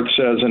 4, it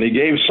says, "And he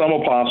gave some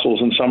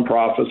apostles and some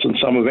prophets and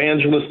some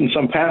evangelists and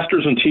some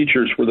pastors and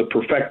teachers for the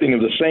perfecting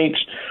of the saints,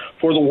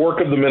 for the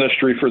work of the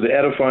ministry, for the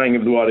edifying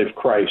of the body of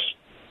Christ."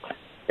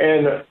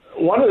 And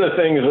one of the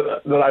things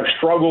that I've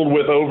struggled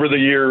with over the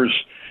years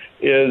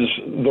is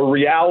the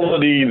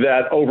reality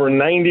that over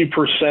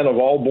 90% of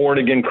all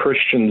born-again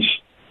Christians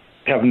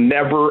have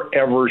never,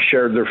 ever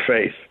shared their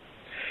faith.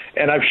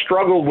 And I've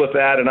struggled with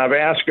that, and I've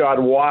asked God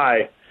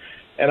why.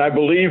 And I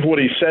believe what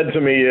he said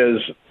to me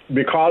is,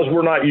 because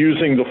we're not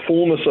using the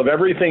fullness of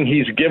everything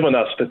he's given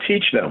us to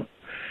teach them.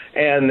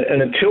 And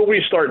until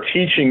we start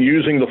teaching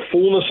using the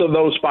fullness of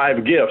those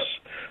 5 gifts,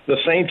 the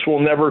saints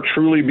will never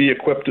truly be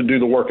equipped to do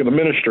the work of the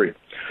ministry.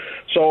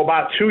 So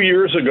about 2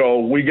 years ago,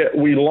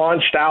 we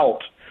launched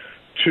out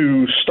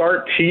to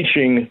start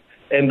teaching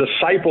and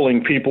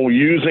discipling people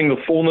using the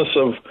fullness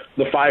of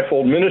the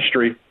fivefold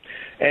ministry.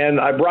 And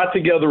I brought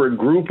together a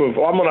group of,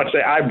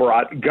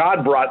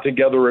 God brought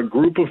together a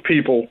group of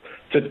people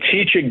to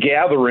teach a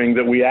gathering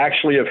that we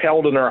actually have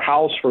held in our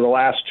house for the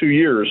last 2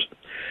 years.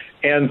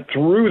 And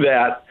through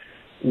that,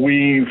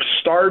 we've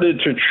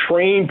started to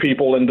train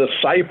people and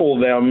disciple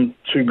them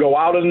to go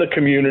out in the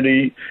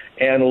community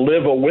and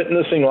live a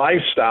witnessing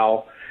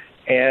lifestyle.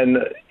 And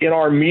in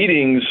our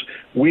meetings,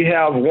 we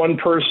have one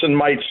person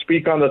might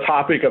speak on the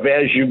topic of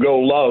as you go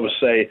love,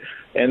 say,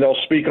 and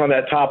they'll speak on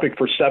that topic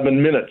for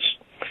 7 minutes.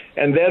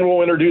 And then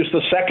we'll introduce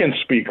the second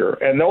speaker,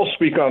 and they'll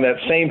speak on that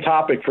same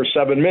topic for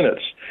 7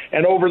 minutes.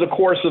 And over the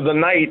course of the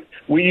night,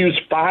 we use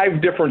 5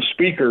 different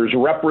speakers,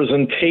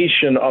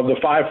 representation of the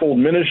fivefold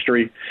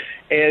ministry,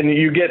 and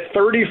you get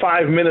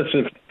 35 minutes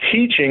of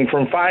teaching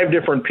from 5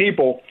 different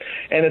people,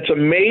 and it's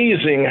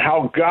amazing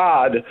how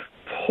God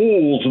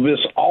pulls this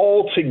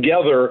all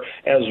together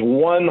as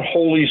one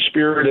Holy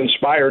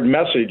Spirit-inspired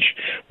message.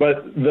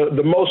 But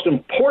the most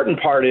important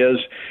part is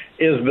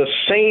the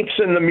saints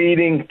in the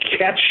meeting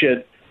catch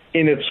it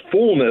in its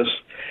fullness,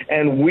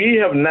 and we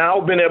have now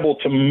been able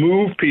to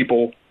move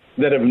people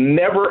that have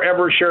never,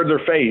 ever shared their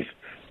faith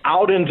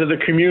out into the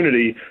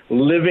community,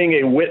 living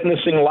a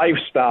witnessing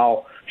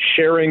lifestyle,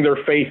 sharing their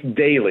faith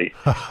daily.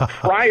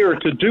 Prior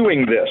to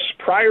doing this,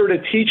 prior to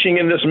teaching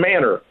in this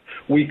manner,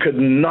 we could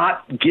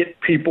not get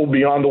people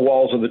beyond the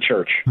walls of the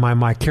church.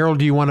 My. Carol,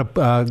 do you want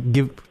to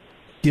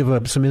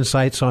give some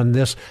insights on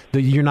this?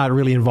 That you're not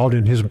really involved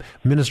in his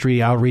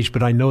ministry outreach,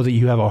 but I know that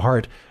you have a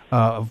heart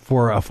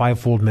for a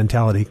fivefold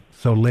mentality.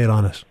 So lay it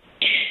on us.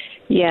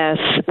 Yes.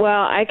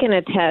 Well, I can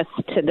attest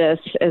to this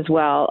as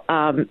well,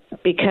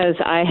 because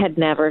I had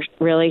never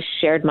really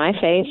shared my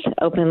faith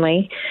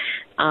openly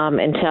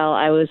until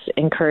I was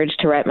encouraged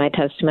to write my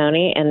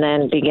testimony and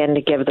then begin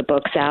to give the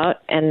books out.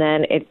 And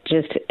then it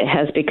just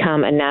has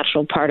become a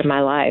natural part of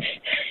my life.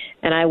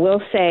 And I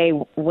will say,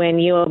 when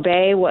you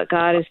obey what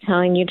God is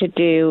telling you to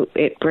do,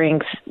 it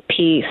brings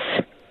peace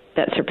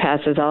that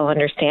surpasses all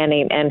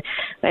understanding.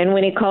 And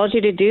when he calls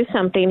you to do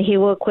something, he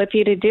will equip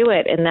you to do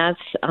it. And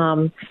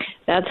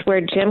that's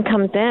where Jim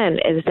comes in,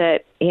 is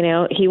that, you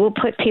know, he will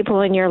put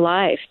people in your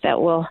life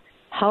that will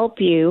help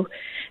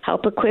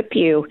equip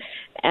you.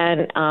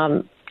 And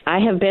I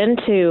have been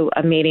to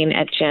a meeting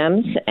at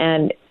Jim's,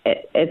 and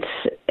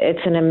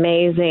it's an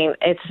amazing,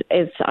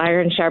 it's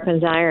iron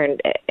sharpens iron,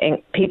 and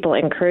people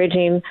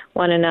encouraging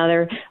one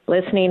another,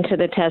 listening to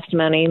the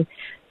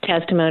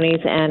testimonies,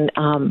 and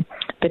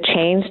the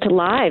changed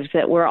lives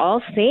that we're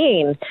all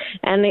seeing,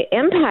 and the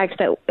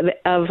impact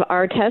of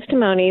our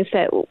testimonies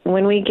that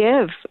when we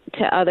give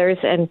to others.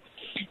 And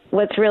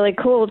what's really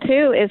cool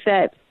too is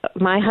that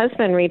my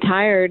husband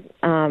retired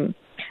a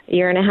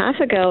year and a half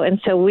ago,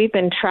 and so we've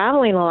been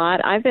traveling a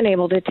lot. I've been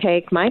able to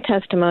take my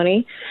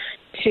testimony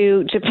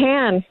to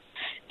Japan,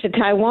 to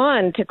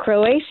Taiwan, to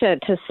Croatia,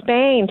 to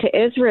Spain,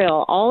 to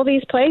Israel, all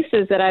these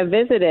places that I've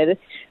visited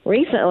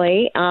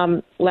recently.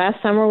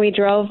 Last summer we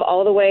drove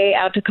all the way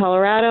out to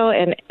Colorado,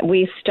 and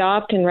we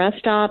stopped in rest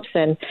stops,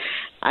 and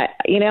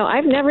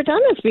I've never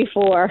done this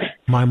before.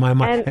 My.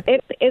 And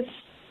it's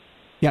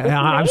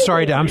I'm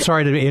sorry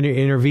to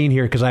intervene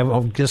here, because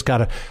I've just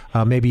got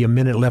maybe a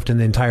minute left in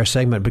the entire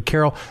segment. But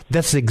Carol,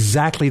 that's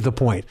exactly the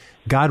point.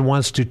 God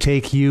wants to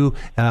take you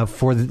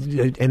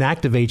and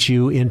activate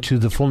you into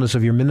the fullness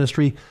of your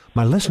ministry.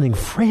 My listening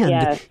friend,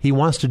 yes. He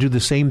wants to do the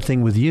same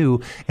thing with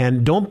you.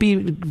 And don't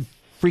be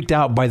freaked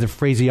out by the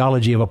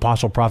phraseology of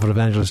apostle, prophet,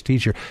 evangelist,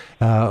 teacher.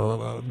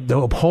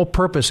 The whole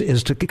purpose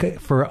is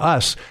for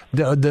us,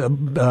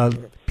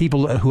 the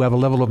people who have a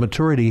level of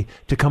maturity,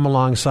 to come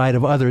alongside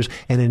of others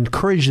and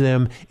encourage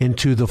them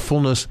into the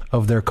fullness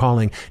of their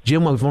calling.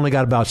 Jim, we've only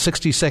got about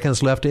 60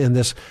 seconds left in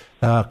this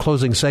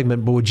closing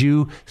segment, but would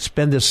you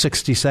spend this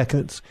 60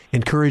 seconds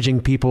encouraging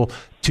people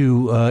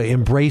to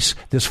embrace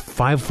this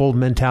fivefold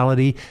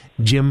mentality?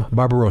 Jim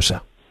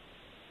Barbarossa.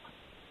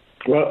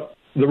 Well,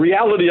 the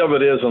reality of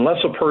it is,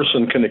 unless a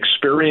person can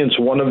experience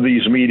one of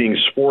these meetings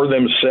for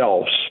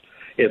themselves,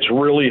 it's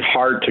really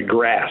hard to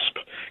grasp.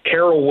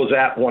 Carol was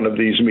at one of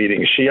these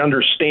meetings. She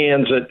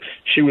understands it.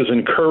 She was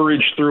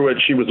encouraged through it.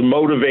 She was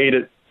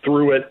motivated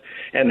through it,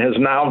 and has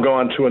now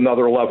gone to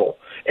another level.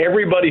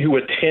 Everybody who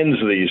attends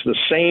these, the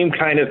same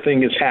kind of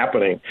thing is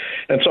happening.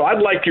 And so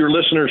I'd like your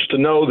listeners to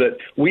know that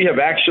we have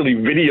actually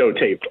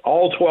videotaped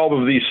all 12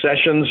 of these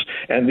sessions,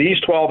 and these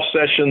 12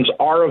 sessions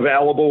are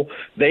available.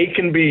 They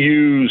can be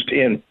used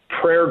in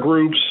prayer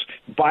groups,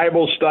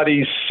 Bible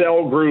studies,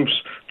 cell groups,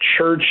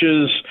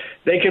 churches.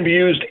 They can be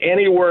used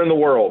anywhere in the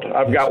world.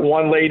 I've got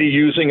one lady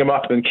using them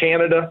up in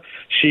Canada.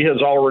 She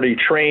has already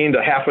trained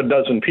a half a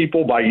dozen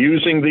people by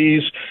using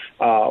these.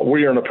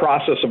 We are in the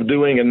process of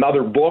doing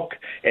another book,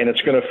 and it's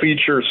going to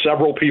feature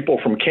several people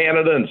from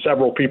Canada and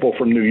several people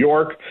from New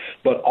York.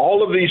 But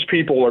all of these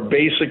people are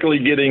basically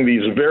getting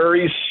these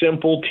very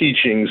simple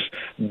teachings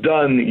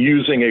done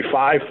using a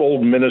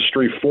fivefold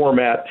ministry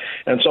format.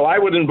 And so I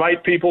would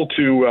invite people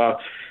to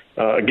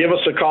give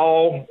us a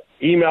call,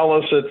 email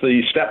us at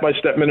the Step by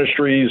Step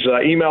Ministries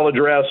email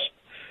address.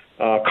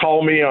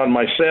 Call me on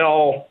my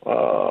cell.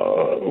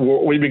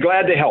 We'd be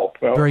glad to help.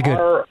 Very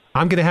good.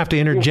 I'm going to have to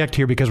interject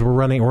here because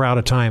we're out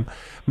of time.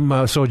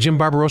 So Jim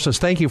Barbarossa,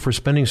 thank you for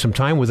spending some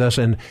time with us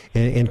and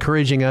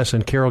encouraging us.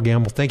 And Carol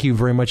Gamble, thank you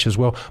very much as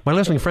well. My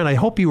listening friend, I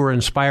hope you were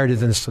inspired in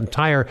this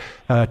entire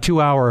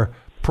 2-hour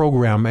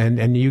program,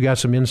 and you got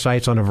some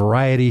insights on a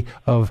variety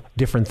of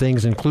different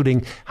things,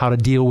 including how to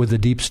deal with the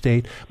deep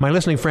state. My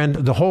listening friend,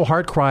 the whole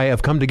heart cry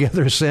of Come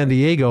Together San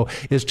Diego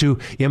is to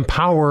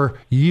empower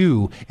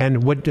you.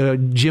 And what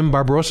Jim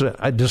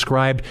Barbarossa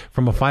described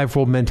from a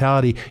fivefold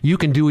mentality, you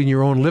can do in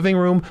your own living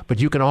room, but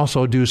you can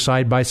also do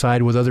side by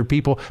side with other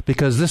people,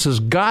 because this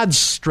is God's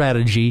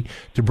strategy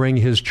to bring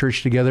his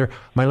church together.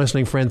 My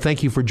listening friend,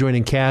 thank you for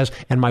joining Kaz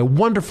and my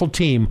wonderful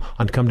team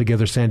on Come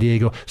Together San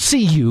Diego.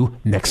 See you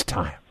next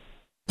time.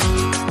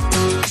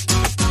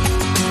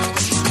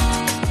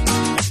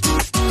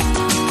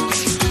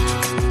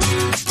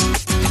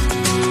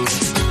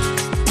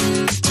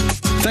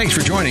 Thanks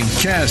for joining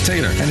Kaz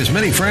Taylor and his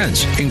many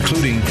friends,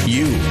 including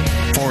you,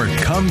 for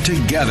Come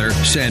Together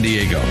San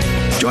Diego.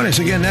 Join us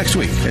again next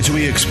week as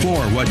we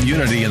explore what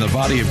unity in the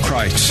body of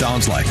Christ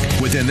sounds like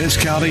within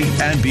this county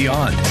and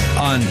beyond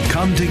on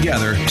Come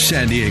Together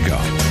San Diego.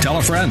 Tell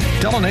a friend,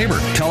 tell a neighbor,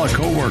 tell a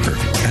coworker,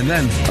 and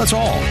then let's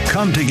all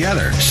come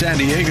together San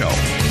Diego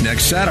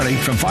next Saturday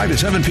from 5 to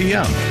 7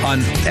 p.m. on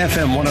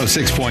FM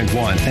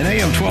 106.1 and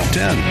AM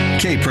 1210.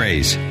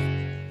 K-Praise.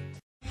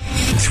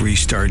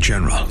 3-star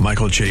general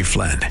Michael J.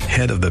 Flynn,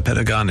 head of the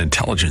Pentagon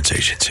Intelligence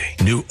Agency,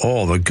 knew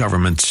all the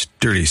government's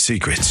dirty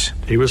secrets.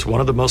 He was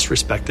one of the most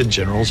respected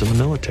generals in the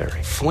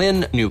military.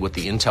 Flynn knew what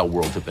the intel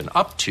world had been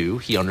up to.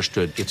 He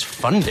understood its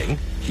funding.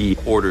 He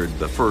ordered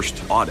the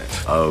first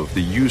audit of the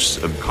use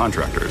of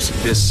contractors.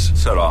 This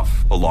set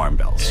off alarm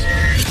bells.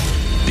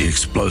 The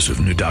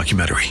explosive new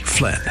documentary,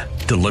 Flynn,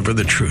 Deliver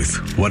the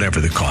Truth, Whatever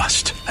the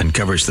Cost,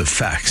 uncovers the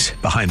facts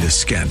behind this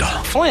scandal.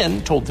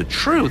 Flynn told the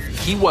truth.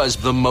 He was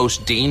the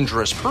most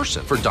dangerous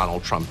person for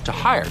Donald Trump to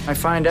hire. I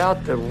find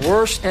out the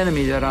worst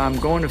enemy that I'm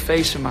going to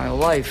face in my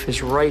life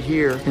is right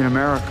here in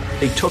America.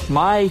 They took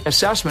my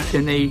assessment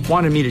and they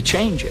wanted me to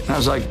change it. And I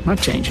was like, I'm not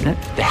changing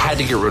it. They had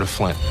to get rid of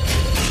Flynn.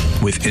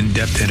 With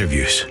in-depth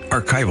interviews,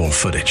 archival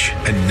footage,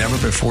 and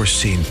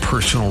never-before-seen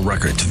personal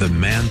records of the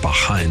man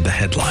behind the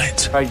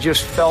headlines. I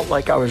just felt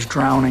like I was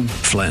drowning.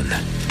 Flynn,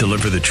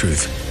 Deliver the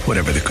Truth,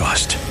 Whatever the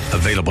Cost.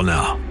 Available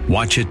now.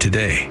 Watch it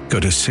today.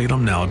 Go to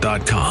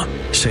salemnow.com.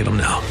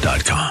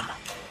 salemnow.com.